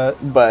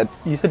 But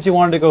You said you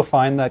wanted to go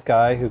find that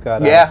guy who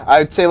got. yeah,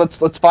 I'd say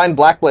let's find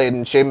Blackblade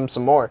and shame him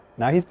some more.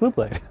 Now he's Blue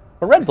Blade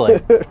or Red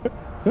Blade.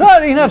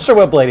 You're not sure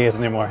what blade he is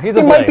anymore. He's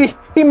a blade.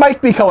 He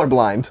might be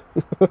colorblind.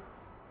 And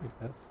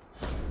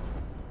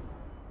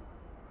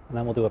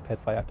then we'll do a pit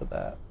fight after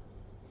that.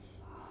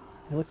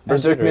 He looks kinda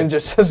Berserk angry.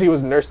 Ninja says he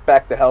was nursed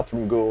back to health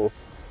from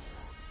ghouls.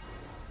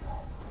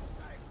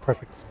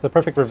 Perfect. The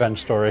perfect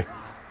revenge story.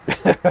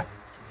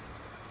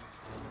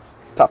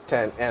 Top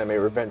 10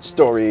 anime revenge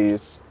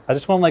stories. I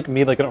just want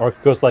an orc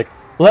who goes like,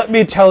 "Let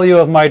me tell you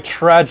of my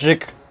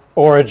tragic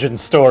origin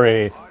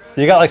story."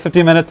 You got like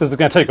 15 minutes. This is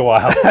gonna take a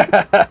while.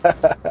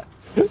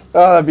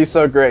 Oh, that'd be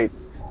so great.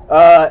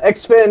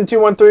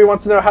 XFin213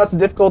 wants to know, how's the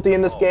difficulty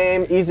in this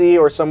game? Easy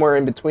or somewhere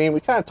in between? We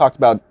kind of talked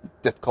about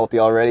difficulty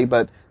already,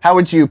 but how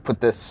would you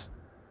put this?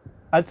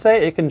 I'd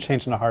say it can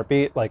change in a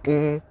heartbeat. Like,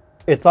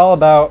 it's all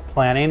about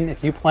planning.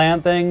 If you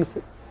plan things,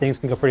 things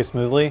can go pretty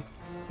smoothly.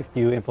 If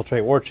you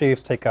infiltrate war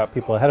chiefs, take out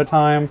people ahead of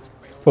time,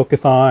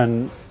 focus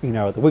on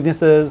the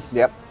weaknesses.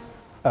 Yep.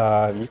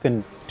 You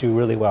can do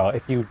really well.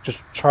 If you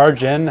just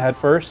charge in head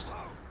first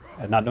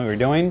and not know what you're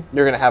doing,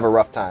 You're gonna have a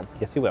rough time.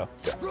 yes, you will.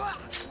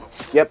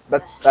 Yep,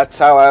 that's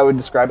how I would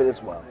describe it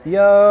as well.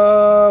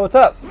 Yo, what's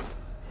up?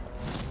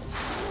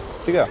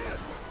 Where'd you go?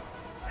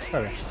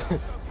 Sorry.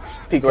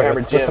 Pico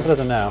Hammer What's up Jim. with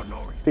it now?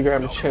 Pico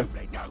Hammer Jim.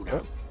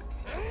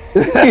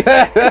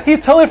 He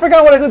totally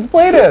forgot what his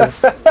blade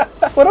is.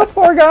 What a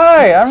poor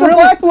guy. It's a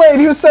Black Blade.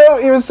 He was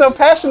so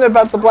passionate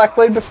about the Black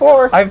Blade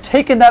before. I've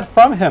taken that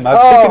from him.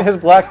 I've taken his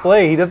black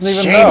blade. He doesn't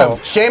even know.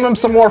 Shame him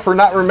some more for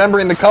not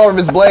remembering the color of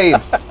his blade.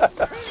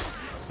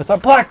 It's a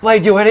black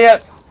blade, you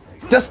idiot.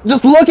 just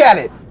look at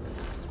it.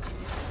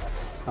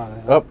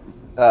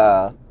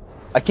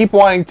 I keep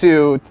wanting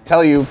to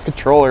tell you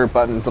controller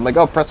buttons. I'm like,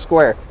 oh, press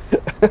square.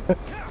 I'm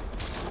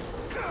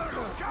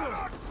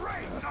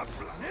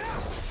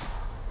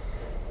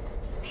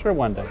sure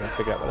one day I'll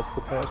figure out what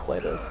his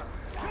blade is.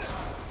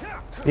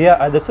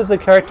 Yeah, this is a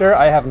character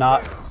I have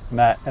not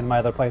met in my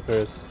other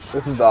playthroughs.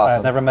 This is awesome.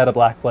 I've never met a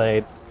black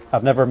blade.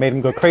 I've never made him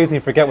go crazy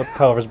and forget what the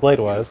color of his blade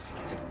was.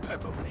 It's a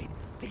purple blade.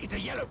 Think it's a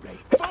yellow blade.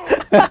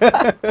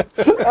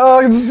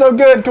 Oh, this is so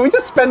good. Can we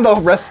just spend the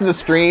rest of the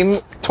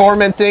stream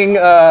tormenting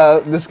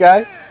this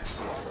guy?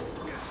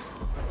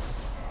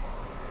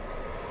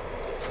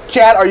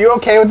 Chat, are you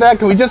okay with that?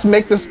 Can we just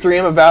make the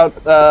stream about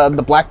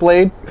the Black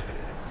Blade?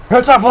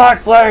 It's a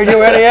black blade,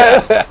 you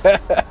idiot!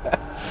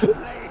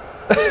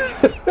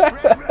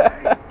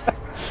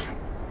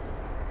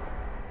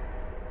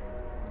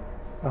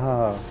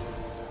 I'm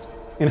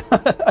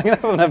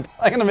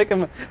gonna make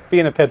him be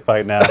in a pit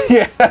fight now.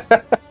 Yeah.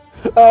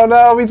 Oh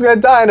no, he's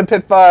gonna die in a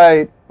pit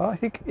fight. Well,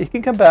 he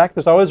can come back.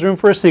 There's always room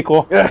for a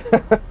sequel.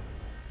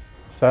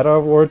 Shadow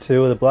of War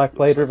 2, The Black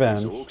Blade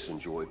Revenge. Orcs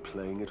enjoy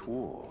playing at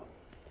war.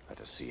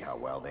 Let us see how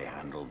well they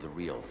handled the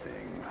real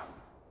thing.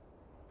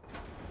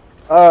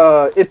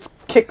 It's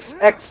Kix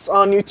X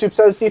on YouTube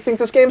says, do you think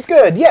this game's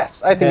good?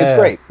 Yes, I think it's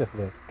great. Yes, it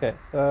is. Okay,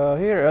 so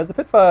here is the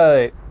pit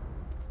fight.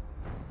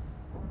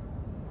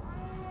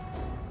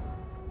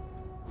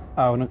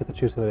 Oh, we don't get to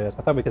choose who it is.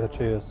 I thought we get to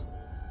choose.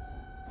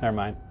 Never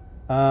mind.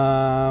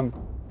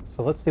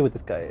 So let's see what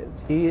this guy is.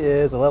 He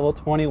is a level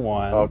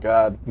 21. Oh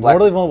god.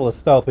 Mortally vulnerable to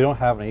stealth. We don't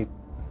have any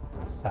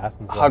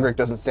assassins. Hogrick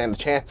doesn't stand a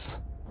chance.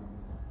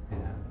 Yeah,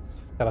 he's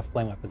got a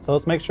flame weapon. So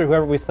let's make sure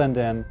whoever we send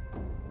in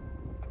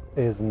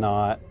is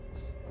not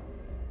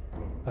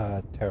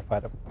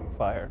terrified of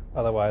fire.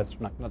 Otherwise,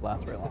 we're not going to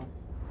last very long.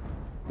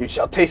 You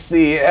shall taste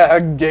the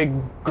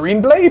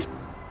green blade?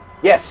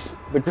 Yes,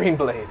 the green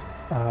blade.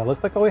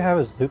 Looks like all we have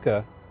is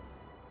Zuka.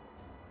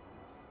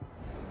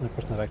 The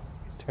person that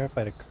is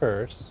terrified of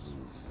curse.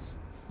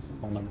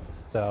 Vulnerable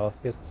to stealth.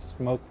 He has a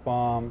smoke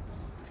bomb.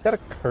 He's got a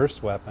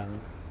curse weapon.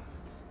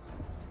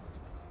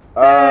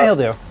 He'll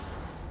do.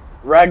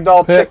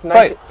 Ragdoll Chick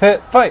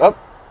fight! Oh.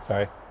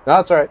 Sorry. No,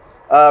 that's alright.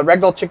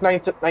 Ragdoll Chick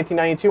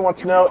 1992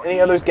 wants to know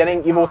any others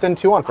getting Evil Within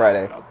 2 on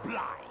Friday.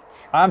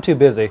 I'm too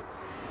busy.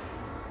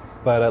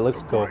 But it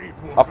looks cool.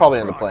 I'll probably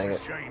end up playing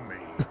it.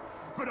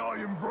 But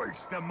I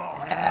embraced the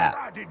mark and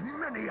added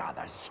many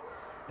others.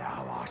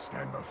 Now I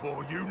stand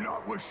before you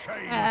not with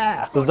shame.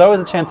 There's always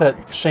a chance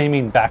that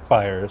shaming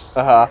backfires.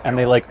 And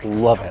they like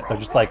love it. They're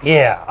just like,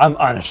 yeah, I'm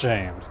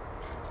unashamed.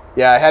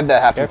 Yeah, I had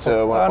that happen Careful.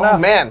 to one. Oh, no.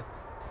 Man.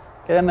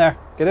 Get in there.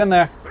 Get in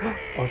there.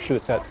 Oh shoot,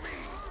 it's got...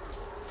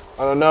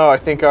 I don't know. I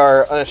think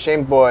our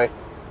unashamed boy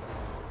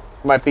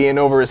might be in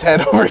over his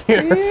head over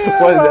here.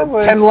 Yeah, what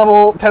is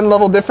that? 10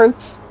 level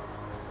difference?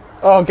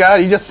 Oh god,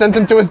 he just sent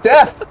him to his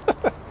death.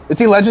 Is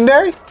he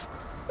legendary?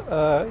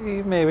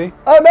 Maybe.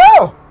 Oh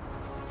no!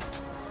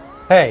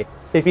 Hey,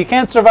 if he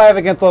can't survive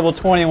against level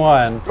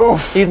 21,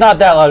 Oof. he's not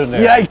that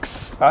legendary.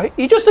 Yikes!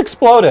 He just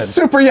exploded.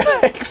 Super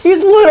yikes! He's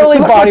literally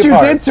Look body what you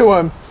parts. did to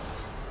him.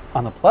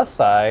 On the plus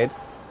side,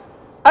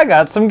 I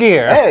got some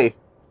gear. Hey,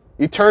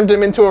 you turned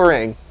him into a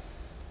ring.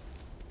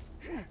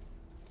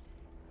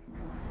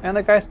 And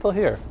the guy's still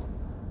here.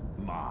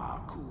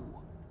 Marku.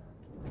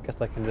 I guess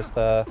I can just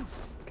get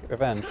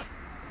revenge.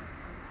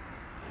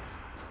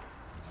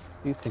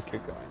 You think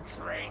you're going?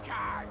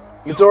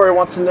 Mizori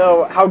wants to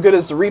know how good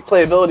is the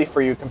replayability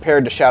for you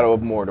compared to Shadow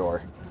of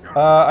Mordor?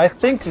 I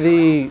think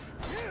the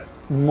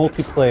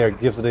multiplayer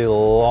gives it a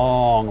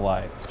long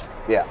life.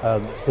 Yeah.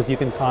 Because you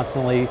can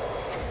constantly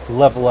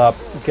level up,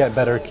 get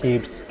better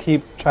keeps,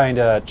 keep trying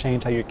to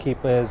change how your keep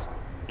is,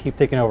 keep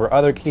taking over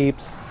other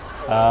keeps.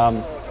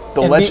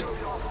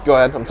 Go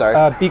ahead. I'm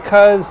sorry.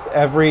 Because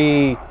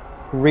every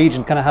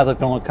region kind of has like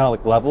their own kind of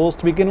like levels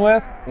to begin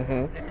with.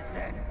 Listen.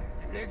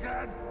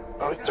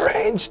 Oh, it's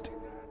deranged.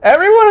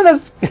 Everyone in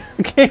this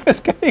game is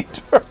getting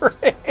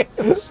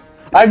deranged.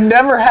 I've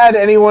never had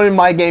anyone in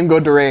my game go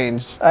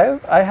deranged.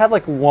 I had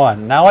like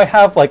one. Now I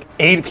have like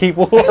 8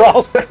 people who are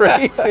all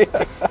crazy.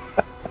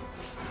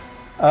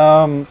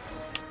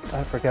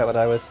 I forget what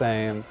I was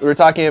saying. We were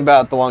talking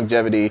about the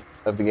longevity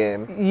of the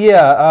game.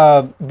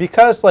 Yeah,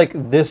 because like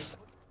this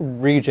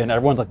region,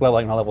 everyone's like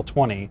leveling on level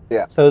 20.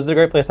 Yeah. So it's a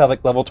great place to have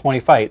like level 20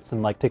 fights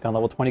and like take on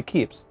level 20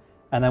 keeps.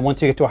 And then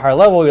once you get to a higher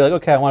level, you're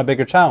like, okay, I want a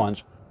bigger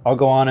challenge. I'll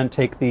go on and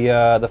take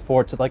the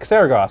forts at like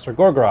Saragoth or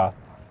Gorgoroth.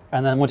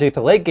 And then once you get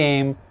to late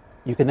game,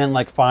 you can then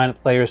like find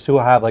players who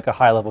have like a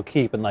high level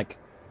keep and like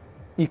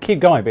you keep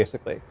going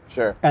basically.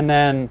 Sure. And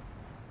then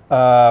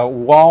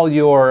while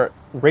you're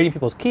raiding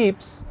people's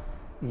keeps,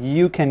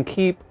 you can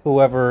keep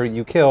whoever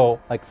you kill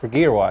like for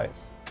gear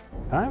wise.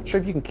 And I'm not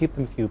sure if you can keep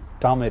them if you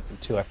dominate them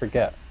too. I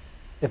forget.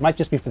 It might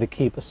just be for the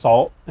keep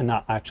assault and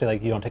not actually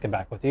like you don't take it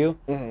back with you.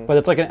 But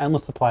it's like an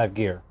endless supply of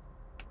gear.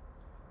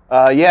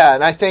 Yeah,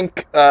 and I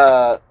think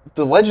the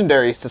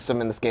legendary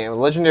system in this game, the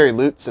legendary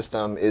loot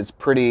system, is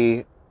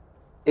pretty...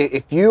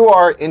 If you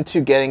are into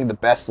getting the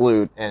best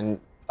loot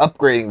and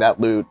upgrading that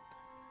loot,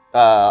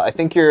 I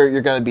think you're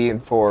going to be in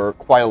for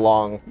quite a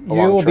long You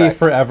will trek. be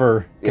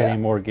forever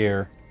getting more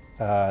gear.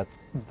 The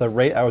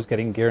rate I was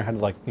getting gear, I had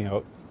to like, you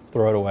know,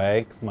 throw it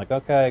away. Cause I'm like,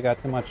 okay, I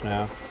got too much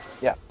now.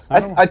 Yeah.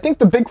 I think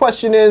the big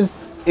question is,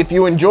 if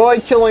you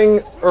enjoy killing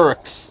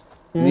Uruks,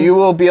 you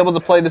will be able to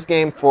play this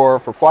game for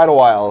quite a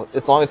while,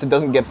 as long as it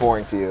doesn't get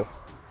boring to you.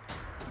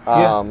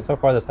 Yeah, so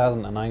far this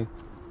hasn't, and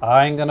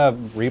I'm gonna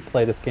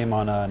replay this game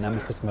on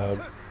Nemesis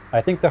mode.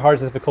 I think the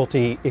hardest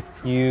difficulty, if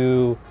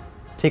you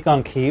take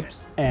on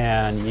keeps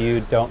and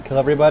you don't kill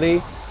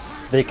everybody,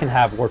 they can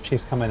have warp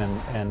chiefs come in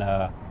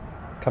and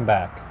come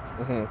back,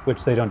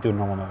 which they don't do in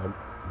normal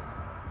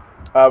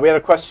mode. We had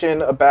a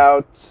question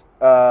about...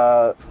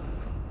 oh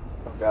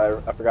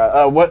god, I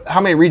forgot. How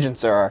many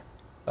regions there are?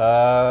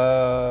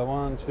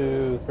 1,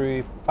 2,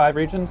 3, 5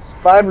 regions?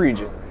 5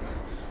 regions.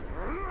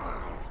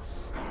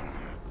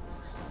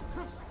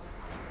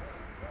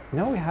 You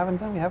know what we haven't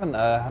done? We haven't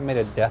made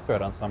a death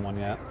threat on someone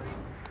yet.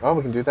 Oh,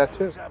 we can do that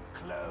too.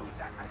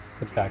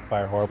 Could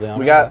backfire horribly on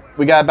We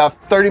me, got about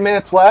 30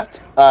 minutes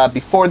left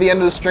before the end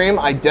of the stream.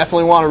 I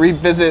definitely want to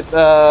revisit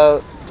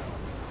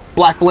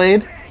Black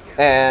Blade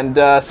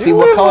and see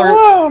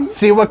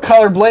what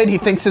color blade he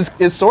thinks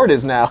his sword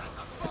is now.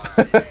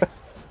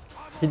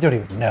 You don't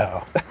even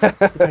know. You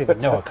don't even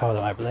know what color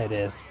my blade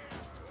is.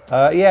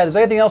 Yeah, is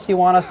there anything else you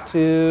want us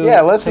to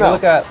take a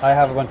look at? I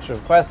have a bunch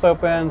of quests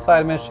open,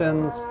 side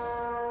missions,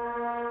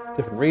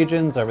 different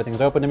regions. Everything's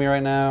open to me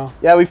right now.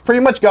 Yeah, we've pretty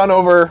much gone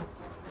over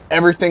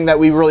everything that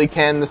we really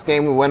can in this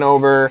game. We went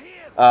over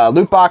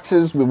loot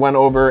boxes. We went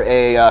over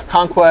a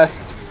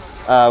conquest.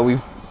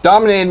 We've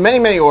dominated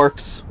many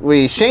orcs.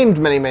 We shamed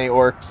many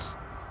orcs.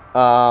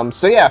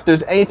 So yeah, if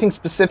there's anything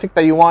specific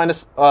that you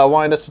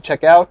wanted us to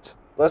check out,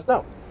 let us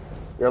know.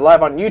 You're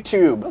live on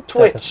YouTube,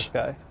 Twitch,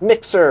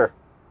 Mixer,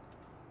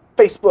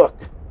 Facebook.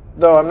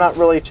 Though I'm not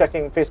really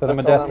checking Facebook. Send him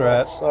a death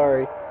threat.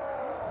 Sorry.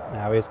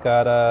 Now he's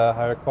got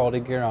higher quality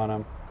gear on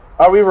him.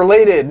 Are we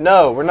related?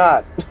 No, we're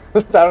not.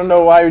 I don't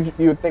know why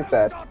you would think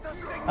that.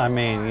 I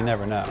mean, you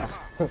never know.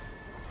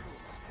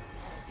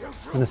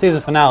 In the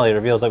season finale, it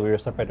reveals that we were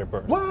separated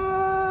birth. What?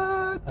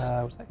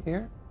 Was that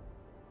here?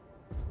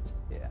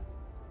 Yeah.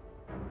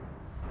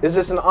 Is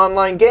this an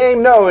online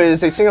game? No, it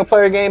is a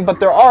single-player game, but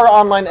there are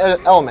online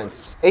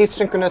elements.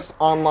 Asynchronous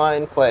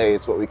online play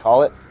is what we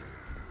call it.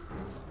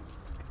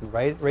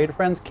 Raid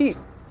friends keep.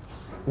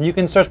 You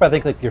can search by, I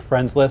think, like your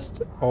friends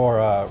list or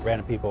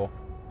random people.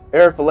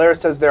 Eric Valera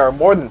says there are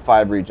more than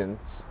 5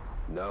 regions.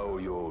 Now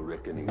you're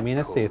reckoning.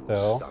 Mina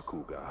Sitho,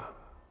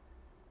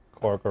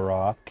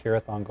 Korgoroth,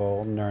 Kirith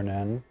Ungol,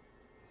 Nurnen,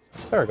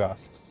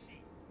 Theragost.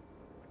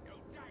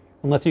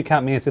 Unless you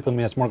count Mina Sitho and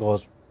Minas Morgul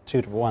as 2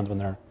 different ones when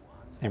they're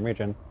same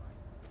region.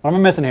 What am I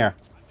missing here?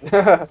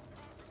 I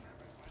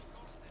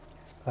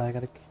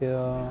gotta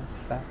kill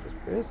Sapphis.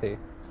 Where is he?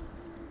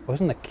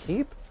 Wasn't the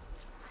keep?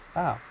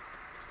 Wow.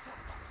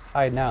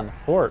 Hide now in the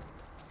fort.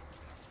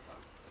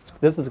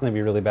 This is gonna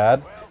be really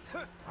bad.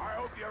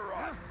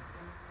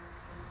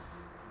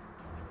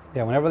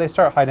 Yeah, whenever they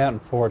start hiding out in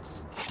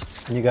forts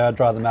and you gotta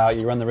draw them out,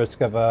 you run the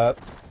risk of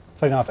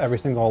setting off every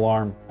single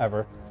alarm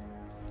ever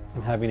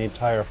and having an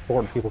entire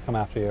fort of people come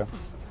after you.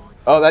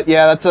 Oh,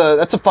 that's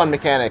a fun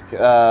mechanic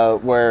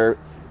where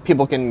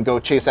people can go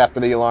chase after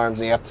the alarms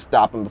and you have to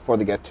stop them before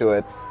they get to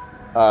it.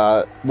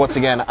 Once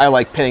again, I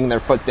like pinning their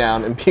foot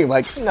down and being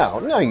like,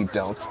 no, you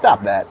don't.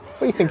 Stop that. What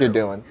do you think you're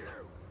doing?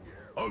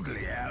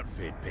 Ugly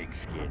outfit,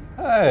 pigskin.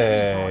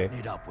 Hey. Brighten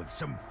it up with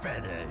some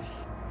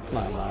feathers.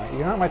 Come on,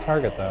 you're not my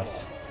target though.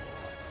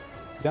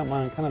 You don't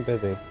mind, I'm kind of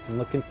busy. I'm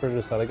looking for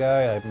this other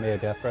guy I made a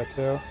death threat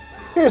to.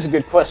 Here's a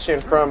good question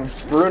from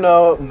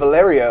Bruno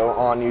Valerio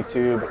on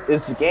YouTube.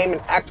 Is the game in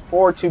Act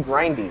 4 too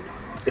grindy?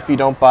 If you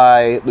don't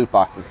buy loot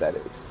boxes, that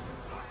is.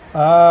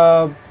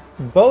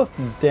 Both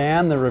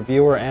Dan, the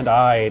reviewer, and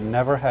I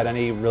never had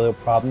any real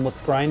problem with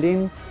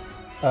grinding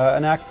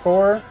in Act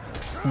 4.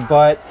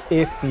 But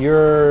if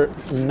you're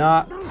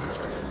not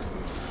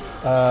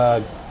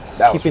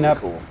keeping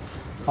up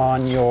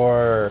on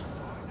your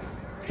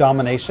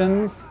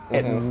dominations,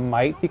 it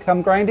might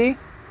become grindy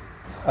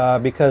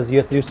because you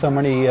have to do so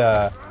many,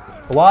 a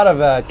lot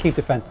of keep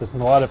defenses in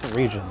a lot of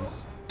different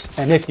regions.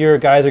 And if your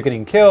guys are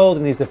getting killed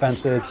in these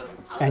defenses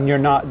and you're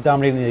not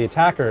dominating the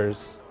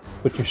attackers,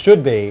 which you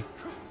should be,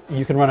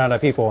 you can run out of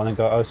people and then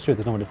go, oh shoot,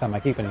 there's no one to defend my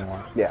keep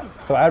anymore. Yeah.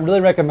 So I'd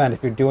really recommend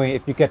if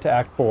you get to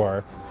Act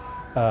 4,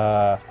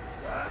 to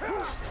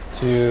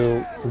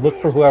look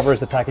for whoever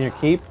is attacking your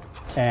keep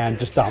and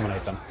just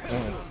dominate them.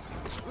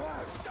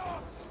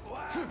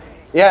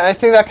 Yeah, I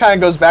think that kind of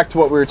goes back to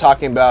what we were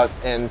talking about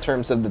in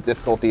terms of the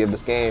difficulty of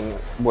this game,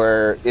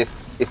 where if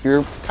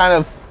you're kind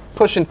of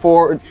pushing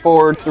forward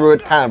through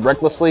it kind of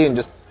recklessly and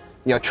just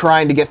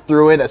trying to get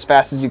through it as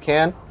fast as you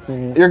can,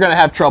 you're going to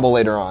have trouble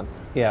later on.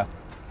 Yeah.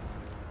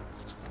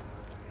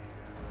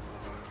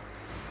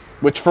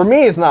 Which for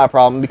me is not a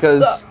problem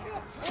because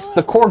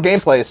the core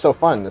gameplay is so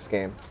fun in this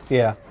game.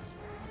 Yeah.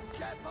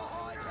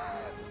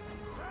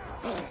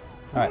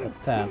 Alright, that's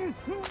 10.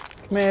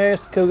 Come here,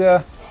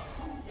 Kuga.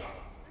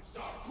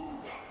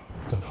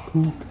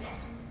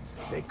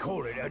 They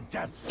call it a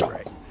death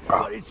threat,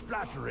 but it's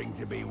flattering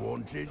to be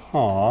wanted.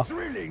 Aww.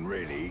 Thrilling,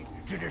 really,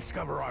 to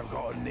discover I've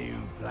got a new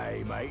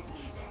playmate.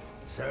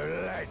 So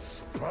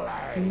let's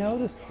play. You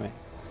noticed me.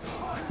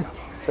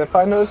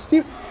 Senpai noticed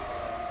you?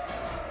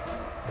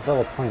 It's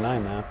level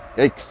 29 now.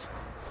 Yikes.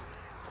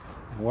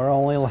 And we're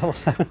only level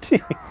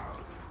 17.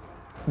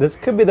 This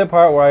could be the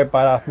part where I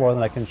bite off more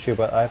than I can chew,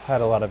 but I've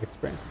had a lot of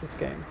experience with this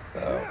game,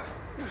 so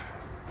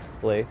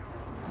hopefully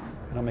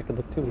I don't make it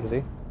look too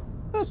easy.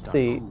 Let's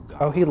see.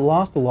 Oh, he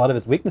lost a lot of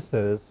his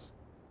weaknesses.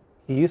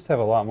 He used to have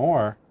a lot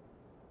more.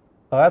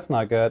 Oh, that's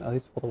not good. Oh,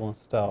 he's full level in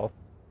stealth.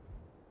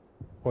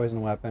 Poison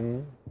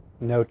weapon.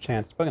 No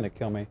chance. He's probably gonna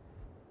kill me.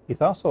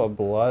 He's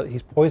also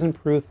he's poison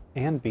proof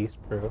and beast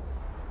proof.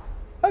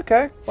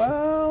 Okay,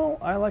 well,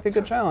 I like a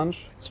good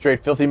challenge.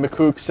 Straight Filthy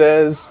McVook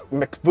says,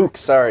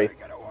 sorry.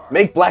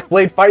 Make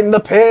Blackblade fight in the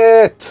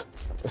pit!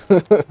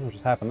 What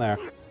just happened there?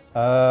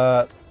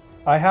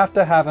 I have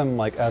to have him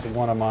like as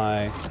one of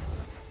my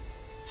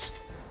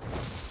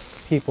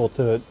people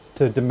to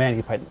demand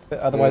he fight in the pit.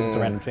 Otherwise it's a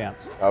random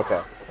chance.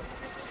 Okay.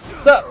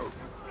 So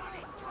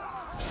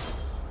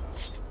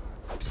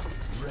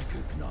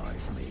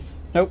Recognize me?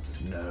 nope.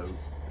 No.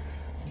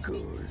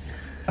 Good.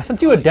 I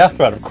sent you a death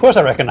threat. Of course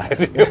I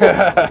recognize you.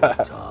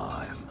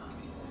 Time.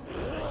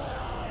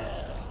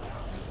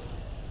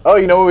 Oh,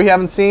 you know what we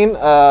haven't seen?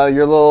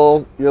 Your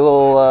little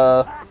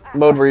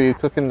mode where you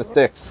cook in the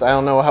sticks. I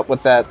don't know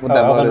what that mode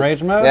Elven is.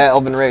 Rage mode? Yeah,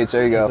 Elven Rage.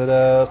 There you go. Is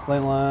it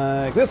something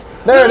like this?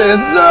 There it is.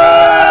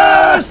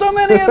 There's so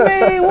many of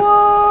me!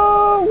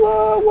 Whoa!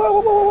 Whoa!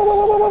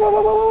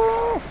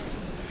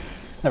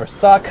 Never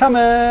saw it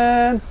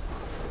coming.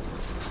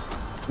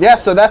 Yeah,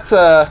 so that's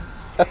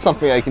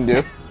something I can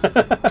do.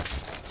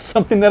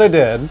 Something that I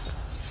did.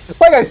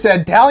 Like I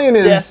said, Talion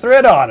is... Death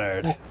threat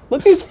honored.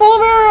 Look, he's full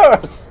of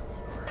arrows.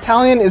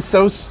 Talion is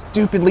so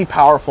stupidly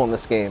powerful in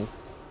this game.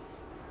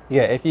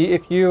 Yeah, if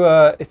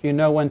you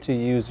know when to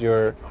use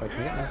your... Wait, can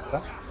you get my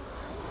stuff?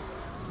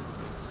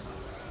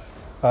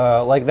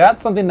 Like,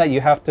 that's something that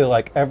you have to,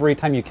 like, every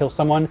time you kill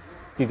someone,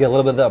 you get a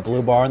little bit of that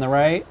blue bar on the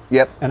right.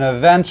 Yep. And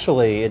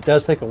eventually, it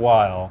does take a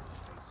while,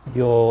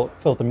 you'll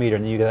fill the meter,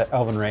 and then you get that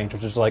Elven range,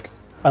 which is, like,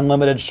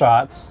 unlimited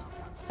shots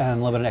and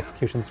unlimited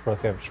executions for,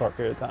 like, a short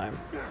period of time.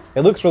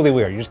 It looks really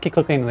weird. You just keep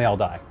clicking and they all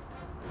die.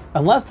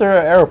 Unless they're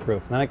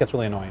arrow-proof, and then it gets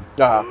really annoying.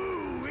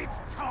 Ooh,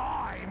 it's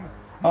time.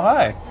 Oh,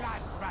 hi.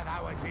 Blood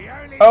brother was the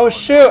only Oh, one.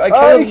 shoot! I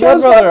killed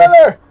his blood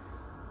brother!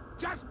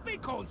 Just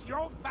because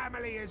your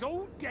family is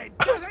all dead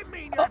doesn't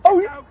mean you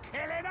Oh, can go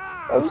killing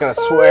us. I was gonna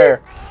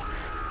swear.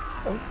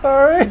 I'm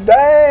sorry.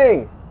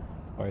 Dang!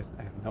 Oh, I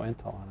have no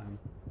intel on him.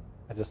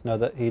 I just know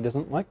that he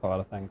doesn't like a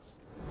lot of things.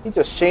 He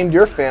just shamed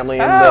your family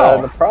in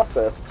Ow. the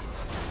process.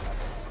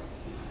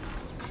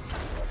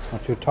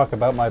 Don't you talk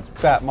about my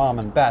bat mom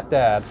and bat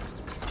dad.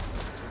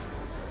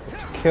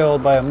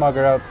 Killed by a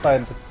mugger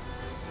outside the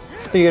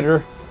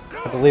theater.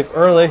 Had to leave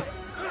early.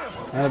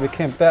 And I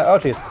became bat. Oh,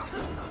 jeez.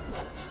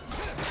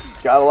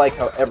 Gotta like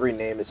how every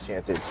name is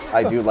chanted.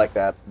 I do like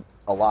that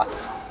a lot.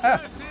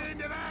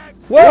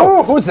 Whoa!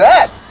 Ooh, who's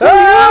that?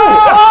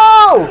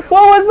 Oh!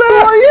 What was that?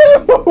 Who are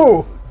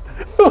you?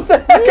 Who the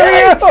heck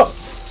are you?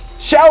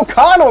 Shao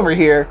Kahn over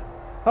here.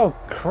 Oh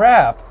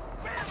crap!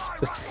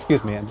 Just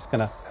excuse me. I'm just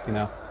gonna, you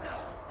know.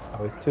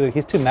 Oh,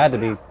 he's too mad to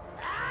be.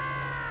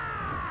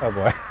 Oh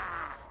boy.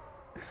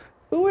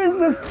 Who is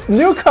this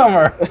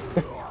newcomer?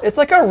 It's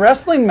like a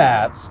wrestling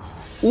match.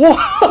 Whoa!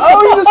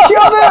 Oh, you just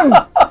killed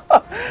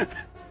him!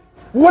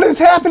 What is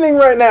happening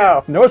right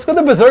now? Notice what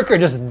the Berserker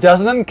just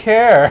doesn't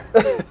care.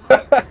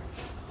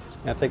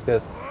 Yeah, take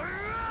this.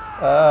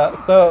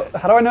 So,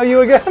 how do I know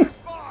you again?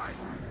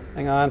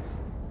 Hang on.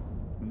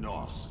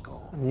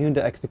 Immune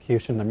to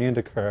execution, immune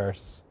to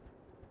curse.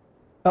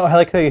 Oh, I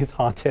like how he's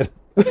haunted.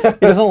 He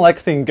doesn't like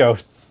seeing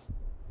ghosts.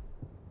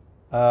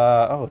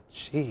 Oh,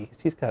 jeez,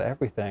 he's got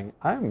everything.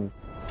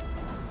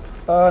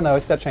 Oh, no,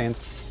 he's got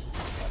chains.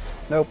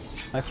 Nope,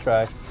 nice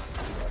try.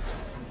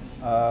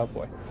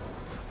 Boy.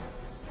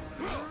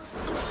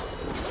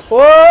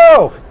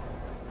 Whoa!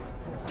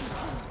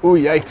 Ooh,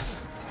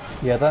 yikes.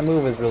 Yeah, that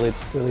move is really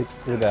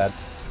bad.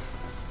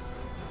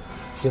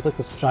 He has like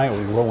this giant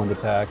whirlwind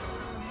attack.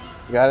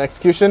 You got an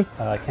execution?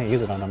 I can't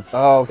use it on him.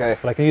 Oh, okay.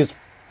 But I can use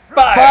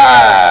fire!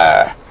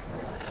 Fire!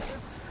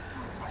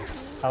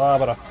 How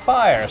about a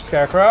fire,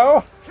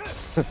 Scarecrow?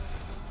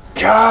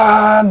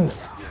 Kahn!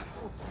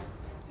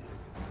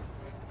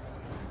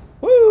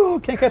 Woo!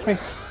 Can't catch me.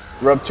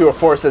 Rub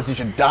 204 says you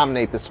should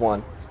dominate this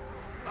one.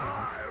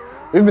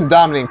 We've been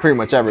dominating pretty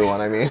much everyone,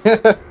 I mean.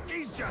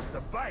 He's just the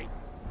bait.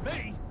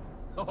 Me?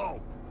 Oh,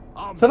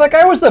 So that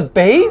guy was the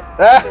bait?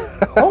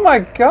 Oh my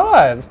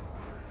god!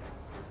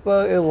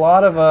 A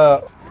lot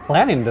of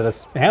planning to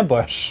this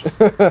ambush.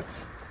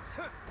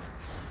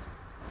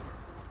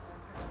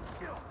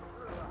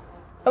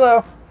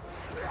 Hello.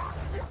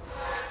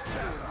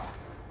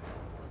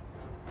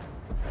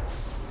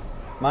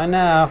 Mine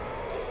now.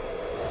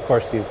 Of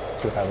course, he's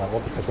too high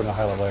level because we're in a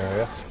high level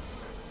area.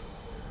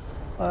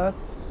 Let's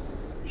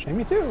shame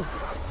you too.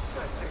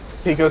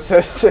 Pico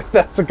says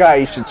that's a guy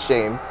you should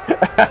shame.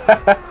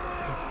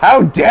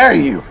 How dare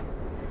you,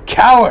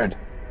 coward!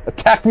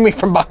 Attacking me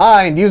from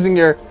behind using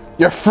your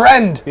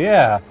friend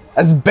Yeah.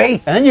 as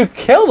bait. And then you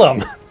killed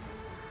him!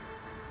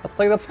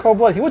 That's cold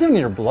blood. He wasn't even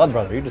your blood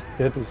brother. You just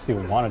did it because you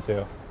wanted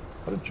to.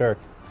 What a jerk.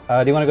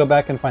 Do you want to go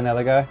back and find the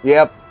other guy?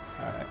 Yep.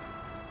 Alright.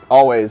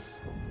 Always.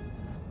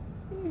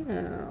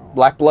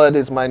 Black blood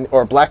is my,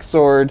 or black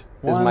sword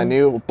is my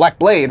new, black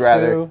blade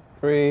rather. 2,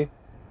 3,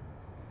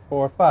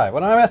 4, 5.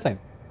 What am I missing?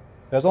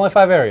 There's only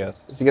 5 areas.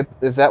 Did you get?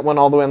 Is that one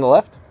all the way on the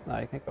left? No,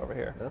 you can't go over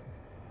here. No.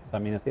 So I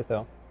mean, it's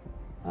though.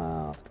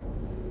 Let's go.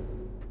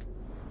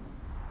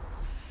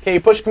 Can you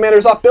push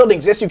commanders off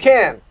buildings? Yes, you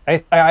can.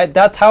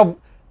 That's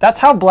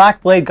how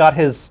Black Blade got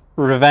his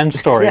revenge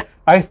story. Yeah.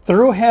 I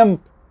threw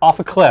him off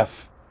a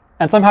cliff,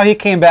 and somehow he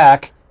came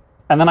back,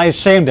 and then I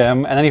shamed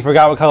him, and then he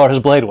forgot what color his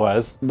blade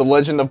was. The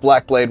legend of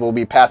Black Blade will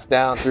be passed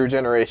down through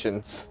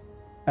generations.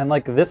 And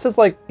like this is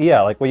like,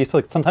 yeah, like what you said,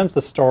 like sometimes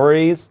the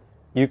stories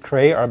you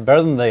create are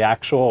better than the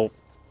actual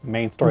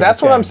main story.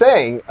 That's what I'm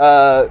saying.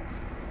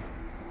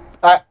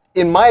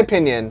 In my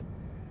opinion,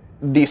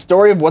 the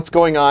story of what's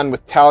going on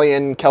with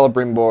Talion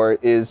Celebrimbor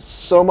is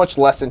so much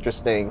less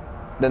interesting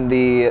than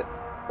the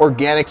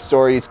organic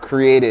stories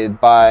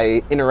created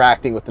by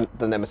interacting with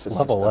the Nemesis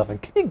Level system. 11.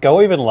 Can you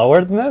go even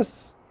lower than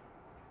this?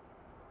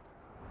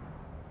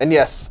 And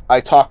yes,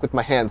 I talk with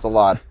my hands a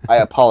lot. I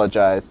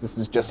apologize. This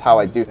is just how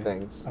I do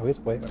things. Oh, he's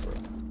way over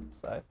on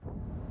the side.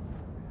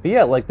 But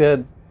yeah, like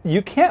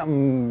you can't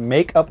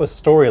make up a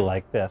story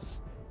like this,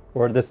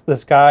 where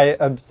this guy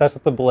obsessed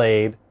with the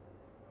blade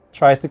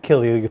tries to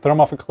kill you. You throw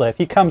him off a cliff.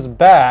 He comes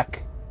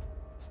back,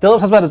 still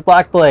obsessed about his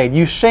black blade.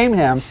 You shame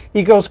him.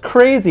 He goes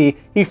crazy.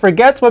 He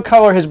forgets what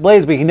color his blade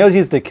is, but he knows he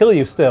has to kill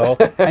you still.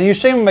 And you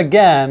shame him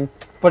again,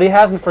 but he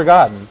hasn't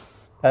forgotten.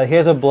 He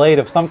has a blade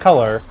of some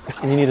color,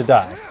 and you need to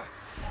die.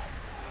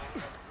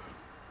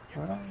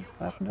 What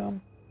happened to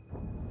him?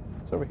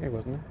 It's over here,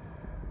 wasn't it?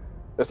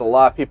 There's a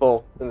lot of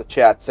people in the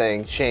chat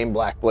saying, shame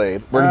Black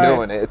Blade. We're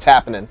doing it. It's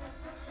happening.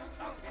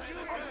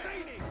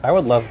 I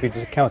would love if you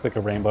just came with like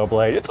a rainbow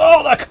blade. It's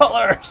all the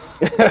colors!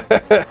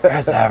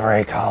 It's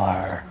every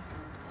color.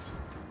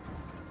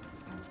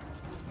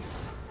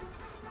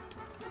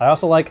 I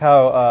also like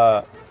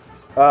how...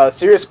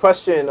 serious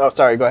question. Oh,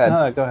 sorry. Go ahead.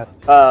 No, go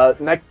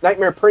ahead.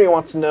 Nightmare Pretty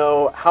wants to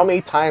know, how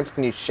many times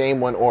can you shame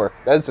one orc?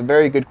 That's a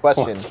very good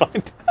question. Let's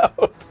find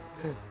out.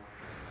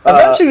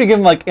 Eventually, you give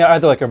him like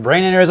either like a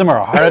brain aneurysm or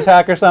a heart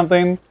attack or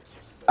something.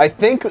 I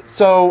think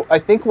so. I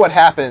think what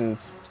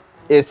happens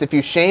is if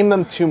you shame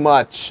them too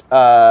much,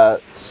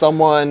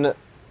 someone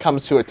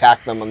comes to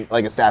attack them and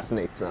like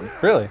assassinates them.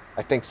 Really?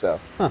 I think so.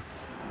 Huh.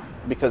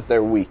 Because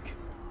they're weak.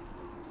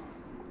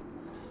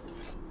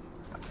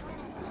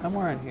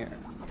 Somewhere in here.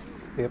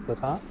 See up the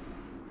top?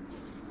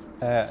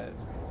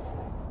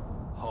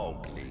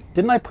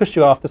 Didn't I push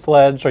you off this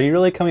ledge? Are you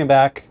really coming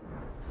back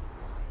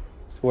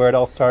to where it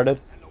all started?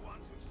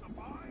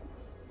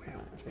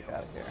 Get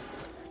out of here.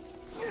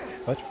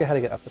 Let's forget how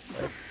to get up this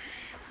place.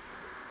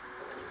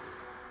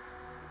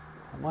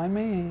 Don't mind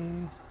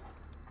me.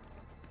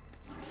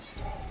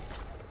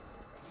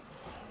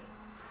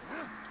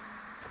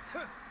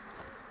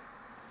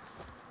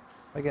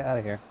 I get out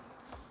of here.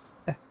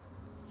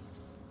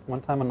 One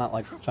time I'm not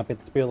like jumping at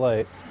the speed of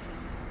light.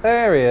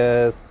 There he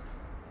is.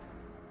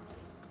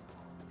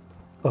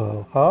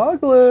 Oh,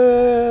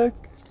 Hoglick!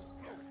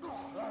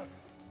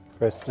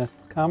 Christmas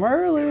has come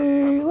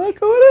early. Look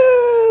who it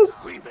is!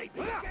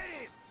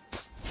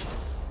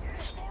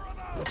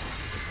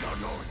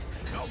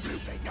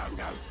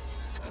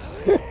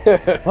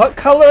 What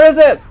color is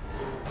it?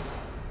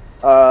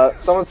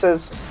 Someone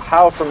says,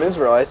 how from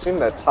Israel. I assume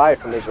that's hi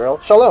from Israel.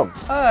 Shalom.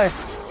 Hi.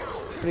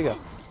 Where'd he go?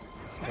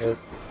 There he is.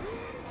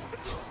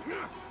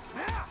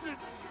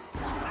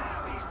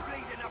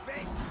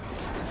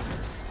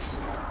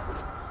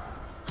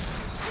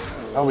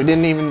 Oh, we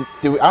didn't even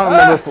do. I don't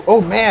remember. If,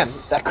 oh man,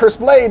 that cursed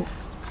blade.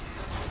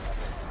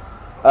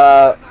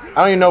 I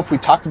don't even know if we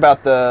talked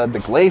about the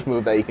glaive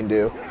move that you can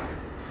do.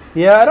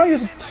 Yeah, I don't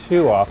use it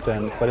too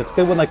often, but it's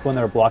good when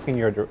they're blocking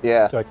your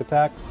direct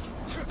attack.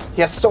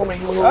 He has so many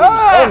moves.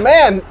 Oh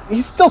man,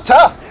 he's still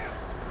tough.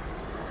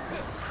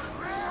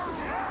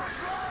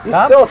 He's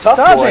still a tough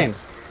dodging. boy.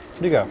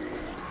 Where'd he go?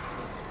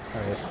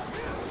 There he is.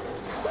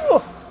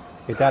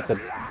 He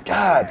adapted.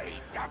 God,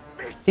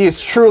 he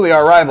is truly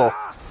our rival.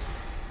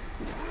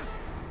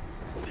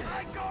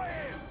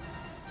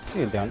 What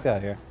are you doing? Get out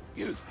of here.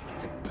 You think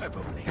it's a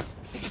purple blade?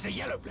 It's a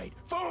yellow blade.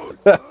 Fool!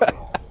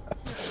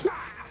 This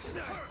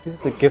is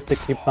the gift that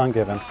keeps on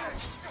giving.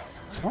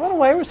 Run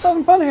away, we're still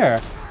having fun here.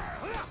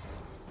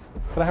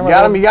 You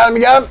got him, you got him,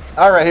 you got him.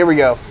 All right, here we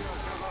go.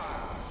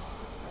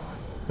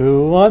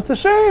 Who wants to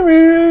shame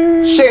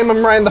me? Shame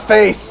him right in the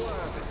face.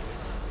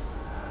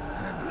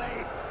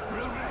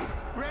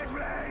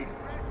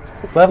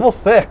 Level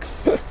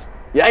 6.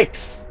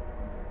 Yikes.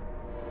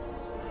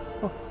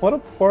 What a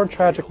poor,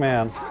 tragic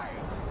man.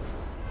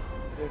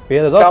 But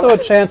yeah, there's also a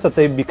chance that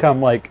they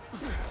become like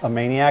a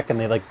maniac and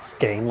they like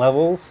gain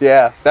levels.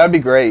 Yeah, that would be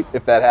great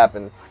if that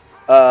happened.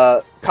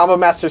 Combo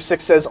Master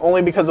 6 says,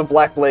 only because of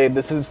Black Blade,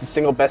 this is the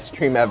single best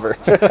stream ever.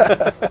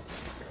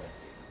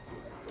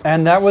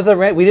 And that was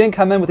we didn't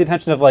come in with the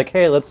intention of like,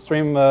 hey, let's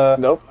stream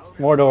nope.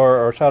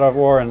 Mordor or Shadow of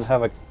War and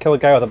have kill a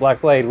guy with a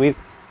Black Blade.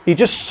 He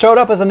just showed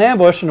up as an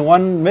ambush in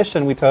one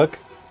mission we took,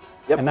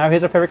 and now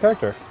he's our favorite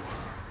character.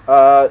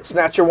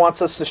 Snatcher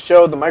wants us to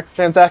show the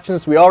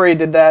microtransactions. We already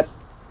did that.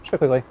 Sure,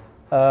 quickly.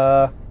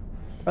 On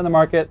the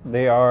market,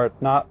 they are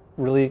not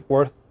really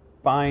worth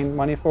buying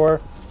money for,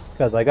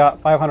 because I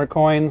got 500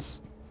 coins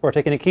for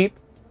taking a keep,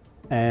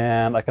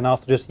 and I can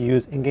also just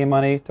use in-game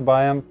money to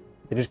buy them.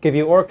 They just give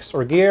you orcs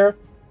or gear,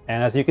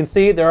 and as you can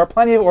see, there are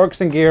plenty of orcs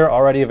and gear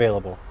already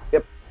available.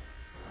 Yep.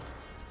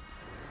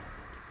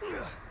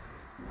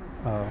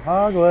 Oh,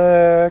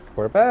 Hoglick,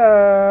 we're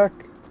back.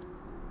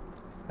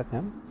 Is that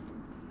him?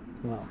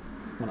 Someone else.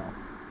 Someone else.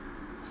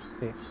 Let's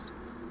see.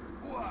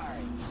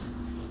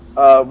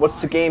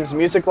 What's the game's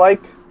music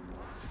like?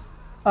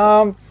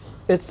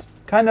 It's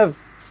kind of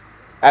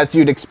as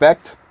you'd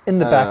expect. In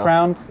the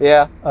background.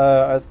 Yeah.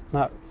 It's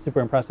not super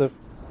impressive.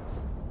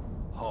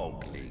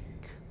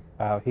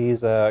 He's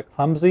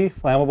clumsy,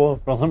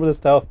 flammable, vulnerable to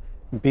stealth,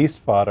 beast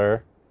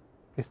fodder.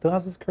 He still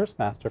has his curse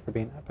master for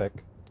being epic.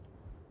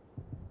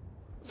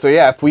 So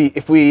yeah, if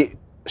we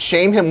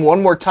shame him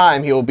one more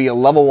time, he'll be a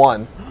level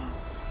 1.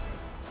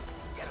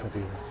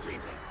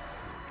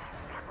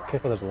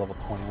 Careful, there's a level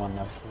 21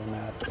 now. So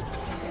mad.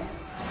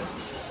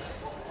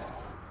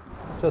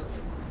 Just,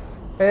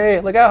 hey,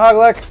 look out,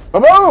 Hoglick!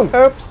 Boom!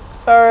 Oops,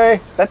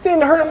 sorry. That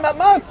didn't hurt him that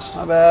much.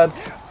 My bad.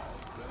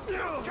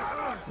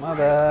 My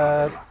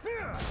bad.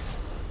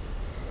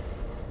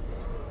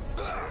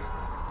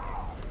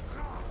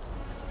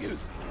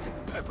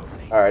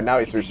 Alright, now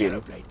he's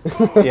repeating.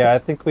 Yeah, I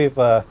think we've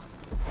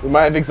We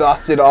might have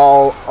exhausted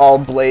all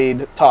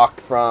Blade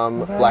talk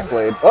from Black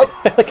Blade. Oh!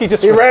 like he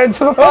ran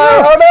into the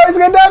fire! Oh no, he's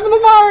gonna die from the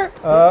fire!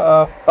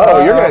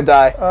 Oh, you're gonna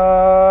die.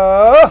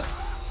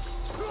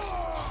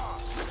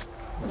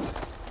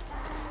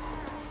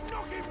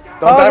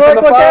 Don't die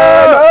from the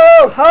fire!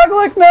 No!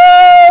 Hoglik,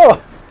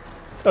 no!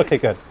 Okay,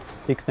 good.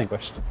 He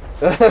extinguished.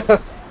 I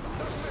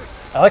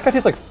like how it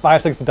takes like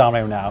 5 seconds to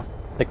dominate him now.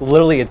 Like,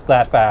 literally, it's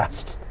that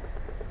fast.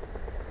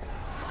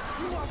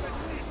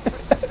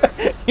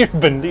 You're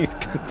beneath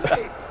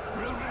contact.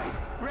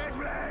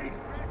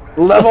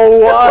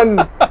 Level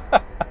 1!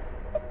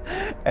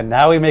 And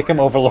now we make him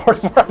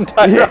overlord of our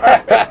entire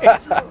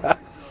army.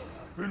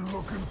 Been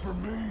looking for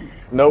me.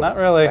 Nope. Not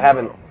really. I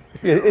haven't.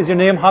 Is your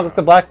name Hoglik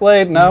the Black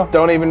Blade? No?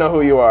 Don't even know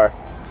who you are.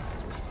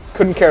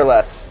 Couldn't care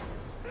less.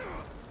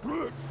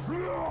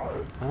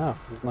 Oh,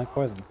 he's like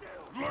poison.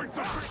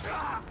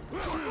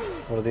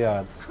 What are the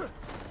odds?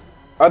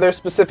 Are there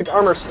specific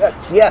armor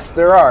sets? Yes,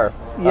 there are.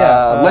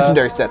 Yeah,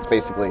 legendary sets,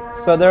 basically.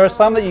 So there are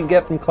some that you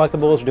get from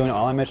collectibles or doing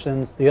all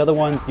missions. The other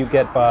ones you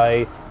get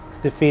by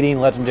defeating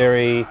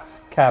legendary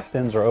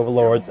captains or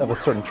overlords of a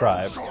certain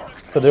tribe.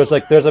 So there's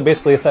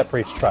basically a set for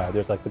each tribe.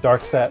 There's like the dark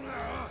set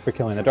for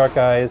killing the dark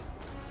guys.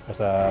 There's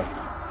a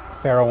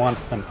Pharaoh one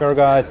for killing Pharaoh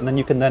guys, and then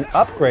you can then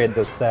upgrade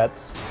those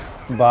sets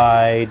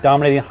by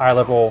dominating high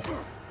level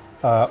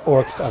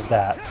orcs of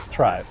that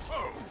tribe.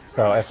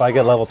 So if I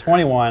get level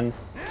 21,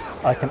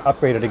 I can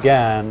upgrade it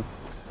again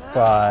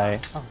by,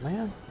 oh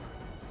man,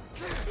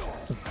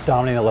 it's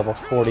dominating a level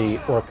 40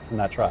 orc from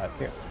that tribe.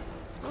 Here.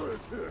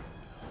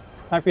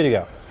 Time for you to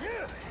go.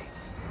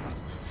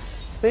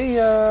 See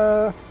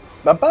ya!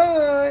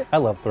 Bye-bye! I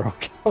love throw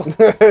kills.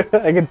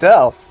 I can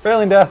tell.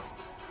 Failing death.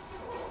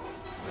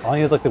 All I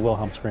need is like the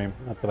Wilhelm scream.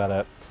 That's about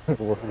it.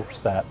 We're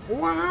set.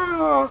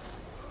 Wow!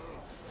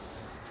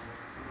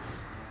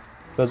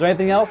 So is there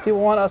anything else people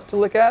want us to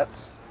look at?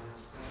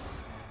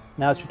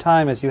 Now's your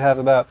time, as you have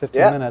about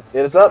 15 minutes.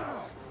 It is up.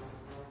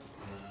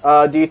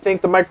 Do you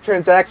think the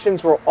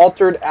microtransactions were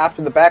altered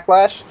after the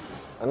backlash?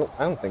 I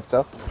don't think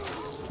so.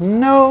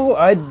 No,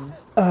 I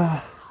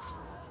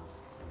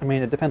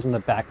mean, it depends when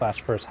the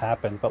backlash first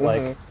happened, but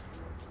like,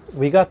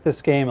 we got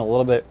this game a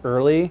little bit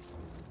early,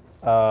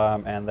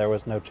 and there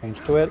was no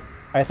change to it.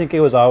 I think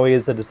it was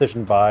always a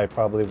decision by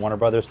probably Warner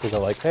Brothers to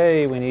go like,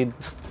 hey, we need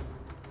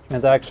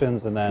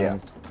transactions, and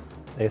then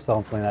they saw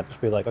something that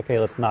just be like, okay,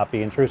 let's not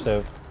be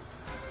intrusive.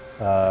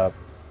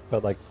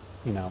 But like,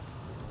 you know,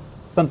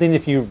 something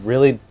if you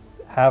really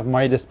have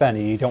money to spend,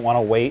 you don't want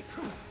to wait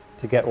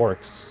to get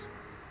orcs.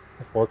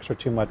 If orcs are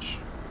too much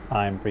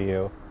time for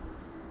you.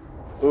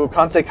 Ooh,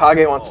 Kansei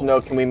Kage wants to know,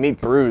 can we meet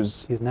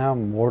Bruise? He's now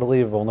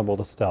mortally vulnerable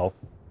to stealth.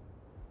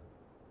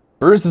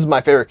 Bruise is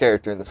my favorite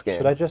character in this game.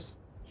 Should I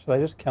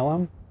just kill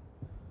him?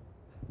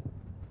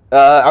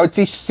 I would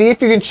see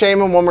if you can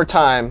shame him one more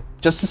time,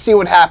 just to see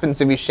what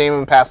happens if you shame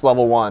him past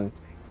level 1.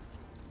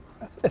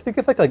 I think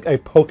if like I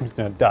poke him, he's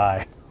gonna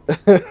die. I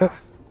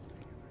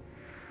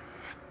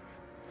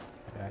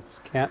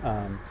just can't.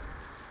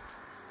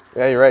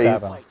 Yeah, you're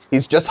right.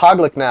 He's just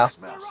Hoglik now.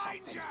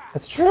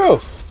 That's true.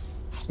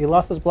 He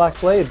lost his black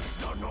blade.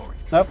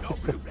 Nope.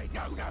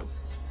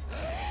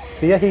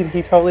 So yeah,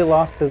 he totally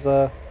lost his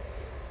oops.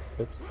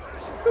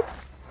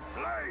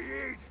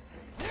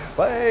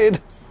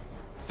 Blade.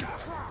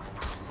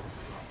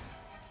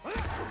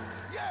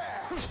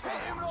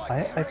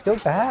 I feel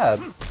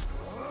bad.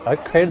 I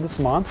created this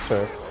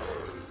monster.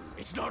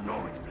 It's not an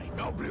orange blade,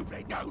 not blue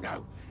blade,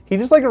 no. He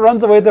just like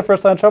runs away the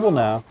first time trouble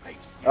now.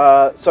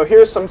 So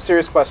here's some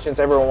serious questions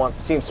everyone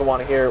seems to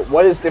want to hear.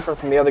 What is different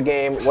from the other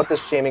game? What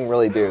does shaming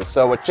really do?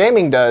 So what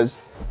shaming does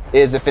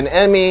is if an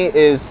enemy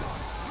is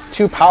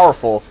too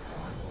powerful,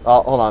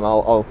 hold on,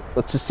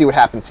 let's just see what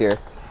happens here.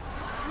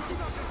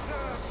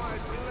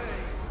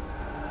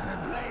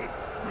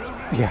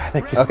 Yeah, I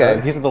think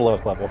he's at the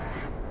lowest level.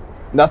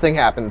 Nothing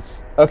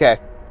happens. Okay.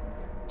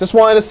 Just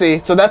wanted to see.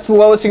 So that's the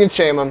lowest you can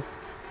shame them.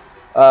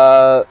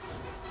 But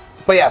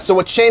yeah, so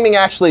what shaming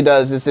actually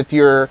does is if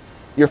you're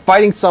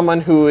fighting someone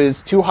who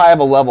is too high of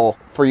a level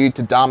for you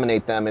to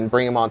dominate them and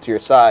bring them onto your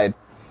side,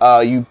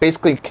 you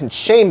basically can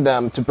shame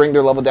them to bring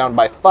their level down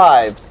by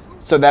 5,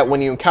 so that when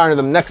you encounter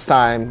them next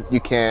time, you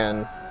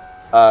can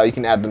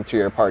add them to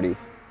your party.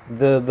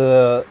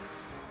 The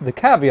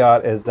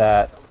caveat is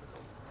that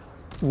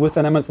with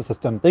the Nemesis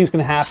system, things can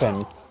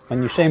happen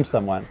when you shame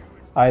someone.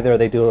 Either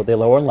they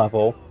lower in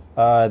level,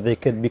 they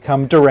could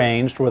become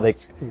deranged, where they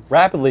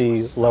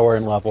rapidly lower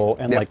in level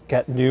and like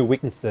get new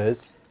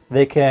weaknesses.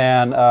 They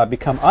can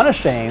become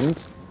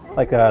unashamed,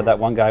 like that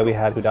one guy we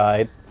had who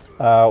died,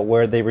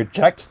 where they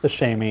reject the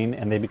shaming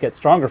and they get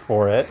stronger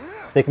for it.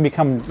 They can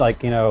become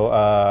like,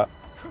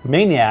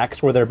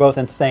 maniacs, where they're both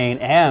insane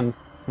and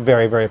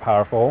very, very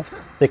powerful.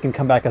 They can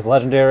come back as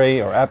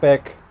legendary or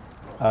epic.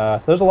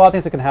 So there's a lot of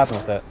things that can happen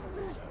with it.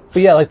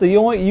 But yeah, like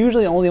you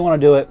usually only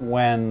want to do it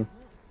when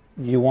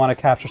you want to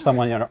capture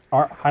someone at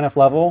a high enough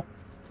level,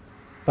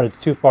 but it's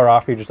too far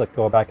off. You just like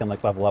go back and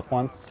like level up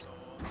once.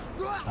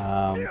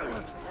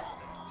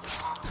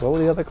 what were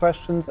the other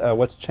questions?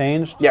 What's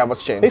changed? Yeah,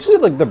 what's changed? Basically,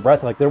 like the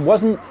breadth. Like there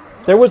was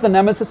the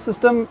Nemesis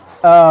system,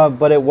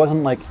 but it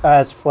wasn't like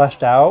as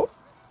fleshed out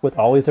with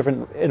all these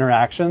different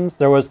interactions.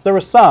 There was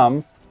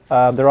some.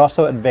 There are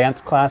also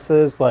advanced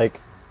classes like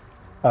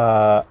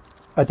a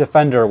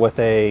defender with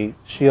a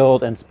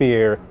shield and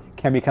spear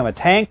can become a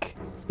tank.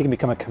 He can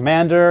become a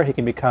commander. He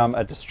can become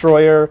a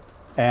destroyer,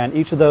 and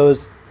each of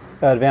those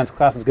advanced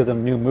classes give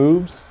them new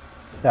moves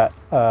that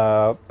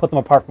put them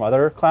apart from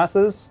other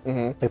classes.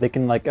 Like they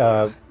can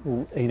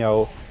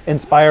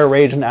inspire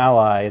rage in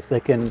allies. They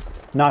can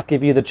not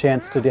give you the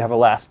chance to have a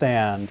last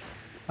stand.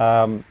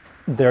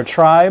 Their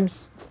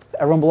tribes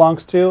that everyone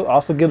belongs to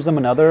also gives them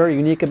another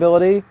unique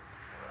ability.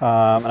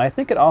 And I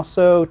think it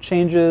also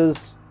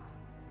changes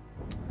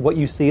what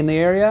you see in the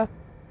area.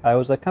 I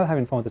was kind of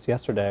having fun with this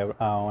yesterday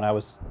when I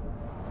was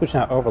switching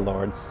out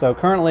overlords. So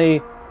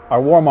currently our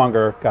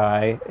warmonger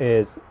guy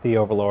is the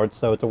overlord,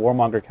 so it's a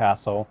warmonger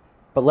castle.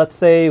 But let's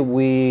say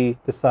we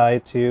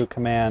decide to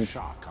command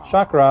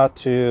Chakra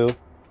to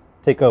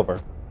take over.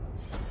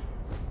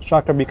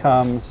 Chakra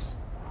becomes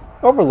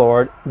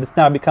overlord. This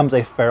now becomes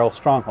a feral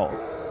stronghold.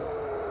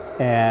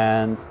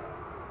 And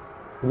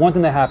one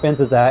thing that happens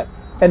is that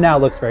it now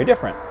looks very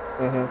different.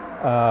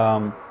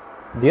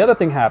 The other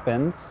thing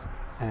happens,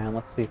 and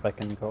let's see if I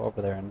can go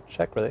over there and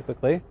check really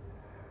quickly,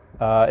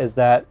 is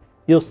that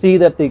you'll see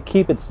that the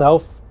keep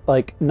itself,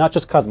 like not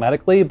just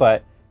cosmetically,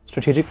 but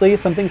strategically,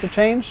 some things have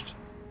changed.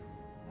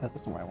 This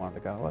isn't where I wanted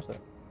to go, was it?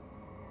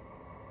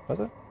 Was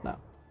it? No. I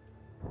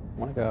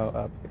want to go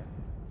up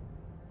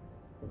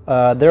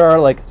here. There are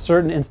like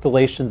certain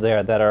installations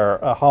there that are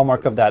a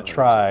hallmark of that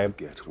tribe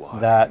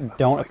that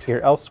don't appear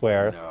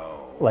elsewhere.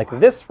 Like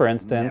this, for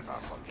instance. Never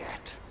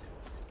forget.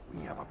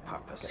 We have a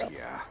purpose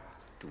here.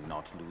 Do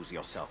not lose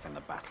yourself in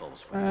the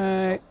battles.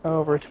 Right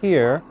over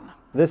here.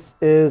 This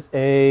is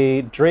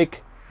a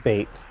drake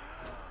bait.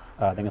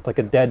 I think it's like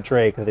a dead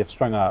drake that they've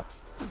strung up.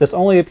 This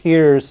only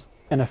appears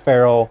in a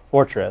feral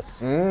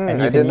fortress,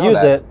 and you can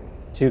use it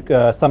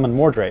to summon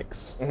more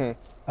drakes.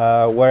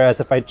 Whereas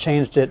if I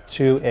changed it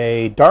to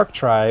a dark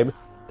tribe,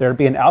 there'd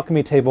be an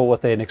alchemy table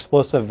with an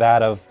explosive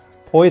vat of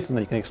poison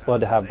that you can explode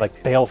to have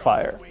like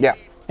balefire. Yeah.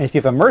 And if you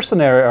have a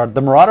mercenary or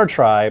the marauder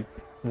tribe,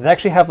 they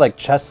actually have like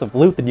chests of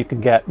loot that you can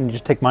get and you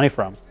just take money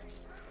from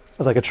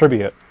as like a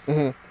tribute.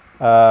 So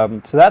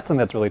that's something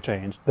that's really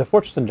changed. The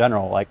fortress in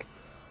general, like,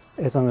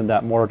 is something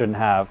that Mordor didn't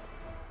have.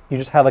 You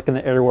just had like an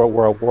area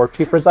where a war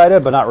chief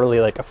resided, but not really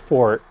like a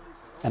fort.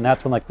 And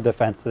that's when like the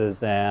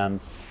defenses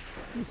and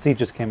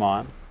sieges came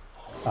on.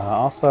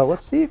 Also,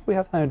 let's see if we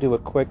have time to do a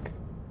quick.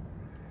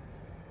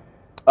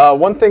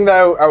 One thing that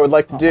I would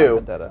like to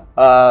do.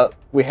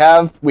 We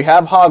have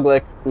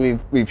Hoglick.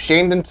 We've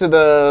shamed him to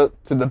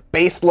the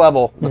base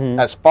level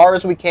as far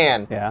as we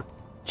can. Yeah.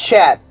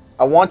 Chat,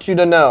 I want you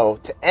to know,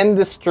 to end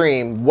this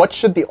stream, what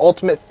should the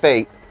ultimate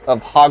fate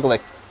of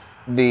Hoglick,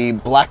 the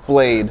Black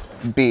Blade,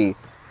 be?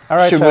 All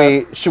right,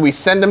 should we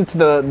send him to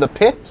the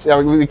pits?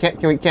 We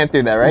can't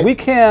do that, right? We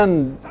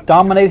can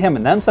dominate him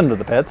and then send him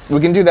to the pits. We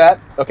can do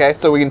that. Okay,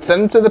 so we can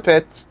send him to the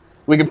pits.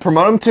 We can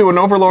promote him to an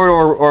overlord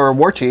or a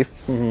war chief.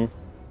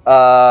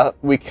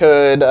 We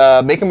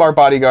could make him our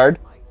bodyguard.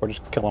 Or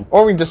just kill him.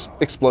 Or we can just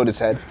explode his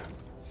head.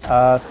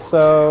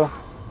 So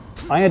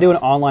I'm going to do an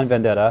online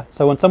vendetta.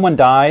 So when someone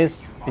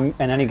dies in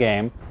any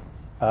game,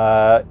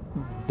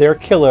 their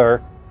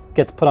killer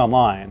gets put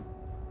online.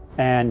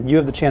 And you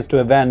have the chance to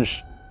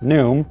avenge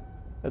Noom,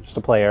 just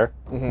a player,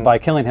 by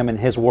killing him in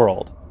his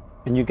world.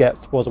 And you get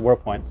supposed war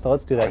points. So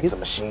let's do that. He's a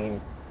machine.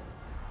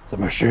 It's a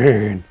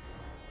machine.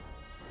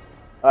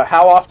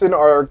 How often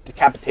are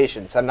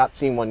decapitations? I've not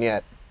seen one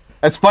yet.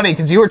 That's funny,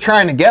 because you were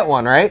trying to get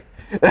one, right?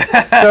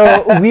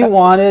 So we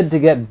wanted to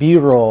get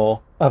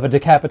B-roll of a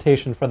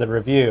decapitation for the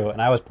review,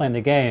 and I was playing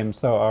the game,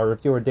 so our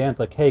reviewer Dan's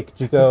like, hey, could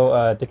you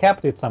go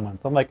decapitate someone?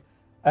 So I'm like,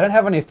 I didn't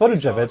have any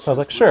footage of it, so I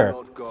was like,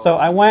 sure. So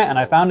I went and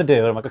I found a dude,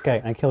 and I'm like,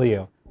 okay, I kill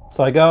you.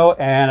 So I go,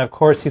 and of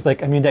course he's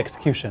like immune to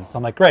execution. So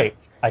I'm like, great,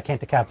 I can't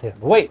decapitate him.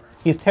 But wait,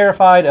 he's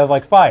terrified of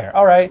like fire.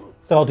 All right,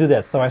 so I'll do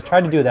this. So I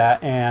tried to do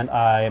that, and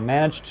I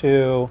managed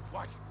to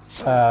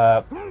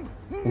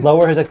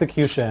lower his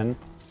execution,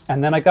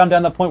 and then I got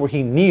down to the point where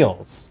he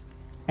kneels.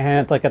 And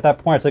it's like at that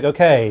point, it's like,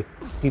 okay,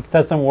 he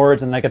says some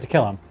words, and then I get to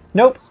kill him.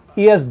 Nope,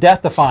 he has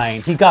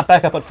death-defying. He got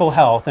back up at full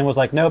health and was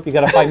like, nope, you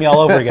got to fight me all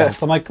over again.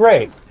 So I'm like,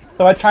 great.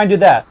 So I try and do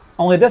that.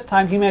 Only this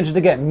time he manages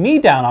to get me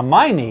down on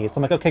my knees.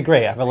 I'm like, okay,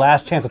 great, I have a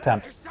last chance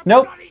attempt.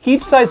 Nope, he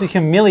decides to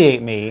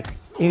humiliate me.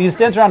 He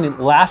stands around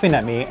laughing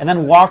at me and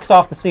then walks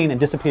off the scene and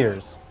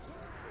disappears.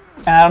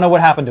 And I don't know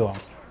what happened to him.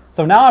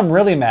 So now I'm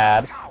really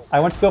mad. I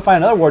went to go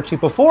find another war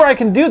chief. Before I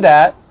can do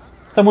that,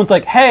 someone's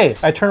like, hey,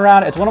 I turn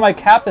around, it's one of my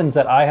captains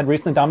that I had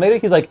recently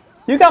dominated. He's like,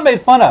 you got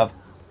made fun of.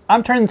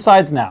 I'm turning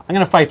sides now. I'm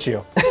going to fight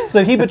you.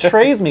 So he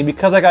betrays me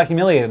because I got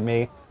humiliated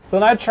me. So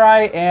then I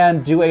try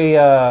and do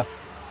I'm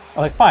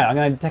like, fine, I'm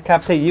going to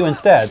decapitate you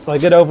instead. So I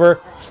get over,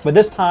 but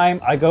this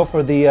time I go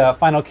for the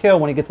final kill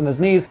when he gets on his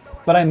knees,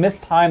 but I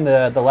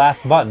mistime the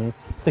last button,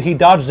 so he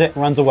dodges it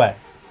and runs away.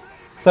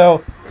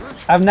 So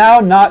I've now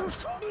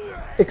not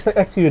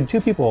executed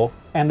two people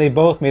and they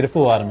both made a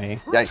fool out of me.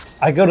 Yikes.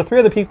 I go to 3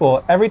 other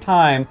people, every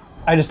time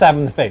I just stab them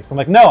in the face. I'm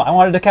like, no, I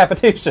want a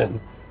decapitation.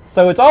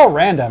 So it's all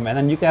random, and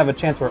then you can have a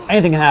chance where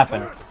anything can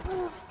happen,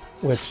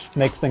 which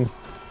makes things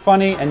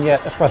funny and yet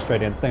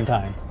frustrating at the same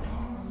time.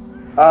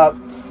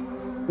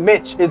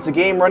 Mitch, is the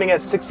game running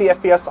at 60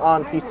 FPS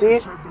on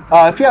PC?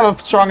 If you have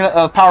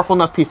a powerful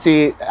enough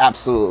PC,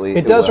 absolutely.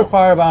 It does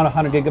require about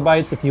 100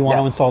 gigabytes if you want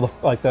to install the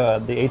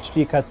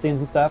HD cutscenes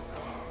and stuff.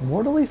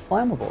 Mortally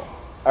flammable.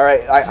 All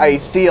right, I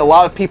see a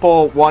lot of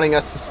people wanting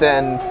us to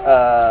send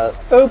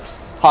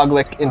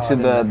Hoglik into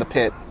the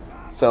pit.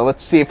 So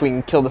let's see if we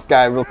can kill this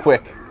guy real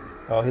quick.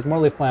 Oh, he's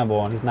mortally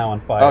flammable and he's now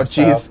on fire. Oh,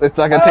 jeez, so. it's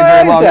not gonna take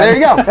very long. There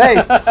you go. Hey.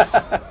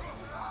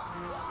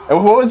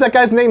 What was that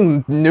guy's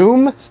name?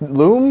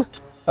 Loom?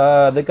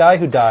 The guy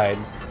who died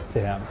to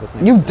him.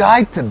 You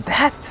died to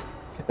that?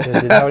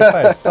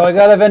 So I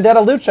got a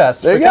Vendetta loot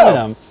chest there for killing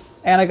him.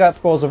 And I got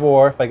Scrolls of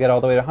War. If I get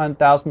all the way to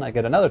 100,000, I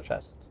get another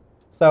chest.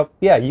 So,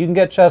 yeah, you can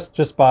get chests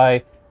just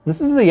by...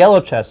 This is a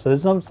yellow chest, so this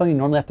is something you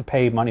normally have to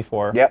pay money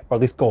for. Yep. Or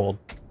at least gold.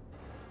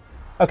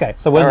 Okay,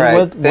 so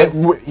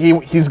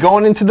he's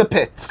going into the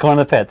pits. Going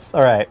to the pits,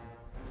 all right.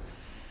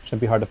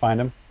 Shouldn't be hard to find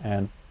him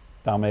and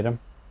dominate him.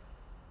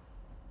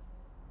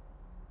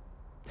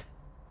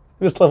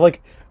 Just love,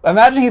 like...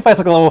 Imagine he fights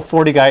like a level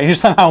 40 guy and he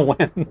somehow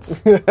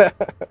wins.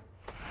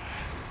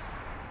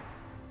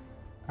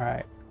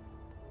 Alright.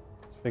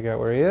 Let's figure out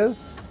where he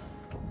is.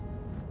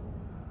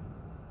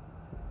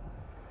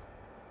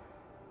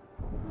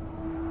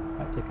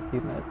 Might take a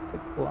few minutes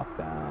to lock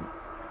down.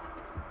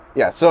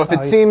 Yeah, so if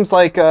it seems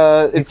like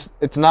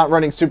it's not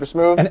running super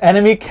smooth... An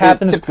enemy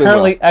captain is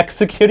currently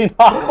executing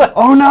Hoglik.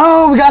 Oh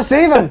no! We gotta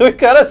save him! We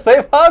gotta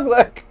save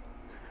Hoglik!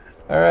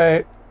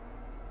 Alright.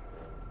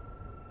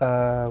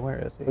 Where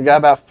is he? We got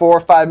about 4 or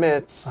 5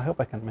 minutes. I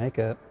hope I can make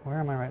it. Where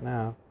am I right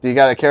now? Do you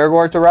got a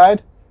Karagor to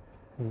ride?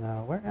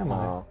 No, where am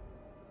I?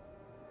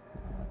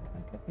 Can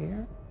I get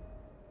here?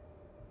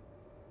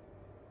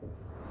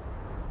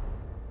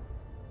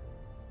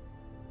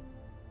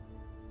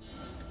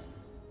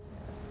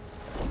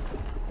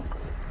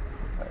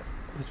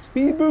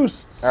 Speed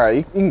boosts! Alright,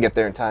 you can get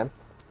there in time.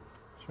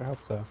 Sure hope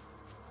so.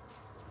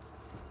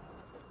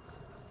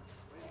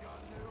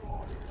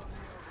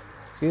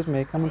 Excuse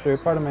me, coming through,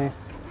 pardon me.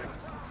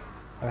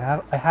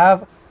 I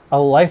have a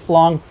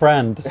lifelong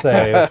friend to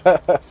save.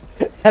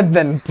 And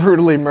then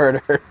brutally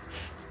murder.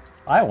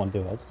 I won't do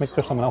it. I'll just make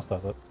sure someone else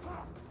does it.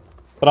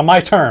 But on my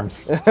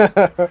terms.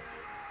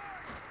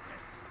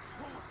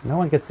 No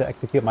one gets to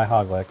execute my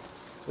Hoglik.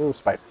 Ooh,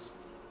 spiders.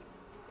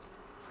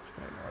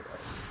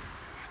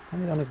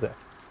 They don't exist.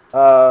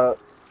 Let's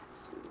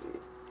see.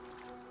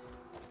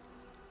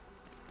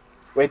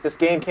 Wait, this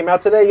game came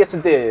out today? Yes,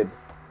 it did.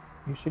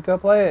 You should go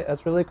play it.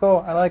 That's really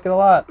cool. I like it a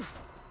lot.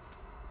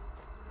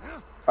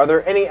 Are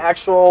there any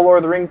actual Lord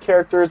of the Ring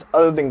characters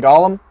other than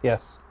Gollum?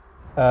 Yes.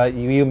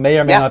 You may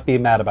or may not be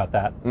mad about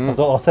that.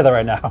 I'll say that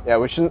right now. Yeah,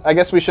 we shouldn't. I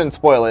guess we shouldn't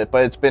spoil it,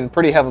 but it's been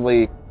pretty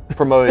heavily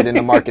promoted in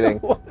the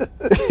marketing.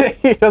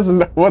 He doesn't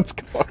know what's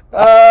going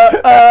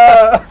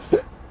on.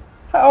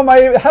 How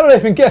did I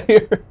even get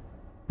here?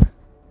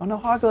 Oh no,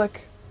 Hoglik.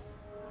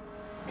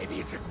 Maybe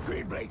it's a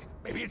green blade.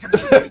 Maybe it's a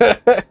green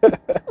blade.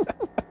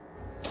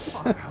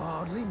 I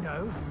hardly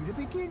know who to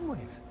begin with.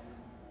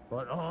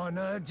 But I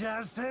know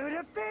just who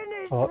to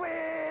finish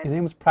with. His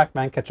name was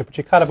Prackman Ketchup, but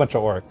you caught a bunch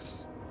of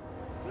orcs.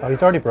 Oh,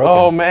 he's already broken.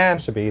 Oh man,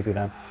 should be easy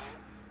then.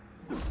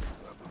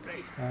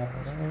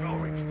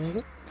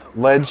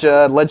 Ledge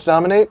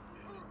dominate.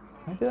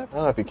 Can I do that? I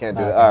don't know if you can't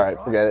do that. All right,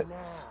 forget it.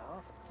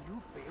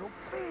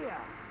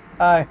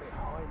 Hi.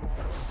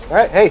 All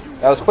right, hey,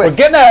 that was quick. We're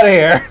getting out of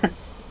here.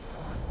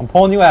 I'm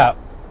pulling you out.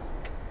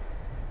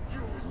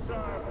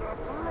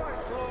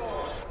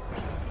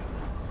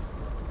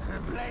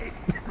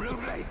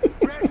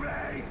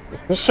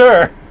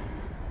 Sure.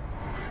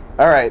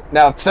 All right,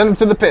 now send him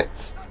to the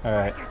pits. All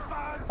right.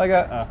 I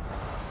got.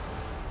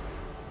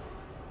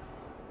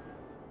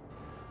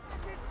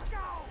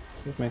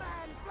 Excuse me.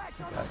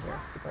 Get out here.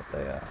 Get out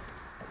there.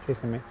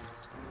 Chasing me.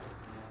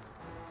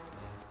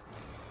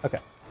 Okay.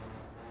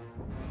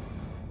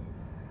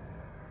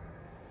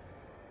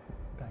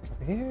 Back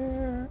over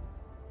here.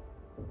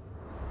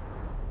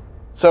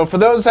 So for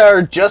those that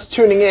are just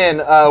tuning in,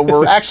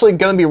 we're actually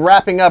going to be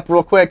wrapping up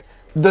real quick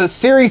the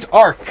series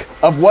arc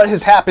of what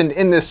has happened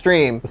in this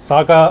stream. The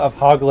saga of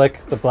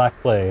Hoglik the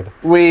Black Blade.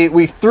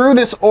 We threw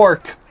this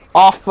orc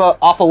off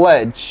a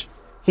ledge.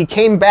 He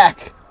came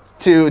back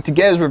to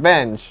get his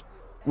revenge.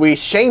 We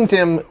shamed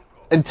him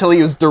until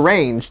he was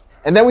deranged,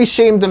 and then we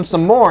shamed him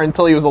some more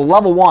until he was a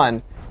level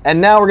 1.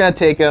 And now we're gonna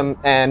take him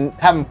and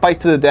have him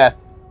fight to the death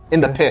in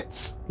the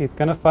pits. He's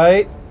gonna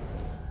fight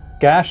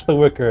Gash the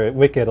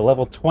Wicked, a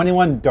level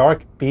 21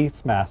 Dark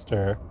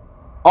Beastmaster.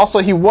 Also,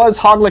 he was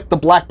Hoglik the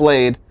Black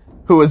Blade,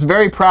 who was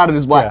very proud of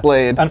his Black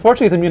Blade.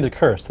 Unfortunately, he's immune to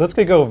curse, so this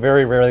could go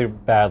very, very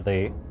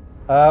badly.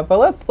 But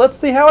let's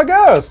see how it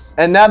goes.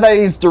 And now that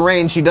he's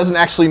deranged, he doesn't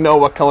actually know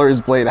what color his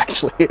blade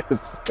actually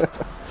is.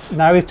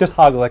 Now he's just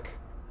Hoglik.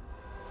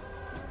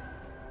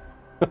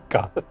 Oh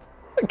God,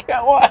 I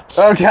can't watch.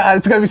 Oh God,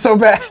 it's gonna be so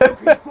bad.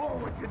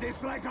 with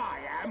this like I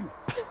am?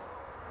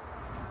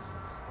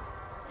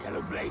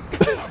 Yellow blade,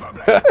 purple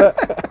blade,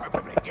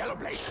 purple blade, yellow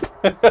blade.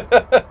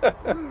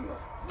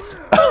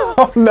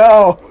 Oh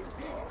no!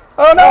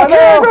 Oh no,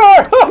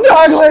 Caragor!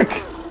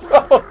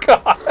 Oh,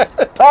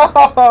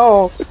 God!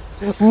 Oh!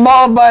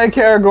 Mauled by a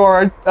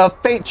Caragor, a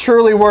fate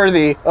truly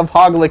worthy of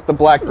Hoglik the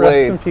Black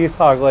Blade. Rest in peace,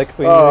 Hoglik.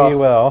 We know you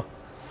well.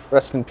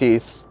 Rest in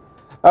peace.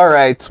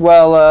 Alright,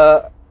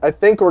 well, I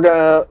think we're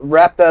gonna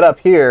wrap that up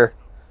here.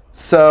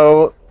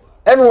 So,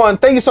 everyone,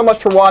 thank you so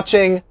much for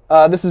watching.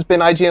 This has been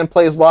IGN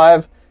Plays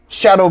Live,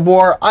 Shadow of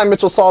War. I'm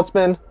Mitchell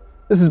Saltzman.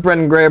 This is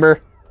Brendan Graber.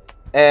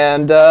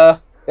 And,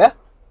 yeah,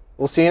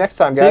 we'll see you next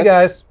time, guys. See you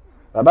guys.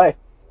 Bye-bye.